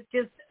and it's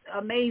just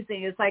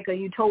amazing. It's like a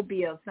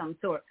utopia of some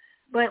sort.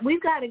 But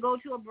we've got to go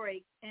to a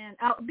break, and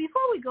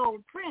before we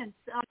go, Prince,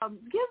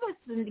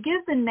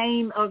 give the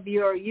name of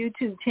your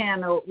YouTube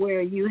channel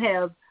where you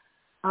have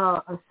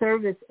a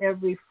service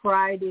every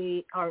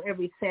Friday or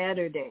every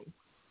Saturday.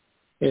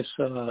 It's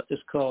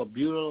called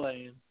Beulah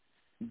Land,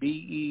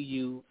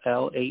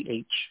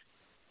 BEULAHLAND,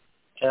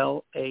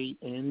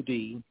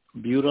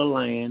 Beulah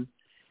Land,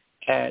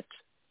 at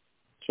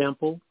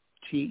Temple,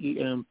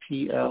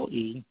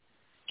 TEMPLE,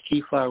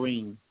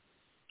 Kefarim,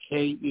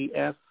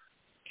 KEFARYM,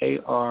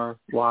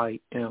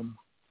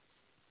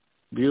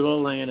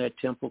 Beulah Land at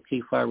Temple,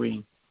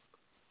 Kefarim.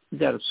 We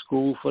got a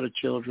school for the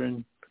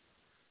children.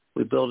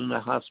 We're building a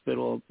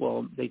hospital.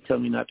 Well, they tell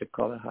me not to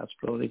call it a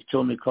hospital. They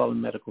told me to call it a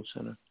medical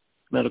center,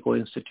 medical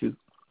institute.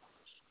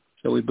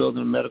 So we're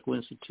building a medical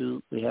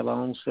institute. We have our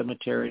own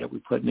cemetery that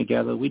we're putting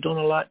together. We're doing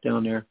a lot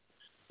down there.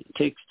 It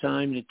takes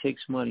time and it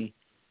takes money.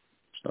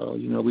 So,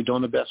 we're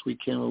doing the best we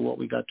can with what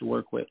we got to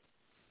work with.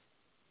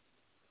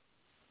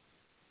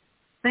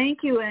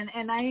 Thank you.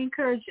 And I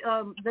encourage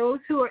those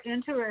who are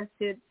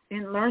interested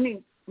in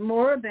learning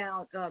more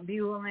about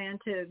Beulah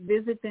Land to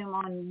visit them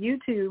on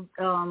YouTube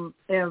on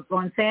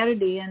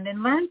Saturday, and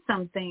then learn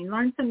some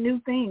new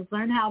things,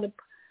 learn how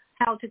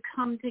how to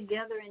come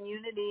together in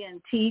unity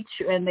and teach,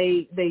 and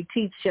they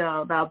teach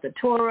about the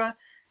Torah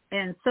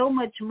and so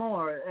much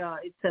more.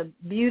 It's a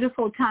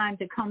beautiful time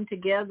to come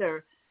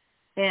together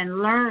and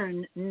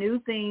learn new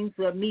things,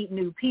 meet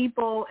new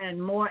people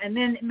and more, and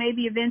then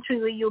maybe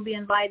eventually you'll be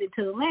invited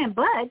to the land.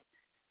 But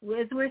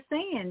as we're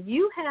saying,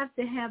 you have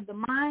to have the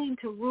mind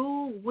to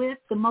rule with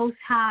the Most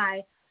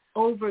High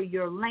over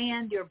your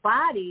land, your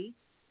body,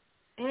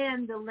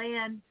 and the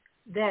land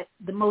that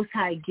the Most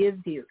High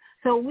gives you.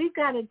 So we've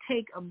got to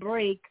take a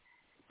break.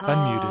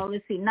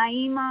 Let's see,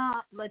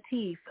 Naima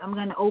Latif, I'm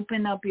going to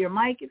open up your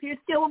mic if you're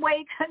still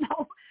awake. I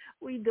know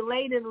we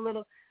delayed it a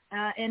little,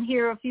 and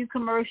hear a few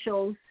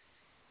commercials,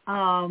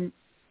 and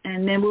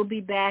then we'll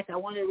be back. I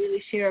want to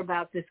really share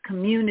about this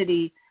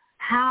community,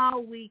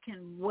 how we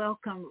can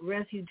welcome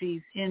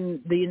refugees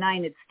in the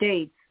United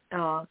States,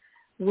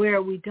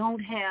 where we don't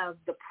have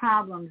the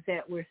problems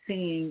that we're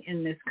seeing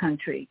in this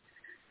country.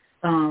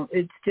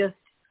 It's just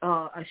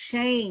a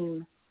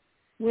shame.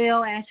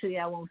 Well, actually,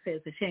 I won't say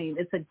it's a shame.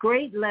 It's a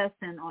great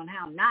lesson on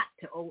how not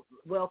to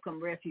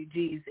welcome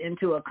refugees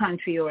into a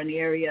country or an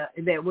area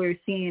that we're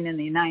seeing in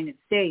the United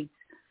States.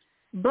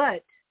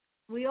 But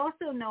we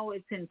also know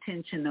it's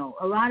intentional.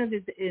 A lot of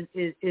it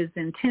is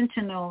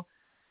intentional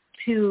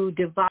to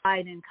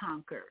divide and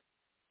conquer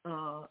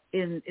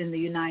in the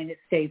United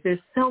States. There's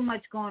so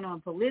much going on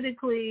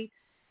politically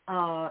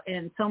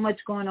and so much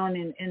going on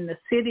in the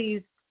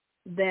cities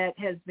that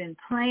has been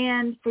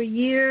planned for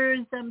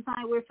years.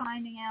 We're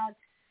finding out,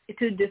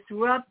 to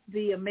disrupt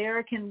the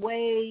American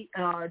way,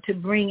 to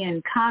bring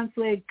in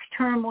conflict,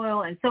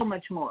 turmoil, and so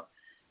much more.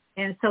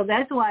 And so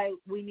that's why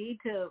we need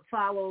to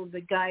follow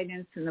the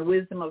guidance and the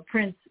wisdom of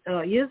Prince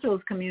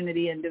Yisrael's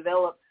community and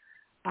develop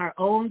our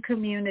own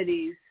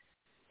communities.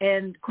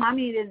 And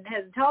Kwame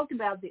hasn't talked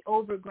about the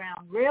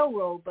overground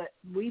railroad, but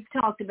we've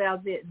talked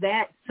about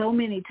that so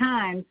many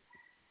times.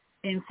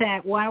 In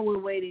fact, while we're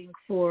waiting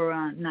for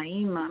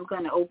Naima, I'm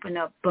going to open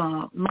up.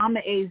 Mama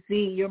AZ,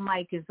 your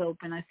mic is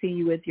open. I see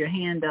you with your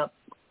hand up.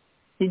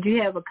 Did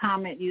you have a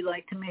comment you'd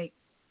like to make?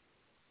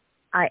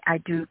 I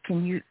do.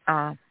 Can you,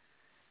 heck.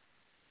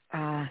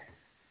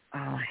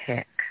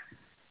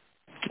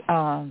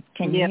 Can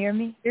you hear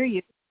me? Hear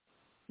you.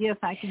 Yes,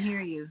 I can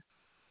hear you.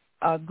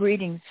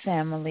 Greetings,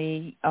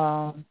 family.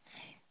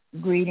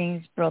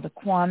 Greetings, Brother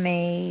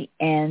Kwame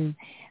and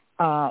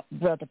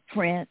Brother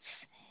Prince.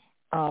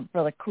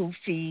 Brother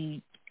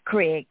Kufi,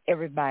 Craig,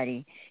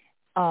 everybody.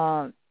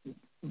 Brother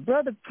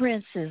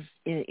Prince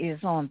is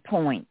on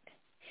point.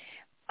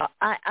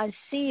 I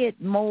see it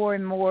more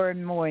and more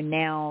and more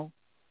now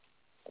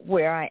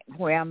where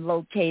I'm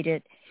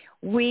located.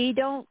 We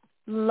don't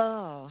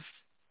love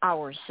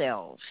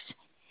ourselves,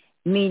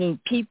 meaning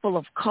people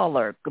of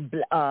color,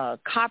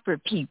 copper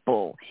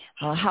people,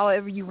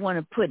 however you want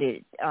to put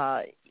it.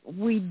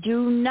 We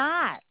do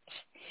not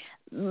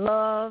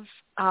love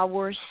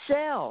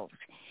ourselves.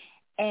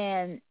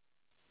 And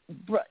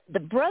the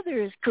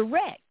brother is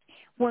correct.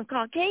 When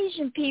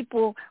Caucasian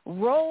people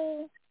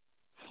roll,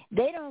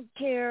 they don't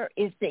care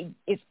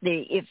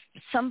if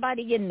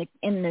somebody in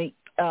the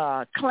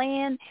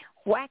clan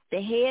whack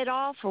the head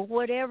off or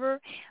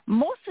whatever.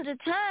 Most of the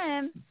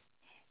time,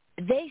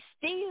 they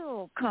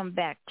still come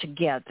back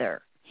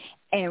together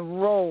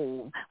and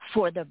roll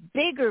for the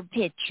bigger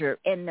picture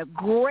and the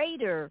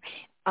greater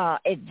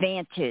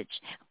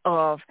advantage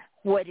of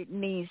what it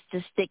means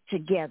to stick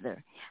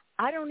together.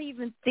 I don't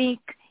even think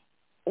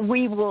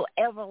we will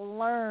ever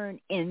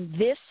learn in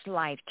this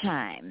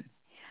lifetime,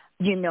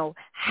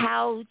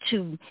 how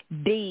to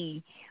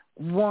be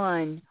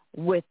one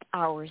with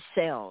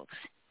ourselves.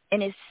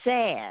 And it's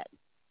sad.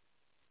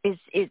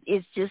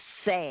 It's just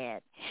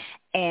sad.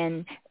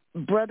 And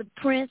Brother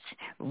Prince,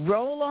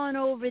 roll on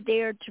over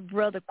there to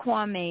Brother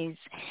Kwame's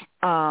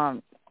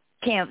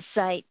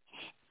campsite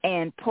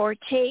and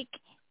partake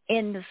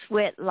in the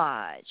Sweat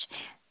Lodge.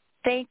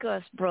 Thank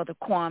us, Brother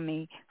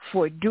Kwame,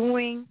 for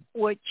doing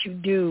what you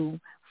do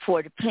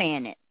for the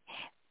planet.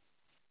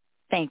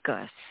 Thank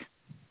us.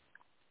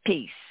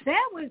 Peace.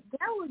 That would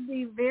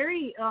be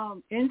very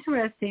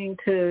interesting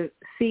to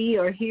see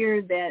or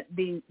hear that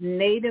the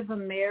Native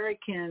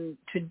American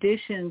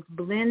traditions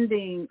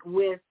blending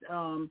with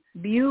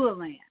Beulah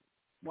land.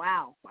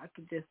 Wow, I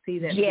could just see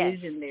that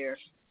vision there.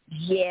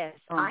 Yes,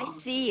 I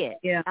see it.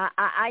 Yeah,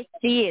 I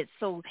see it.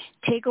 So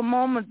take a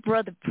moment,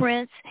 Brother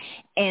Prince,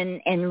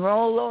 and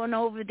roll on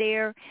over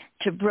there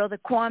to Brother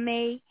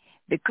Kwame,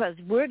 because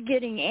we're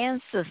getting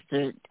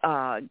ancestor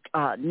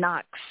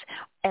knocks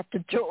at the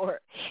door.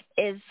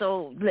 And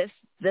so let's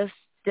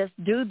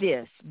do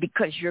this,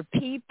 because your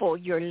people,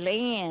 your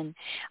land,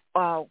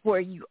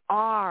 where you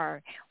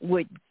are,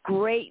 would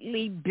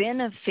greatly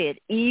benefit,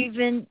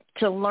 even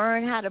to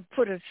learn how to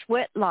put a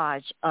sweat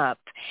lodge up.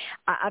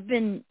 I've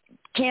been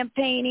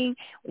campaigning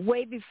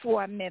way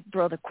before I met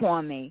Brother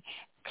Kwame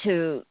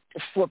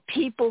for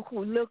people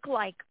who look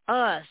like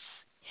us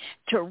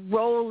to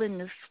roll in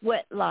the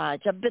sweat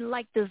lodge. I've been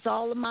like this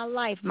all of my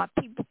life. My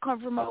people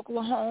come from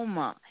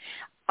Oklahoma.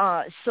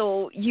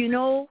 So,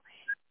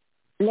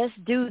 let's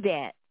do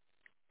that.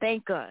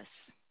 Thank us.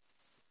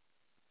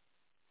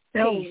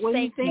 So peace. what do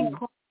you Thank think?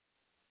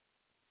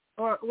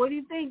 Or what do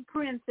you think,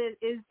 Prince?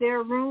 Is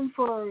there room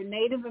for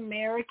Native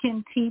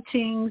American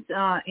teachings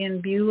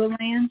in Beulah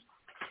land?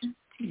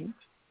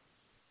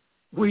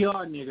 We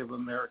are Native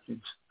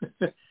Americans.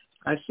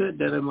 I said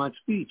that in my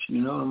speech,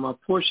 in my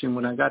portion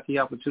when I got the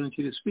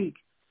opportunity to speak.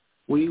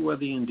 We were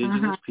the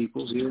indigenous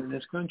people here in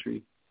this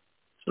country.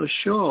 So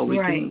sure,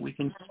 we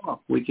can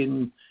talk. We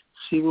can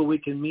see where we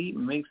can meet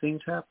and make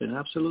things happen.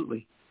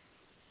 Absolutely.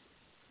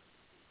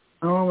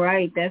 All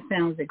right, that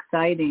sounds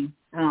exciting.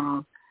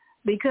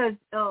 Because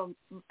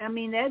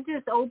that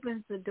just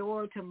opens the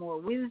door to more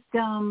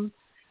wisdom.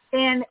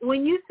 And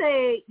when you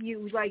say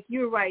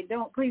you're right,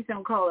 please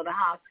don't call it a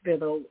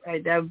hospital.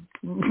 It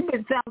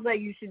sounds like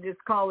you should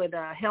just call it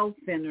a health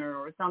center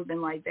or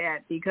something like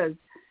that, because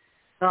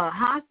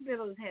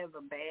hospitals have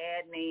a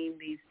bad name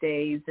these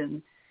days,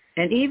 and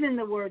even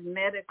the word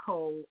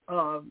medical.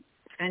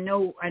 I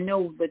know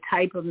the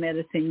type of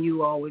medicine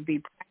you all would be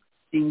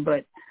practicing,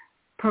 but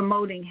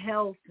promoting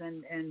health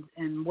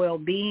and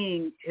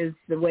well-being is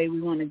the way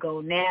we want to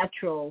go,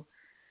 natural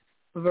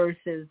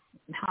versus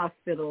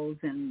hospitals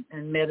and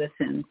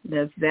medicine.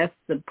 That's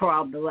the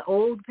problem. The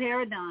old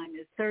paradigm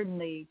is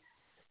certainly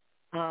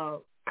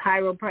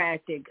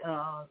chiropractic,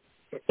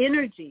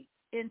 energy.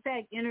 In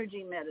fact,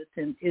 energy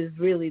medicine is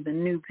really the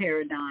new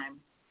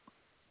paradigm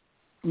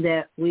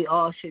that we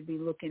all should be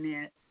looking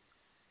at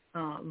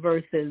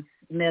versus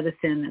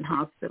medicine and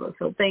hospitals.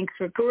 So thanks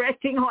for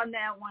correcting on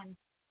that one.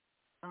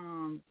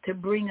 To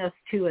bring us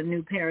to a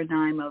new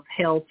paradigm of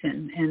health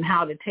and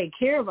how to take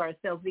care of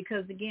ourselves.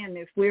 Because, again,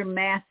 if we're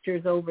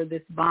masters over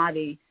this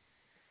body,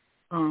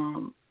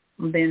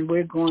 then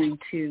we're going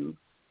to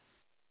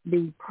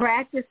be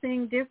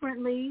practicing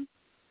differently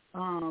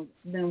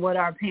than what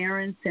our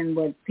parents and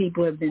what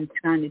people have been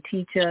trying to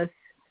teach us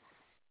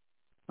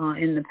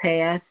in the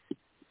past.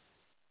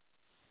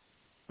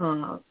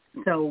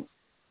 So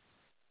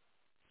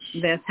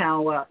that's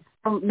how...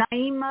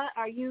 Naima,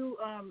 are you,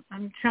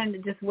 I'm trying to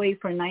just wait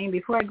for Naima.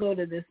 Before I go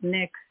to this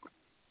next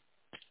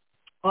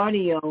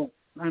audio,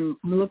 I'm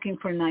looking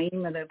for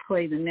Naima to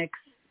play the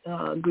next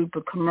group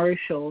of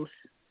commercials.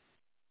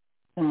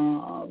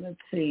 Let's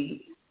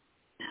see.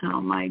 How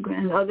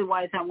migrants,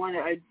 otherwise I want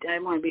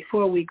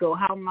before we go,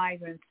 how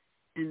migrants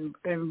and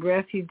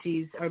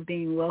refugees are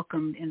being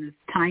welcomed in this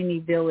tiny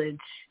village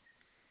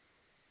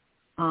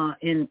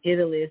in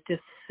Italy. It's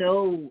just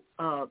so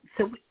I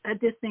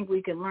just think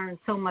we can learn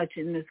so much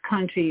in this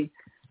country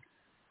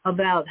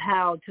about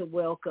how to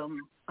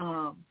welcome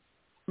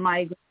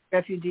migrant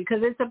refugees,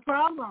 because it's a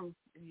problem.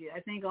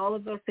 I think all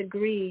of us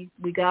agree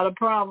we got a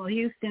problem.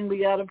 Houston, we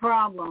got a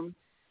problem.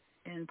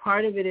 And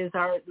part of it is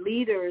our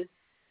leaders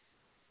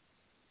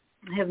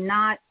have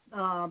not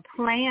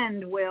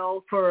planned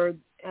well for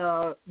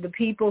the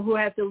people who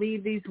have to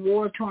leave these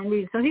war-torn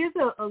regions. So here's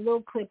a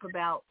little clip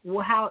about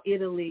how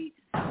Italy,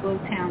 little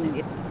town in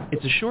Italy.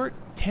 It's a short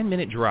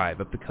 10-minute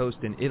drive up the coast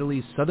in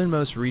Italy's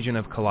southernmost region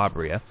of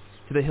Calabria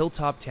to the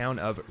hilltop town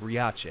of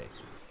Riace.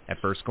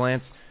 At first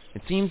glance,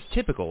 it seems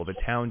typical of a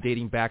town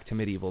dating back to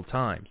medieval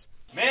times.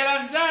 There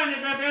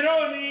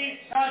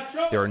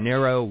are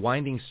narrow,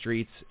 winding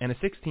streets and a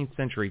 16th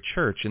century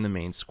church in the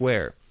main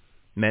square.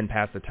 Men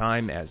pass the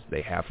time, as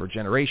they have for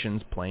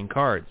generations, playing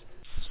cards.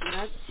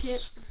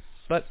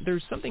 But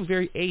there's something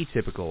very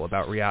atypical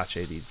about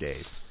Riace these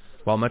days.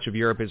 While much of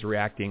Europe is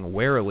reacting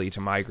warily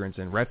to migrants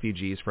and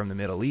refugees from the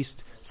Middle East,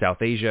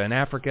 South Asia, and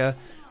Africa,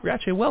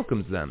 Riace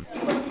welcomes them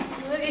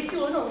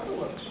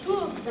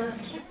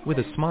with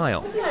a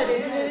smile.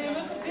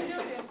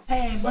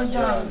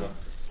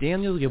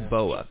 Daniel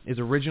Yaboa is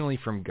originally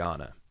from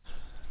Ghana.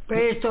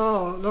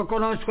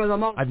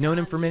 I've known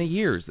him for many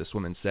years, this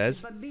woman says.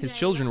 His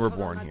children were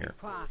born here.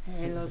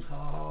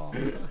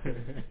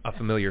 A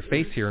familiar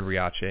face here in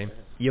Riace,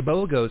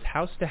 Yaboa goes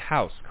house to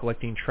house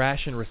collecting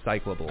trash and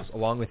recyclables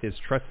along with his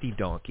trusty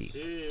donkey.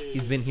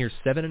 He's been here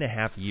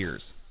 7.5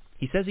 years.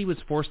 He says he was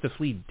forced to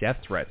flee death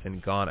threats in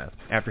Ghana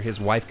after his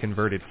wife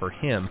converted for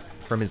him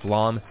from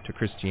Islam to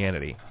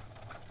Christianity.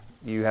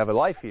 You have a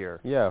life here.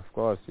 Yeah, of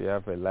course, we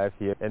have a life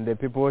here. And the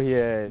people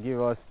here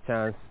give us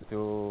chance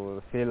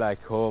to feel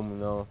like home,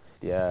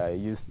 They are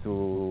used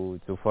to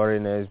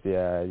foreigners. They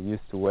are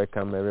used to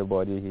welcome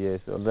everybody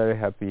here. So I'm very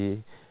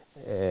happy,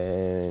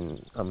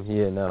 and I'm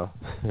here now.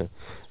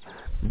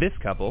 This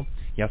couple,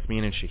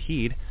 Yasmin and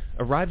Shahid,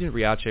 arrived in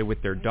Riace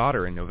with their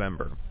daughter in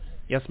November.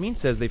 Yasmin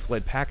says they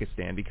fled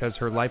Pakistan because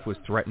her life was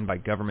threatened by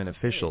government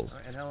officials.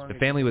 The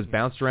family was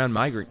bounced around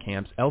migrant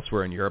camps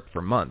elsewhere in Europe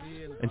for months,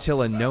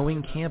 until a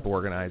knowing camp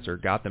organizer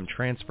got them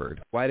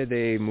transferred. Why did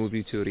they move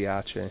you to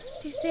Riace?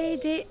 They say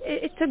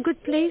it's a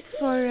good place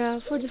for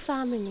the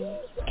family.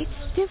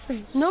 It's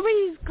different. Nobody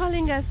is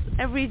calling us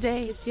every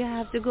day. You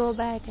have to go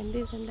back and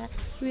this and that.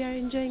 We are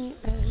enjoying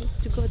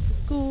to go to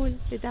school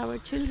with our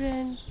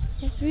children.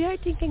 Yes, we are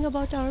thinking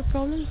about our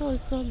problems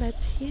also, but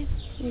yes,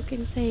 you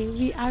can say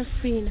we are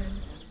free now.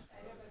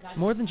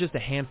 More than just a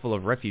handful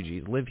of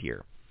refugees live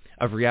here.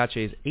 Of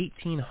Riace's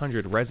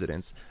 1,800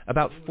 residents,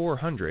 about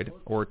 400,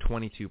 or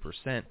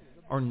 22%,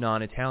 are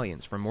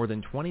non-Italians from more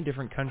than 20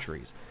 different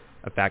countries,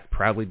 a fact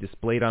proudly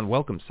displayed on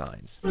welcome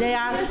signs. They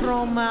are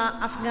from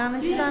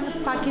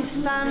Afghanistan,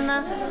 Pakistan,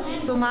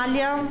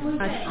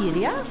 Somalia,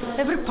 Syria,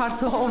 every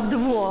part of the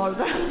world.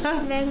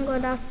 Vengo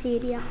da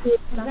Siria.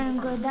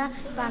 Vengo da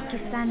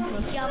Pakistan.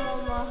 Mi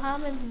chiamo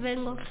Mohammed,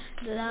 vengo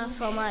da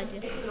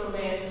Somalia.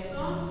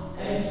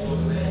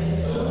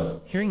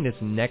 Hearing this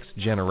next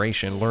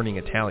generation learning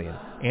Italian,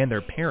 and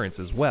their parents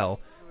as well,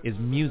 is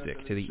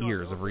music to the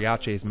ears of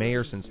Riace's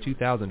mayor since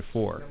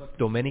 2004,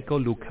 Domenico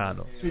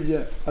Lucano.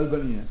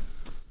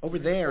 Over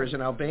there is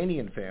an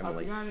Albanian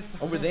family.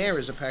 Over there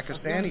is a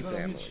Pakistani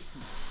family.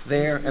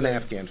 There, an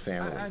Afghan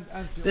family.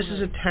 This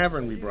is a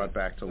tavern we brought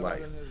back to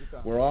life.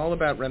 We're all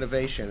about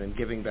renovation and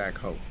giving back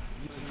hope.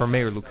 For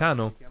Mayor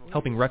Lucano,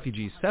 helping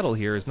refugees settle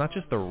here is not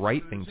just the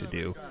right thing to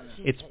do,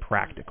 it's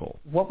practical.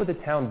 What would the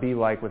town be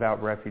like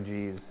without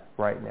refugees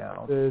right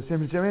now?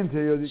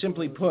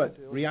 Simply put,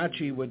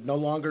 Riace would no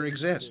longer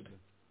exist.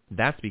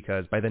 That's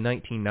because by the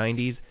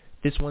 1990s,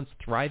 this once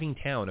thriving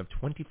town of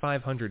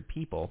 2,500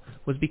 people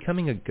was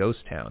becoming a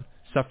ghost town,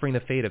 suffering the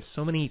fate of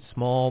so many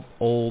small,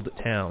 old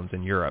towns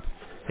in Europe.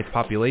 Its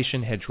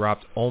population had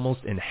dropped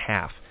almost in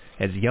half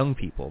as young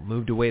people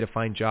moved away to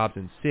find jobs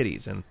in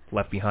cities and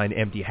left behind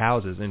empty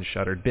houses and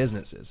shuttered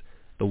businesses.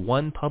 The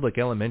one public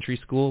elementary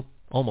school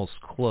almost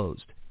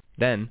closed.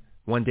 Then,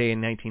 one day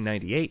in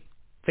 1998,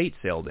 fate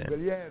sailed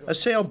in. A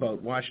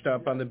sailboat washed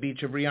up on the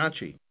beach of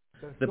Riace.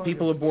 The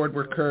people aboard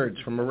were Kurds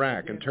from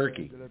Iraq and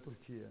Turkey.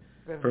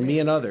 For me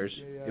and others,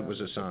 it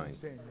was a sign.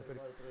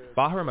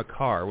 Bahar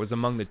Makar was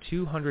among the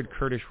 200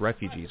 Kurdish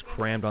refugees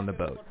crammed on the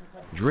boat,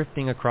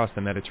 drifting across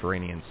the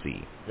Mediterranean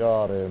Sea.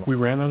 We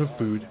ran out of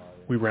food.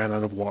 We ran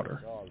out of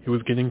water. It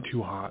was getting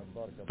too hot.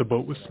 The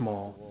boat was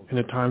small, and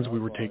at times we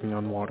were taking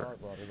on water.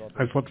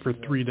 I slept for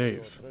 3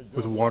 days,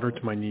 with water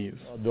to my knees.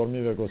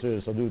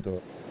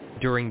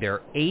 During their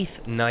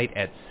 8th night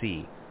at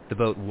sea, the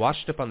boat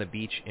washed up on the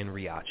beach in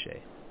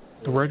Riace.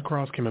 The Red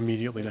Cross came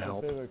immediately to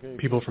help.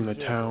 People from the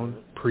town,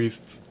 priests,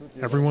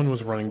 everyone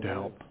was running to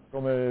help.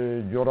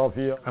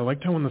 I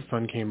liked how when the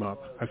sun came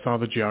up, I saw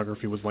the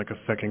geography was like a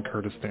second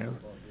Kurdistan.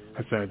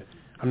 I said,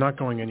 I'm not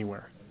going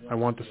anywhere. I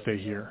want to stay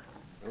here.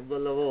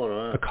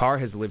 Makar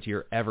has lived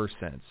here ever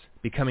since,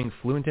 becoming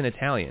fluent in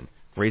Italian,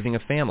 raising a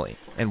family,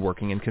 and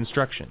working in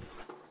construction.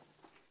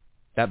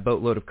 That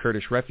boatload of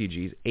Kurdish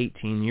refugees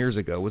 18 years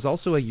ago was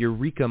also a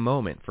eureka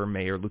moment for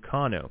Mayor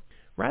Lucano.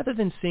 Rather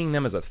than seeing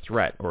them as a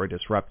threat or a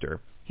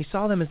disruptor, he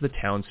saw them as the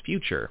town's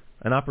future,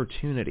 an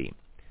opportunity.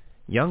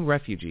 Young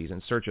refugees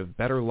in search of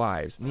better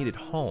lives needed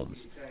homes,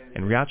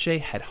 and Riace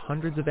had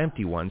hundreds of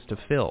empty ones to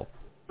fill.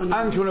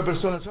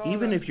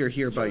 Even if you're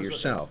here by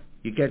yourself,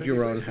 you get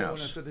your own house.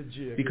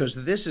 Because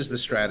this is the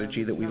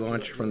strategy that we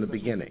launched from the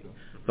beginning.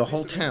 The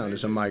whole town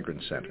is a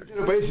migrant center.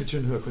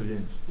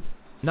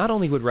 Not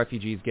only would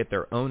refugees get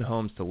their own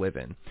homes to live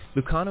in,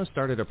 Lucano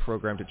started a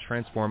program to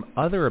transform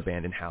other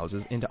abandoned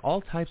houses into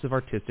all types of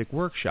artistic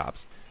workshops,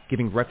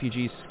 giving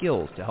refugees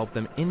skills to help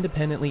them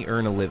independently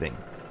earn a living.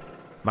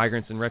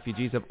 Migrants and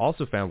refugees have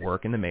also found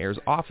work in the mayor's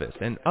office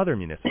and other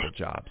municipal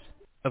jobs.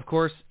 Of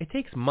course, it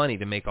takes money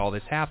to make all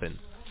this happen.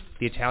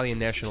 The Italian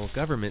national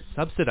government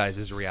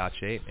subsidizes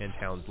Riace and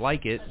towns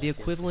like it the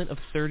equivalent of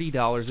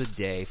 $30 a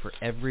day for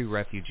every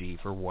refugee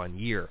for 1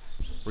 year.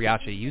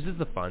 Riace uses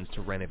the funds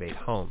to renovate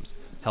homes,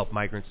 help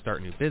migrants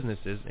start new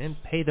businesses,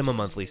 and pay them a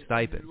monthly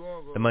stipend.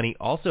 The money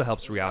also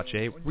helps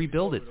Riace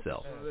rebuild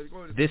itself.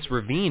 This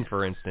ravine,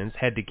 for instance,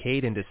 had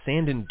decayed into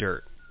sand and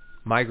dirt.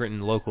 Migrant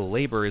and local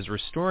labor is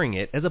restoring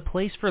it as a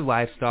place for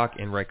livestock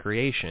and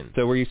recreation.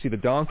 So where you see the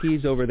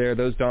donkeys over there,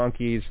 those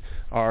donkeys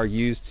are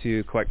used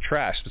to collect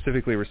trash,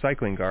 specifically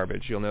recycling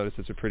garbage. You'll notice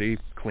it's a pretty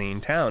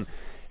clean town.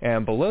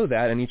 And below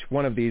that, in each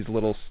one of these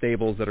little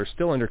stables that are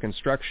still under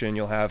construction,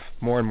 you'll have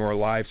more and more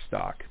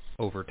livestock.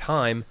 Over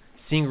time,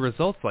 seeing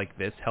results like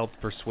this helped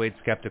persuade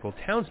skeptical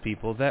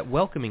townspeople that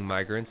welcoming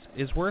migrants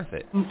is worth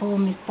it.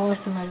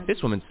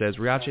 This woman says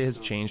Riace has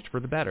changed for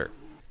the better.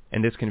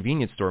 And this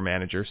convenience store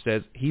manager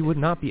says he would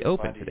not be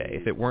open today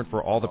if it weren't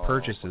for all the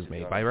purchases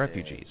made by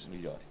refugees.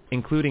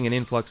 Including an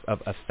influx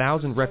of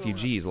 1,000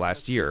 refugees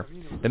last year,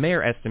 the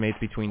mayor estimates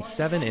between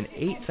 7,000 and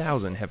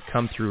 8,000 have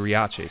come through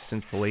Riace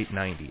since the late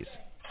 90s.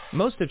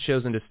 Most have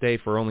chosen to stay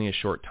for only a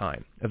short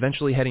time,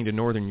 eventually heading to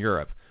Northern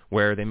Europe,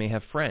 where they may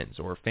have friends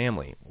or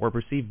family or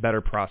perceive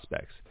better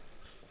prospects.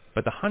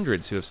 But the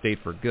hundreds who have stayed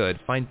for good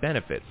find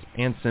benefits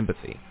and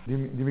sympathy.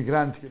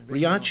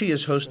 Riace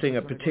is hosting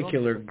a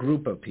particular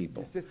group of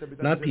people,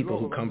 not people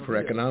who come for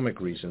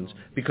economic reasons,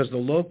 because the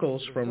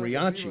locals from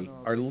Riace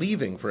are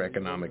leaving for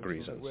economic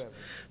reasons.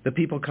 The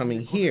people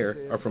coming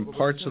here are from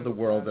parts of the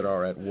world that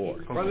are at war.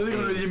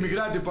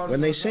 When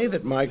they say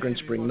that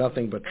migrants bring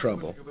nothing but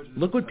trouble,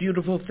 look what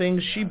beautiful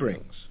things she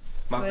brings.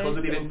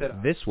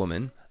 This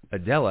woman,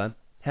 Adela,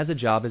 has a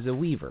job as a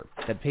weaver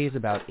that pays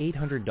about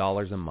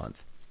 $800 a month.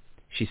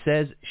 She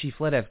says she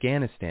fled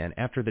Afghanistan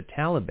after the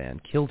Taliban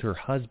killed her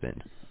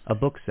husband, a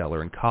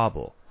bookseller in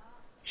Kabul.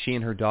 She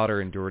and her daughter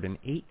endured an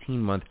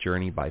 18-month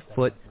journey by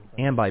foot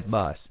and by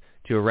bus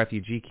to a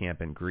refugee camp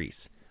in Greece,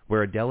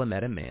 where Adela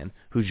met a man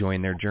who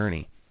joined their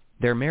journey.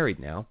 They're married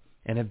now,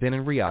 and have been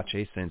in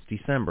Riace since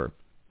December,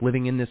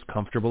 living in this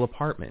comfortable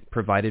apartment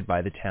provided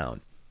by the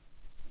town.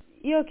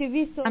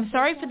 I'm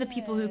sorry for the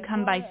people who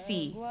come by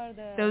sea,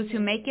 those who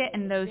make it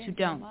and those who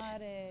don't.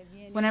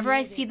 Whenever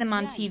I see them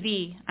on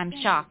TV, I'm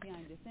shocked.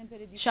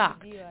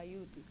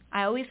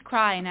 I always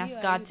cry and ask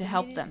God to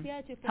help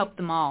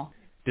them all.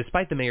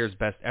 Despite the mayor's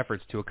best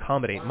efforts to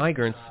accommodate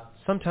migrants,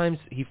 sometimes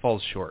he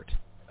falls short.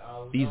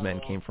 These men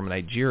came from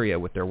Nigeria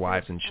with their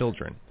wives and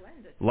children.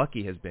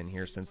 Lucky has been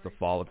here since the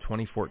fall of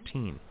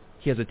 2014.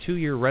 He has a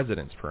 2-year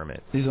residence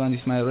permit. This one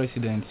is my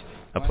residence.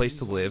 A place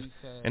to live,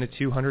 and a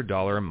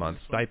 $200 a month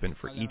stipend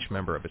for each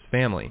member of his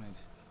family.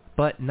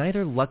 But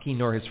neither Lucky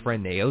nor his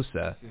friend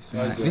Neosa this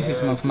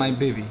is my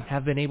baby.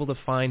 have been able to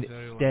find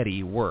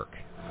steady work.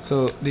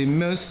 So the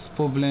most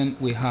problem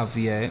we have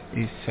here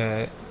is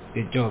a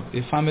job.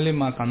 A family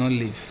man cannot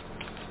live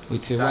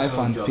with a wife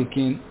and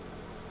picking,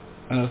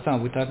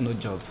 without no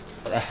job.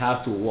 I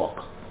have to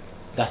work.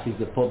 That is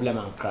the problem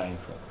I'm crying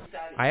for.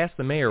 I asked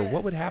the mayor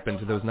what would happen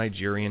to those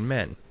Nigerian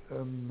men.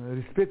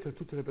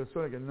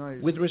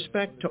 With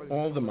respect to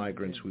all the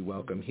migrants we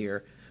welcome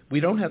here,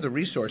 we don't have the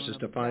resources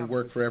to find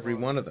work for every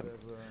one of them.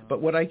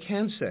 But what I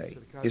can say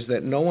is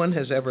that no one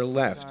has ever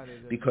left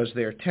because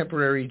their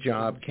temporary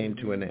job came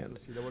to an end.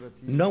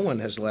 No one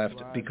has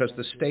left because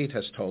the state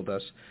has told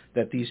us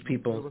that these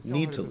people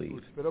need to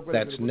leave.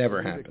 That's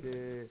never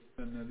happened.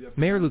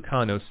 Mayor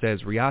Lucano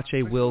says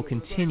Riace will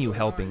continue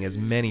helping as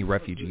many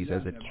refugees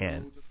as it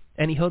can,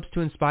 and he hopes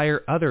to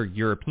inspire other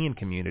European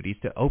communities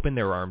to open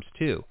their arms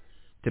too,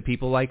 to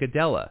people like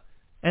Adela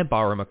and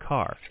Bara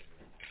Makar,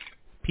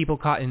 people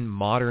caught in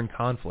modern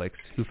conflicts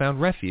who found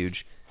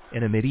refuge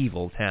in a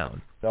medieval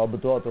town. I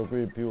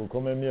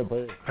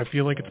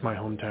feel like it's my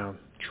hometown,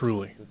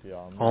 truly.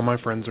 All my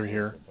friends are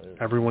here.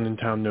 Everyone in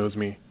town knows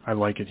me. I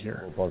like it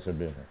here.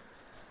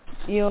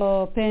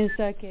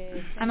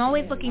 I'm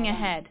always looking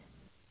ahead.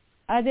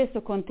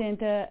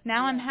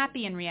 Now I'm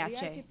happy in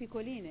Riace.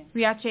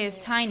 Riace is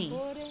tiny,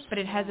 but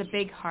it has a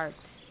big heart.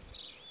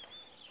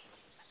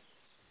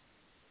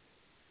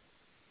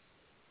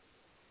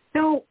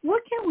 So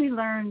what can we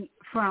learn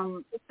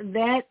from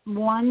that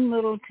one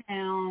little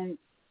town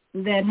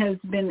that has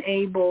been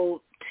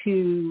able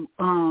to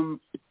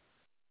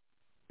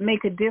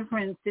make a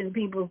difference in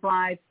people's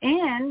lives,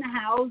 and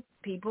how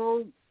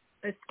people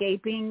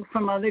escaping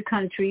from other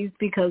countries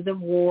because of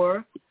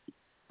war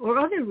or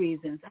other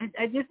reasons?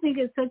 I just think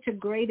it's such a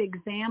great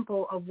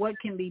example of what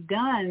can be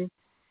done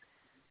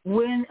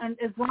when,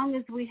 as long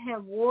as we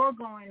have war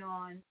going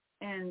on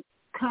and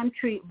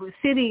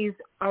cities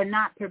are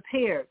not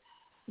prepared.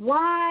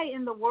 Why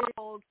in the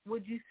world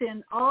would you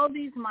send all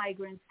these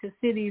migrants to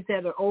cities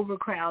that are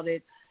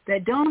overcrowded,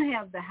 that don't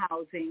have the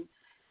housing?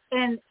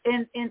 And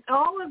in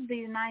all of the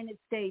United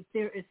States,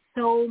 there is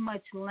so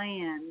much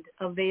land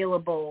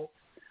available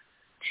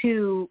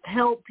to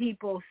help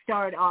people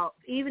start off,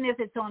 even if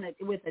it's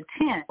with a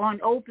tent,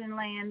 on open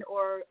land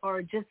or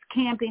just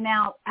camping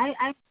out.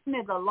 I'm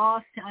at a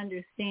loss to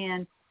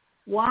understand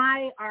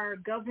why our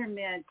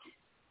government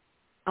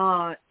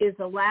is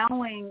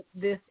allowing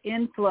this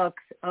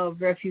influx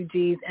of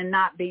refugees and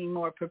not being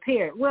more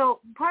prepared. Well,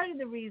 part of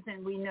the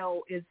reason we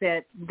know is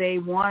that they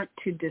want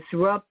to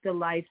disrupt the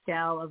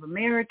lifestyle of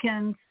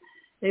Americans.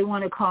 They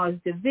want to cause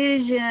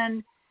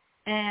division.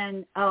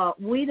 And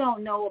we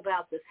don't know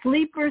about the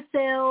sleeper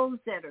cells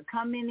that are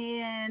coming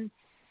in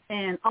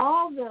and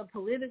all the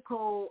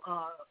political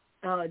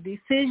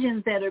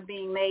decisions that are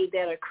being made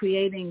that are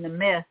creating the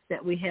mess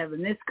that we have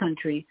in this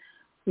country.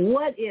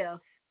 What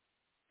if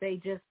they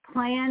just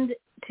planned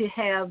to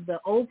have the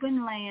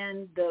open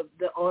land, the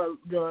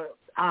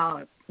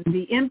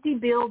empty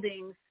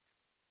buildings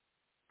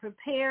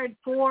prepared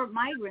for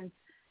migrants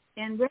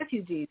and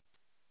refugees?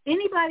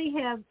 Anybody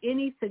have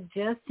any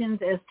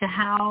suggestions as to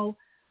how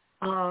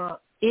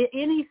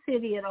any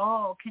city at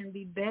all can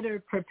be better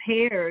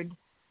prepared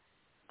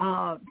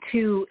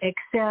to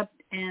accept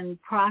and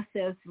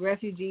process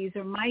refugees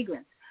or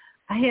migrants?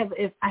 I have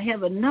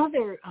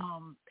another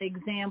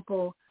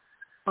example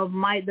of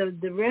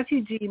the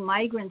refugee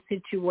migrant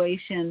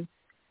situation,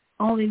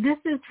 only this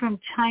is from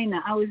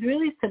China. I was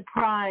really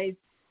surprised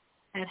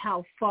at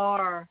how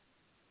far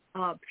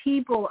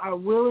people are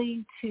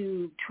willing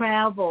to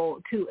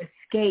travel to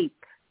escape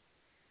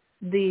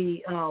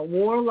the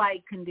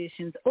warlike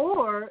conditions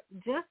or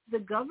just the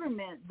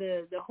government,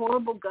 the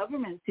horrible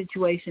government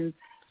situations.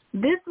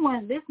 This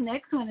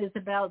next one is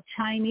about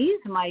Chinese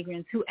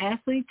migrants who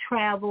actually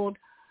traveled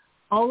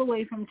all the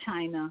way from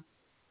China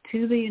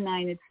to the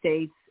United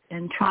States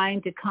and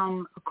trying to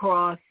come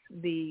across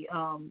the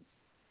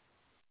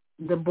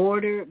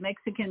border,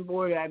 Mexican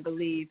border, I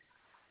believe,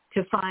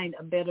 to find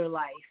a better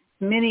life.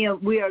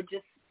 We are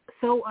just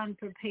so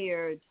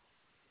unprepared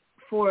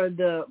for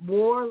the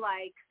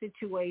warlike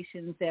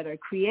situations that are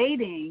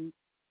creating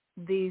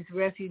these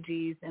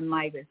refugees and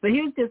migrants. But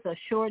here's just a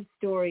short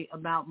story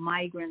about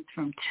migrants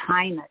from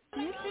China.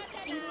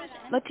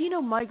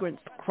 Latino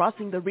migrants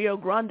crossing the Rio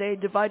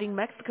Grande, dividing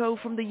Mexico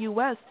from the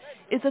U.S.,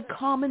 is a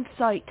common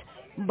sight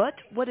But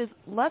what is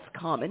less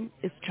common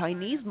is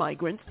Chinese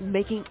migrants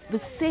making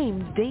the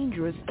same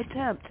dangerous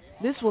attempt.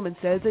 This woman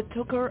says it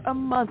took her a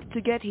month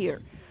to get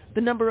here.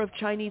 The number of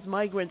Chinese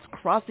migrants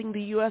crossing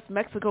the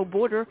U.S.-Mexico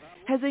border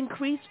has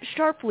increased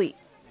sharply.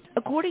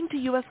 According to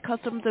U.S.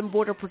 Customs and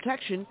Border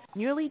Protection,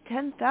 nearly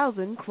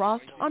 10,000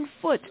 crossed on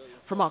foot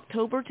from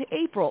October to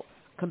April,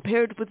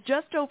 compared with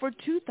just over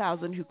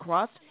 2,000 who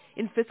crossed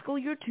in fiscal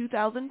year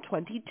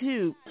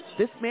 2022.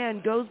 This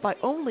man goes by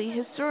only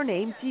his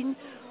surname, Jin,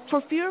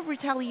 for fear of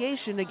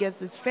retaliation against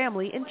his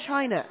family in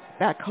China.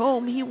 Back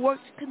home, he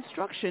worked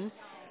construction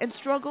and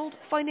struggled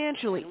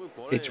financially.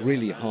 It's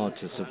really hard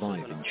to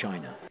survive in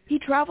China. He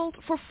traveled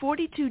for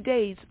 42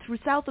 days through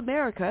South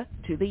America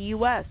to the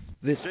U.S.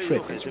 This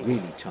trip is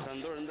really tough.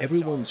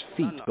 Everyone's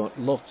feet got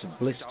lots of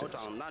blisters,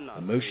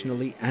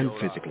 emotionally and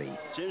physically.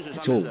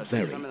 It's all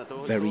very,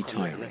 very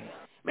tiring.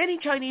 Many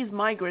Chinese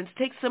migrants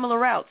take similar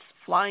routes,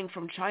 flying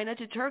from China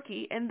to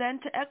Turkey and then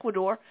to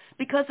Ecuador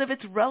because of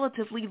its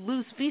relatively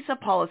loose visa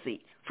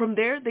policy. From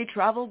there, they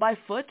travel by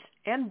foot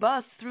and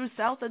bus through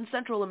South and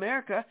Central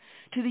America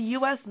to the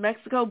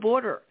U.S.-Mexico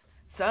border,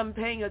 some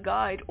paying a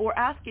guide or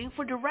asking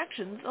for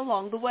directions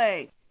along the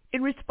way.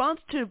 In response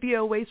to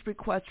VOA's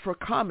request for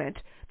comment,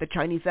 the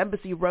Chinese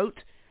embassy wrote,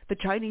 "The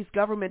Chinese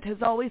government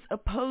has always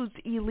opposed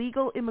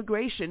illegal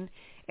immigration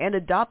and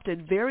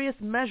adopted various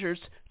measures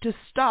to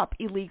stop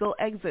illegal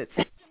exits."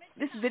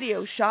 This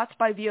video, shot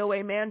by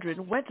VOA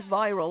Mandarin, went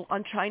viral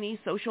on Chinese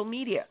social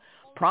media,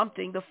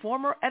 prompting the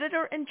former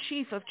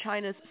editor-in-chief of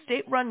China's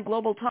state-run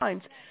Global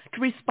Times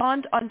to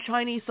respond on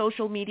Chinese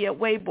social media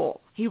Weibo.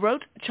 He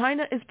wrote,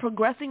 "China is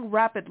progressing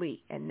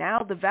rapidly, and now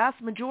the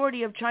vast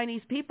majority of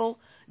Chinese people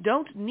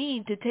don't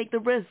need to take the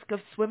risk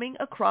of swimming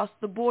across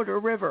the border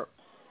river."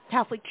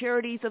 Catholic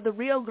Charities of the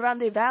Rio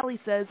Grande Valley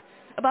says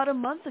about a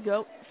month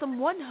ago, some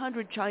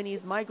 100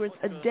 Chinese migrants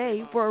a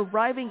day were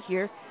arriving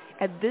here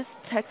at this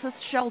Texas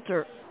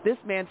shelter. This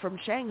man from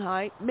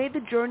Shanghai made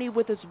the journey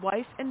with his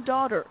wife and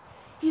daughter.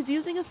 He's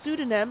using a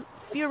pseudonym,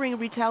 fearing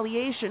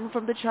retaliation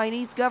from the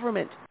Chinese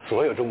government.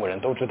 All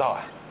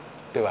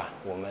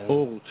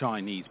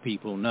Chinese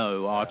people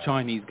know our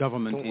Chinese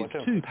government is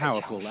too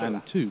powerful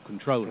and too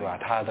controlling.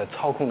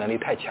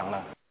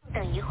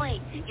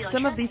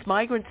 Some of these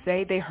migrants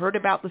say they heard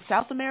about the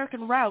South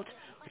American route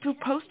through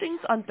postings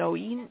on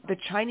Douyin, the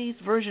Chinese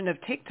version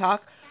of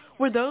TikTok,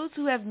 where those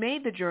who have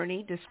made the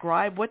journey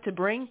describe what to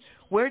bring,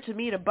 where to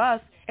meet a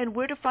bus, and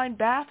where to find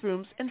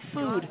bathrooms and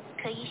food.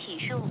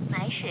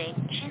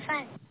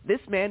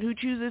 This man, who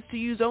chooses to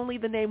use only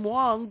the name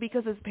Wang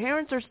because his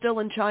parents are still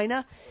in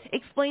China,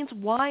 explains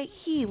why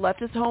he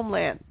left his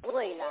homeland.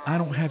 I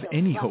don't have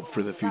any hope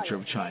for the future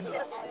of China.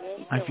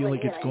 I feel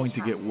like it's going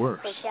to get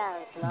worse,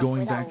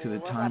 going back to the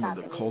time of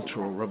the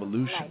Cultural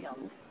Revolution.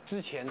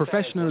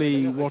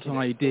 Professionally, what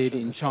I did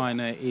in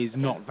China is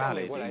not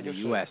valid in the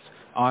US.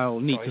 I'll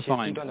need to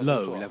find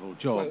low-level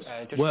jobs.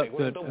 Work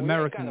that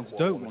Americans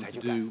don't want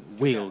to do,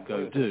 we'll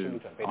go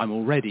do. I'm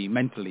already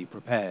mentally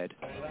prepared.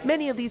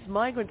 Many of these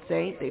migrants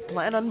say they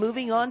plan on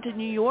moving on to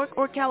New York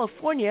or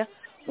California,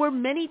 where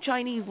many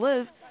Chinese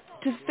live,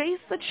 to face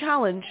the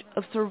challenge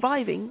of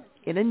surviving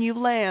in a new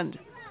land.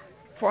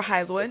 For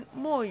Hailun,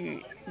 Mo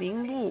Yu,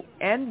 Ning Wu,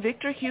 and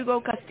Victor Hugo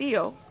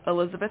Castillo,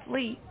 Elizabeth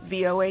Lee,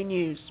 VOA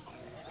News.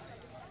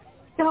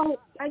 So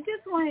I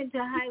just wanted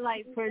to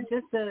highlight for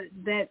just those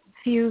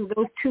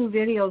two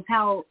videos,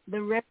 how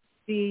the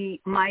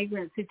refugee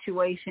migrant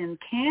situation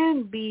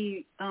can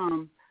be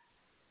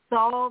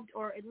solved,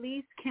 or at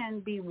least can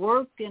be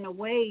worked in a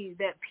way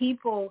that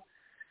people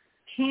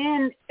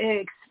can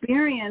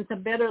experience a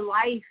better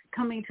life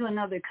coming to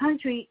another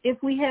country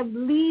if we have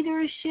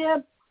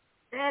leadership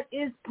that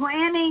is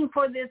planning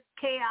for this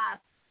chaos.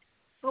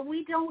 But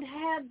we don't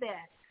have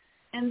that.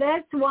 And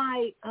that's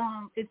why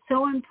it's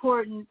so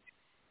important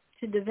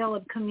to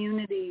develop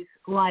communities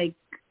like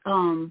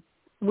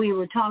we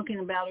were talking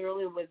about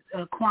earlier with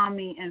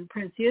Kwame and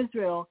Prince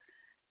Israel,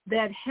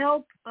 that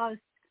help us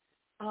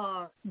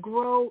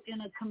grow in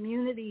a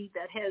community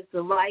that has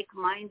the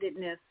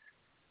like-mindedness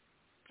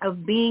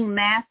of being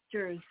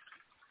masters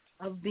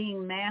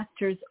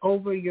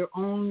over your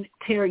own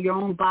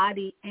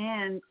body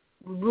and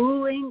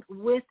ruling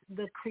with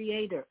the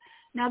Creator.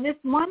 Now, this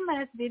one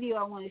last video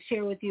I want to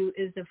share with you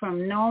is from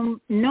Noam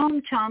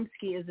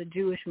Chomsky, is a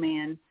Jewish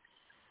man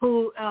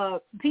who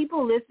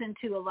people listen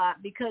to a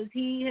lot because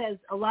he has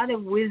a lot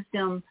of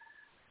wisdom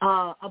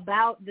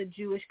about the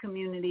Jewish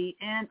community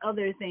and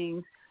other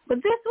things.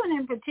 But this one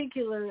in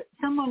particular,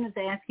 someone was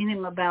asking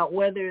him about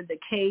whether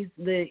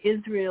the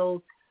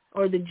Israels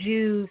or the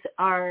Jews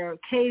are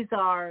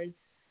Khazars.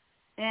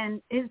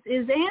 And his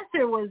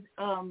answer was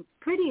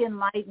pretty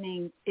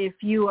enlightening if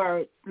you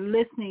are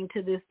listening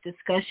to this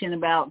discussion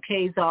about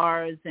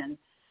Khazars and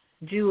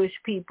Jewish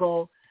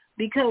people,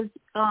 because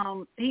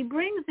he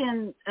brings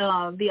in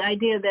the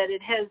idea that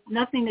it has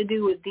nothing to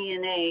do with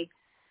DNA,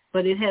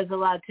 but it has a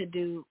lot to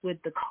do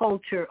with the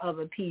culture of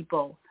a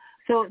people.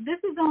 So this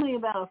is only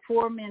about a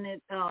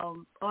 4-minute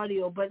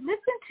audio, but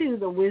listen to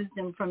the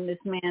wisdom from this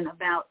man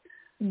about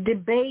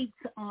debates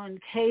on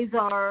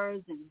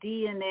Khazars and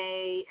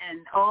DNA and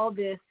all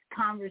this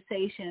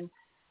conversation,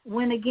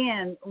 when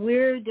again,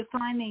 we're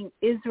defining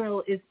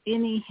Israel as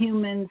any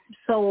human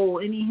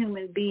soul, any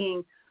human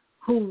being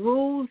who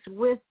rules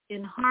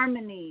in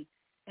harmony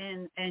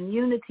and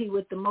unity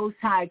with the Most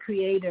High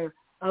Creator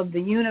of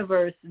the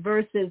universe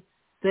versus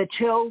the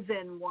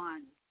chosen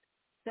one.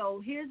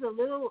 So here's a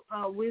little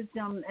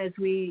wisdom as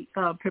we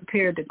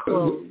prepare to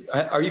close.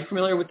 Are you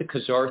familiar with the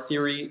Khazar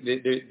theory?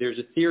 There's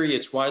a theory,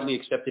 it's widely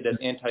accepted as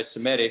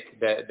anti-Semitic,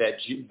 that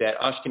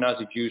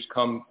Ashkenazi Jews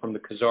come from the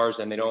Khazars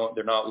and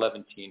they're not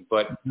Levantine.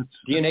 But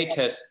DNA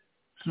tests...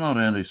 It's not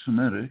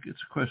anti-Semitic.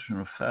 It's a question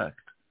of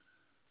fact.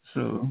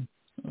 So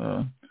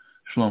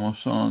Shlomo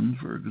Sand,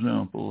 for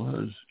example,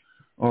 has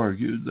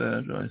argued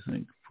that, I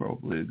think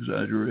probably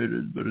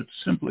exaggerated, but it's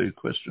simply a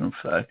question of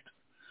fact.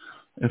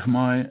 If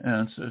my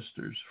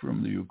ancestors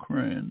from the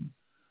Ukraine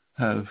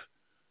have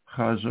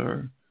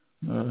Khazar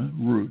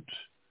roots,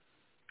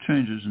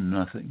 changes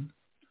nothing.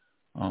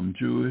 I'm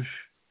Jewish.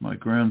 My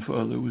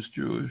grandfather was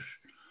Jewish.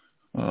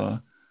 My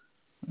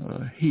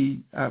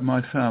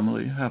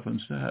family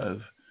happens to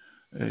have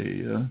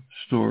a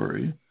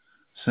story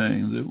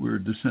saying that we're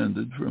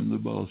descended from the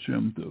Baal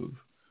Shem Tov.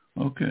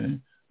 Okay,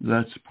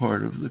 that's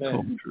part of the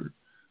culture.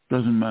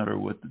 Doesn't matter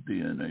what the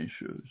DNA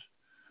shows.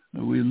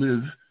 We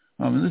live,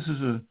 this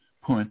is a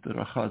point that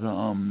Ahad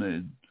Ha'am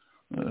made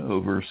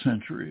over a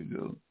century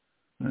ago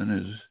in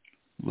his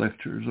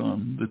lectures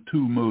on the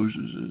two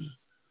Moseses.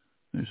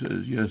 He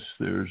says, yes,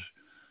 there's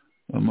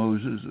a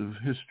Moses of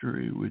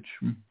history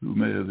who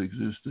may have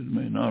existed,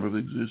 may not have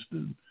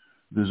existed.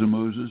 There's a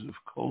Moses of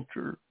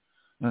culture,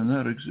 and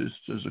that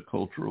exists as a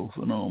cultural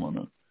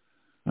phenomenon.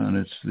 And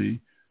it's the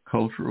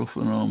cultural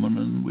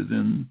phenomenon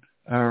within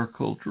our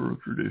cultural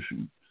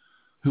tradition,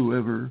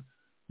 whoever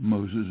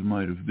Moses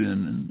might have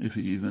been, if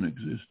he even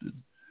existed.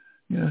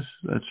 Yes,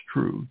 that's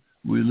true.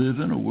 We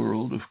live in a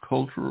world of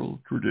cultural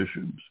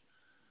traditions.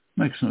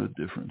 Makes no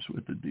difference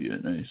what the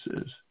DNA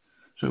says.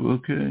 So,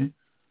 okay,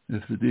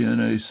 if the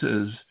DNA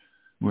says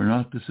we're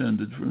not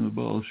descended from the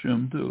Baal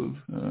Shem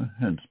Tov,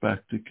 hence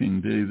back to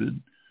King David,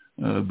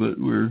 but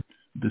we're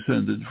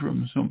descended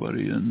from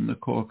somebody in the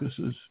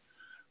Caucasus,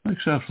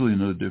 makes absolutely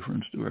no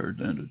difference to our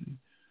identity.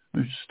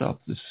 We should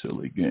stop this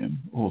silly game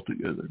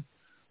altogether.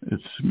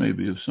 It's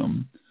maybe of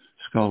some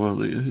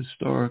scholarly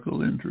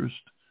historical interest,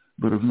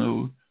 but of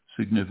no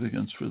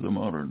significance for the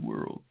modern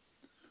world.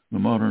 The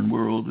modern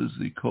world is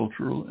the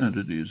cultural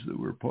entities that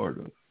we're part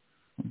of,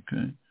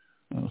 okay?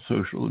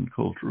 Social and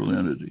cultural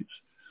entities.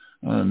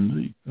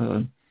 And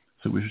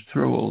so we should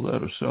throw all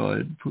that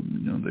aside.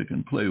 They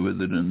can play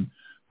with it in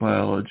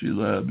biology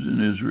labs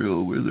in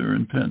Israel where they're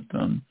intent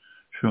on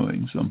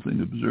showing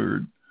something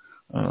absurd.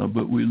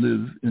 But we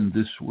live in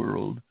this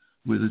world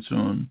with its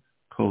own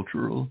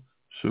cultural,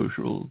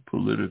 social,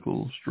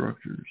 political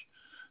structures.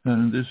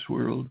 And in this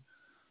world,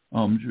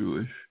 I'm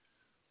Jewish,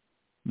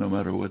 no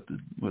matter what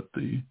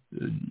the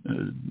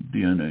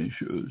DNA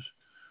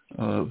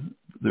shows.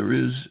 There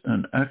is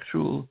an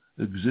actual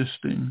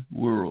existing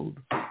world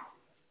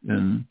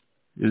in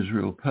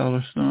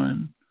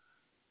Israel-Palestine.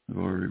 I've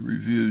already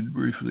reviewed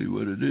briefly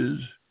what it is.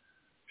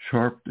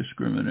 Sharp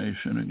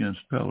discrimination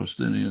against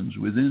Palestinians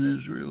within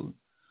Israel,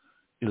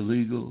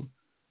 illegal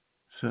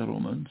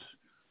settlements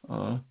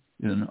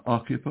in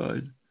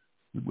occupied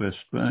West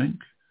Bank,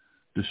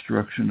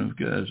 destruction of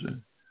Gaza.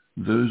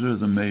 Those are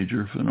the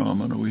major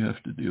phenomena we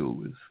have to deal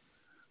with.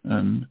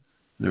 And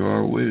there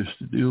are ways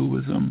to deal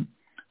with them,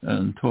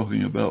 and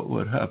talking about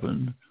what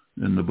happened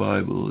in the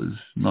Bible is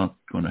not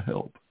going to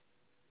help.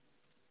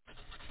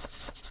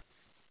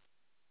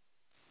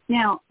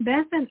 Now,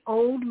 that's an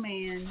old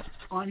man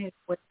on his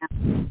way out.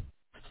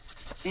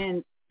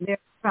 And there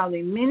are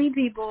probably many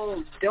people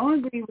who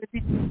don't agree with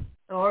him,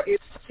 or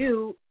if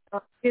you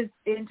do, it's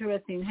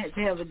interesting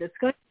to have a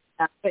discussion.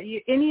 But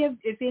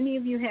if any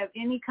of you have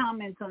any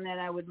comments on that,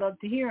 I would love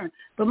to hear them.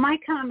 But my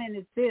comment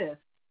is this.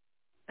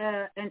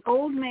 An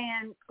old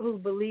man who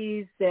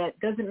believes that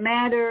doesn't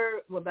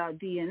matter about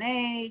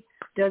DNA,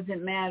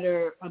 doesn't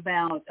matter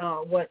about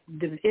what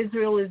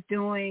Israel is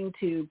doing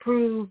to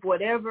prove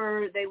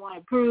whatever they want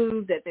to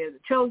prove, that they're the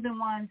chosen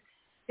ones.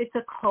 It's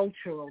a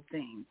cultural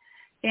thing.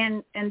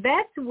 And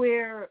that's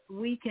where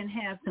we can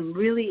have some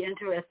really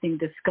interesting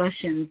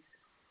discussions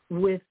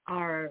with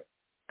our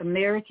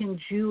American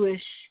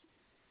Jewish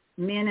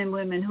men and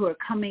women who are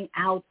coming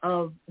out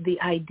of the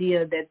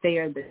idea that they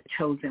are the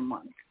chosen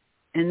ones.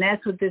 And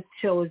that's what this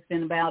show has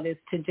been about, is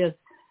to just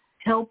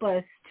help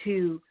us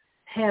to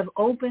have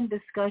open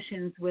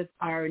discussions with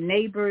our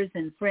neighbors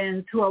and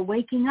friends who are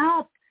waking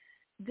up.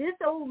 This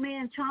old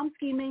man,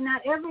 Chomsky, may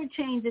not ever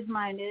change his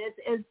mind.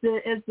 As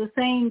the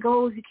saying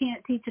goes, you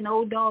can't teach an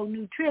old dog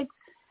new tricks.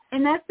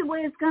 And that's the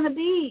way it's going to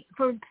be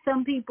for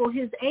some people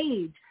his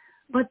age.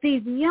 But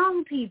these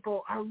young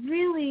people are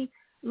really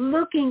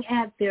looking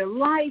at their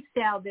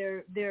lifestyle,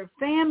 their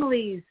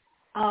families,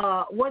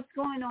 what's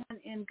going on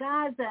in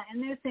Gaza,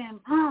 and they're saying,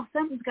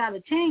 something's got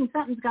to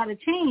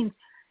change.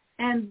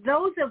 And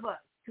those of us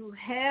who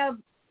have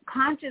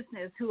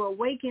consciousness, who are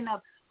waking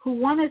up, who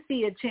want to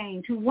see a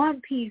change, who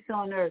want peace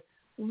on earth,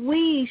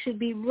 we should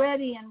be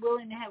ready and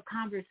willing to have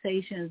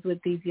conversations with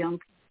these young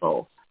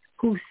people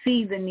who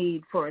see the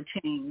need for a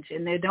change,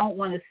 and they don't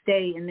want to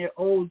stay in their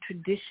old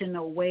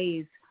traditional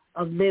ways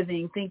of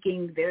living,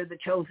 thinking they're the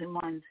chosen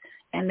ones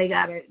and they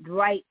got a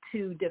right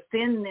to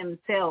defend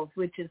themselves,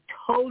 which is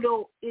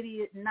total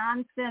idiot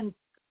nonsense.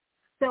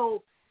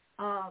 So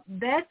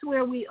that's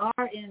where we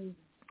are in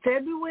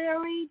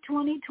February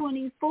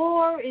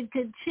 2024. It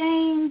could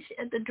change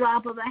at the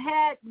drop of a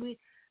hat.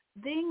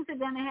 Things are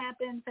going to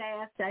happen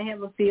fast, I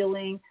have a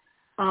feeling,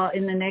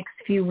 in the next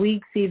few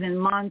weeks, even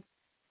months.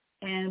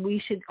 And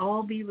we should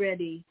all be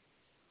ready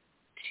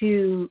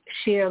to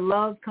share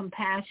love,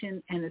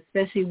 compassion, and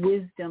especially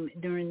wisdom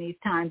during these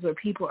times where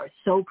people are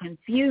so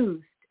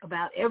confused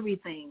about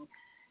everything,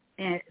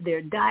 and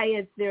their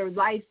diets, their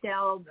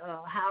lifestyle,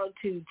 how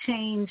to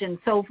change, and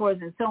so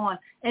forth and so on.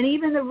 And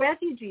even the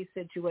refugee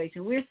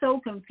situation. We're so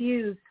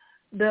confused.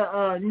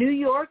 The New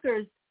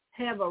Yorkers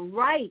have a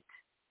right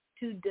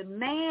to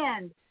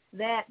demand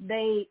that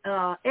they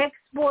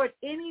export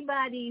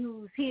anybody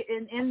who's here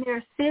in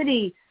their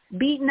city,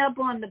 beating up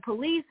on the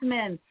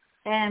policemen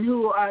and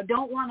who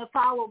don't want to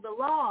follow the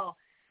law.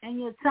 And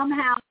yet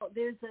somehow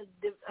there's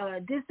a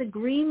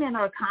disagreement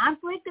or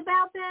conflict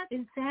about that.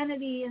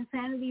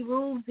 Insanity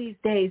rules these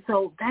days.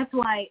 So that's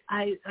why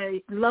I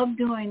love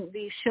doing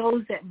these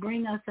shows that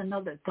bring us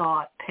another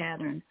thought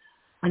pattern,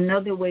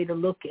 another way to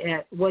look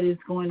at what is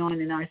going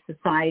on in our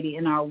society,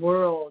 in our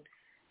world,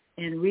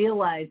 and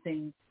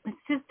realizing it's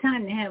just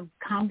time to have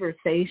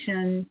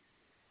conversations,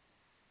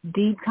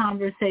 deep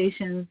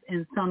conversations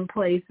in some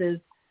places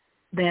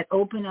that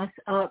open us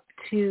up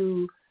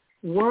to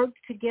work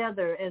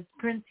together, as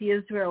Prince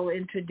Yisrael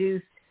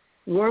introduced,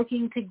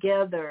 working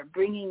together,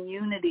 bringing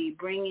unity,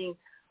 bringing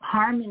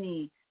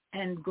harmony,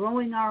 and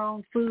growing our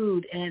own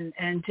food, and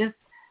just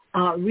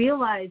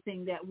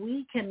realizing that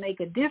we can make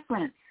a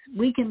difference.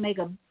 We can make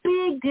a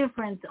big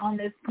difference on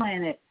this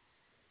planet,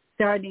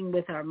 starting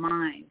with our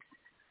minds.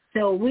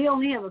 So we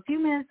only have a few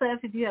minutes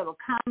left. If you have a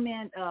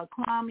comment,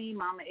 Kwame,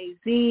 Mama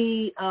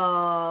AZ,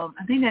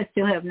 I think I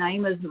still have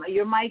Naima's.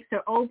 Your mics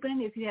are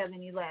open if you have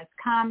any last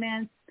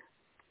comments.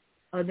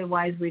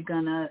 Otherwise, we're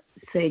going to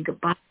say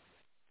goodbye to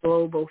the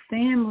global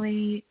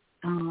family.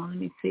 Let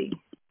me see.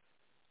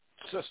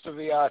 Sister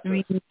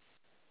Viyahta.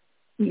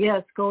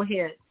 Yes, go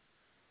ahead.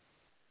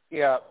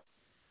 Yeah.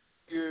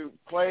 You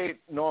played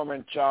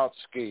Norman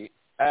Chomsky,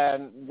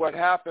 and what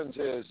happens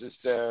is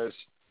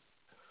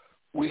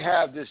we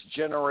have this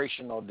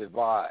generational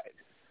divide.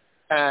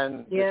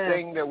 And the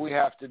thing that we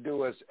have to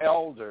do as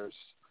elders,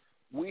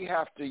 we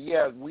have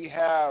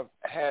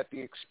had the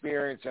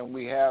experience, and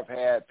we have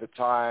had the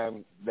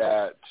time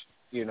that,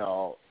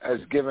 has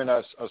given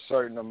us a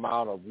certain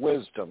amount of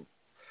wisdom.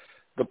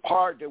 The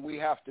part that we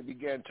have to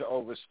begin to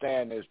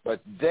understand is, but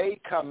they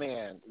come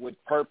in with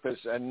purpose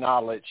and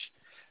knowledge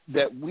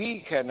that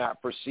we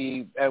cannot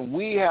perceive, and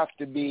we have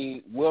to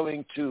be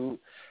willing to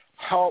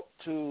help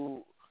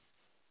to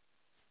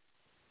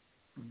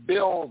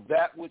build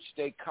that which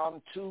they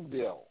come to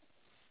build.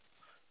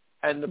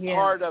 And the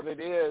part of it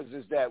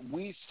is that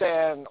we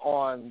stand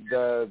on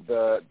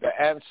the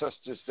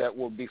ancestors that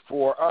were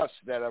before us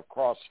that have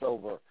crossed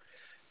over.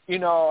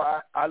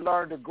 I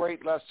learned a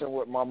great lesson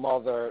with my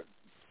mother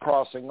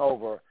crossing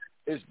over,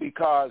 is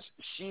because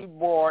she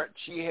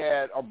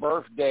had a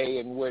birthday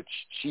in which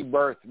she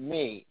birthed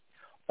me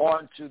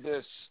onto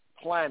this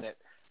planet,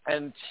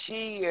 and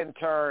she in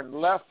turn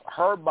left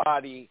her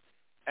body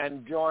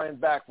and joined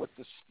back with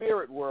the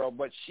spirit world,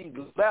 but she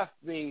left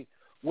me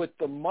with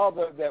the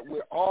mother that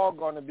we're all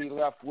going to be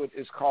left with,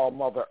 is called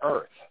Mother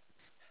Earth.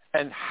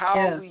 And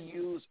how we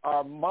use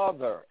our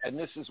mother, and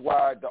this is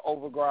why the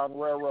Overground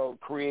Railroad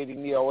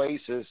creating the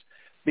Oasis,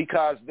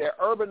 because they're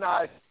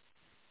urbanized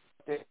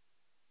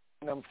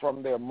them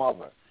from their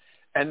mother.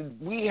 And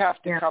we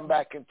have to come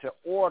back into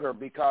order,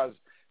 because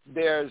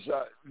there's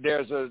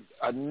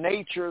a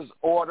nature's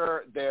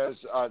order, there's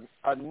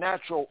a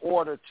natural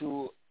order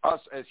to us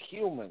as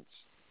humans.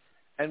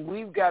 And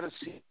we've got to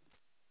see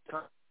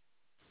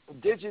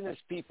indigenous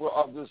people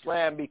of this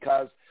land,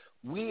 because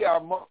we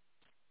are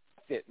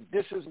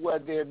this is where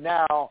they're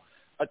now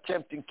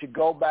attempting to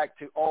go back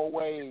to old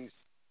ways,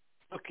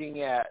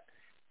 looking at,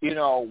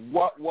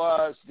 what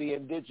was the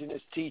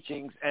indigenous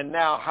teachings, and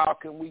now how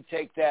can we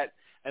take that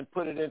and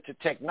put it into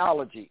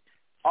technology.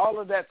 All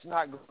of that's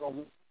not going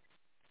to.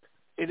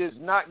 It is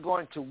not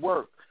going to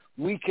work.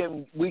 We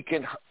can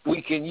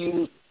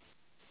use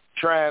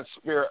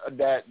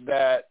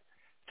that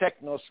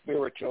techno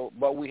spiritual,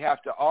 but we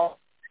have to all.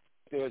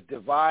 There's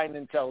divine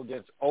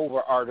intelligence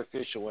over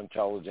artificial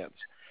intelligence,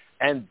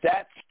 and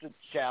that's the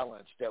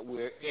challenge that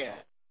we're in.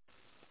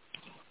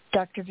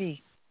 Dr.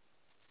 V.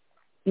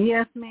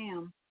 Yes,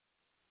 ma'am.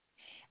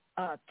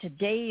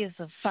 Today is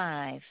a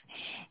 5,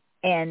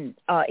 and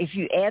if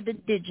you add the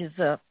digits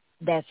up,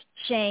 that's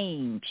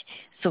change.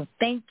 So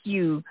thank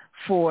you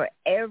for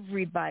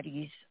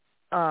everybody's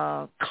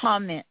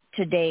comment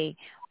today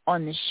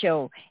on the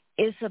show.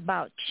 It's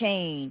about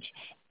change,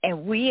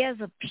 and we as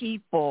a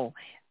people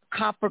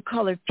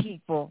copper-colored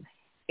people.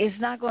 It's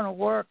not going to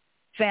work,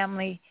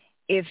 family,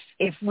 if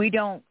we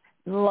don't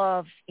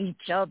love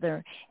each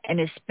other and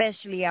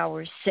especially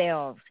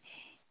ourselves.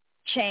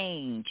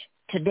 Change.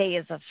 Today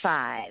is a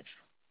 5.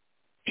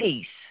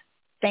 Peace.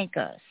 Thank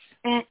us.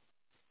 And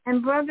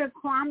Brother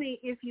Kwame,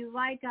 if you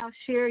like, I'll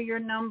share your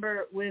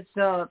number with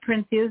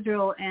Prince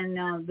Israel, and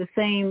the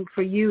same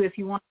for you. If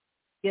you want to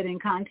get in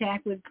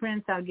contact with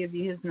Prince, I'll give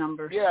you his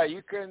number. Yeah,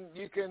 you can.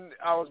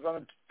 I was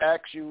going to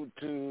ask you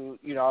to,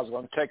 I was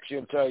going to text you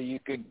and tell you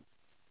could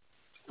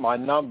my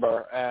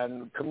number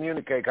and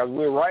communicate, because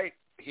we're right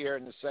here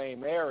in the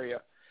same area.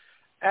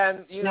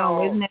 And,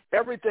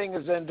 everything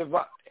is in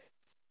divine.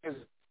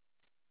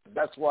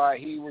 That's why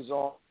he was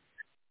on.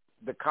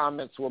 The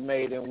comments were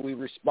made and we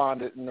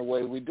responded in the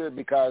way we did,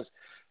 because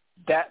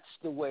that's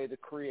the way the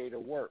Creator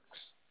works.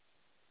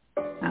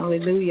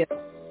 Hallelujah.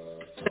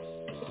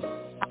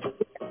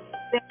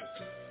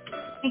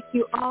 Thank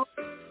you all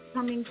for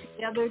coming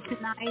together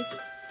tonight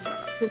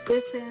to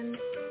listen,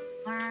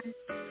 learn,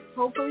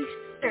 hopefully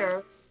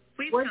share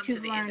what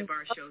you've learned. End of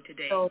our show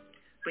today. So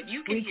but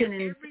you can hear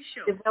every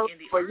show in the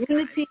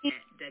unity at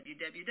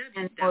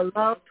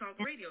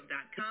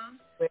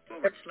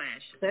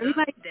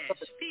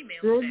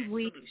www.blogtalkradio.com/the-female-solution. Good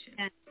week,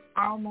 and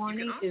tomorrow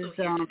morning is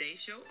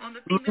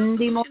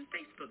Monday morning.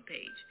 Facebook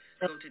page.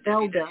 Go to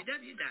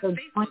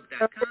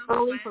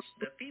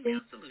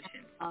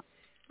www.facebook.com/the-female-solution.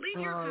 Leave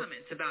your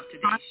comments about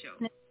today's show.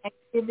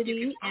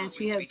 Activity, and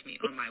she has reach me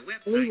on my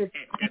website at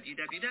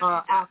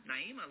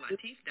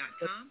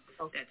www.naimalatif.com.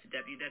 That's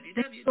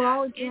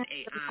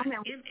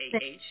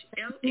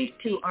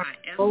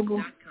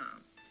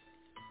www.naimalatif.com.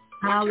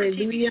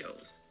 Hallelujah.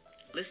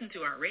 Listen to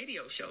our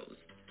radio shows,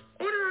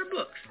 order our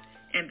books,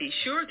 and be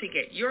sure to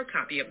get your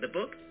copy of the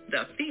book,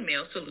 The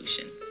Female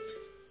Solution.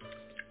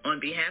 On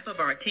behalf of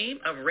our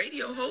team of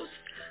radio hosts,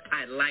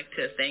 I'd like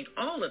to thank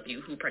all of you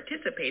who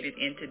participated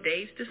in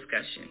today's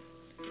discussion.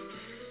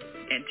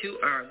 And to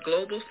our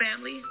global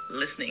family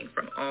listening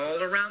from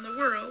all around the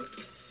world,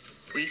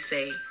 we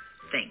say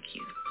thank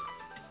you.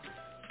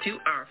 To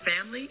our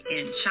family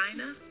in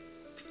China,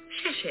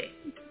 Sheshe.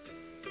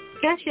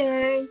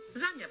 Sheshe.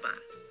 Zanyaba.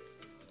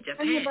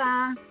 Japan.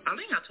 Zanyaba.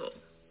 Arigato.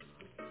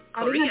 Arigato.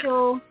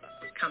 Korea.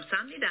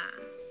 Kamsahamnida.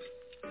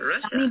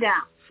 Russia. Kamsahamnida.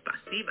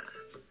 Spasiba.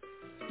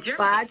 Germany.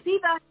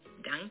 Spasiba.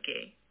 Danke.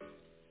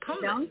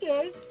 Poland.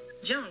 Danke.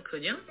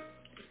 Jean-Kuyon.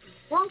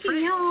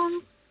 Jean-Kuyon.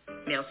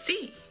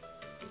 Merci.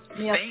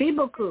 Merci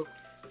beaucoup.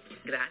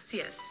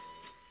 Gracias.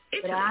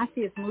 Italy.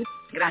 Gracias.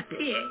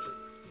 Grazie.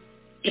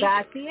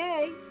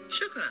 Grazie.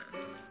 Shukran.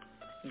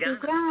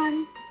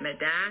 Shukran.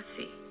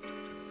 Medasi.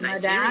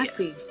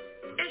 Medasi.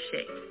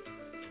 Eshe.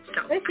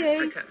 South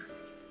Africa.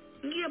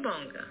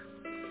 Ngiyabonga.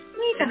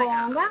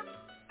 Ngiyabonga.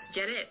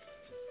 Geret.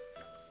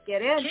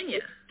 Geret.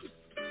 Kenya.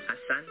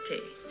 Asante.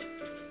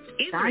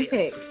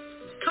 Asante.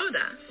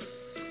 Toda.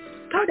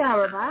 Toda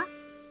Rava.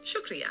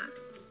 Shukriya.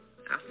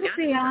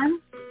 Shukriyan.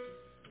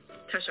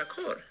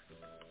 Tashakur.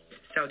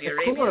 Saudi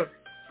Arabia.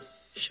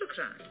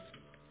 Shukran.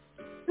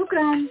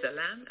 Shukran.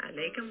 Assalamu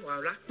alaikum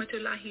wa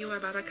rahmatullahi wa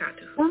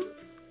barakatuh.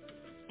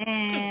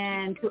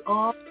 And to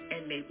all,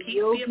 and may peace be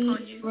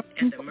upon you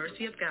and the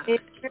mercy of God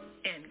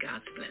and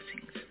God's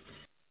blessings.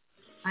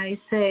 I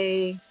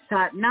say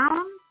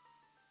Satnam,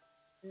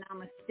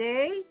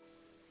 Namaste,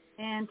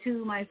 and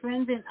to my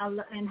friends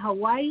in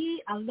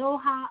Hawaii,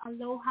 Aloha,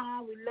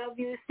 Aloha. We love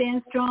you.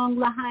 Stand strong,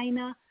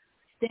 Lahaina.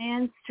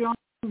 Stand strong,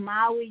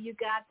 Maui. You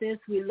got this.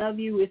 We love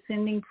you. We're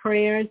sending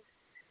prayers,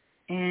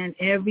 and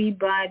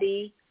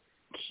everybody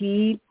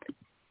keep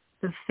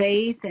the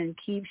faith and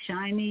keep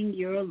shining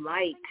your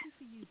light.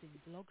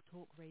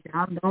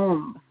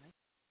 Shalom.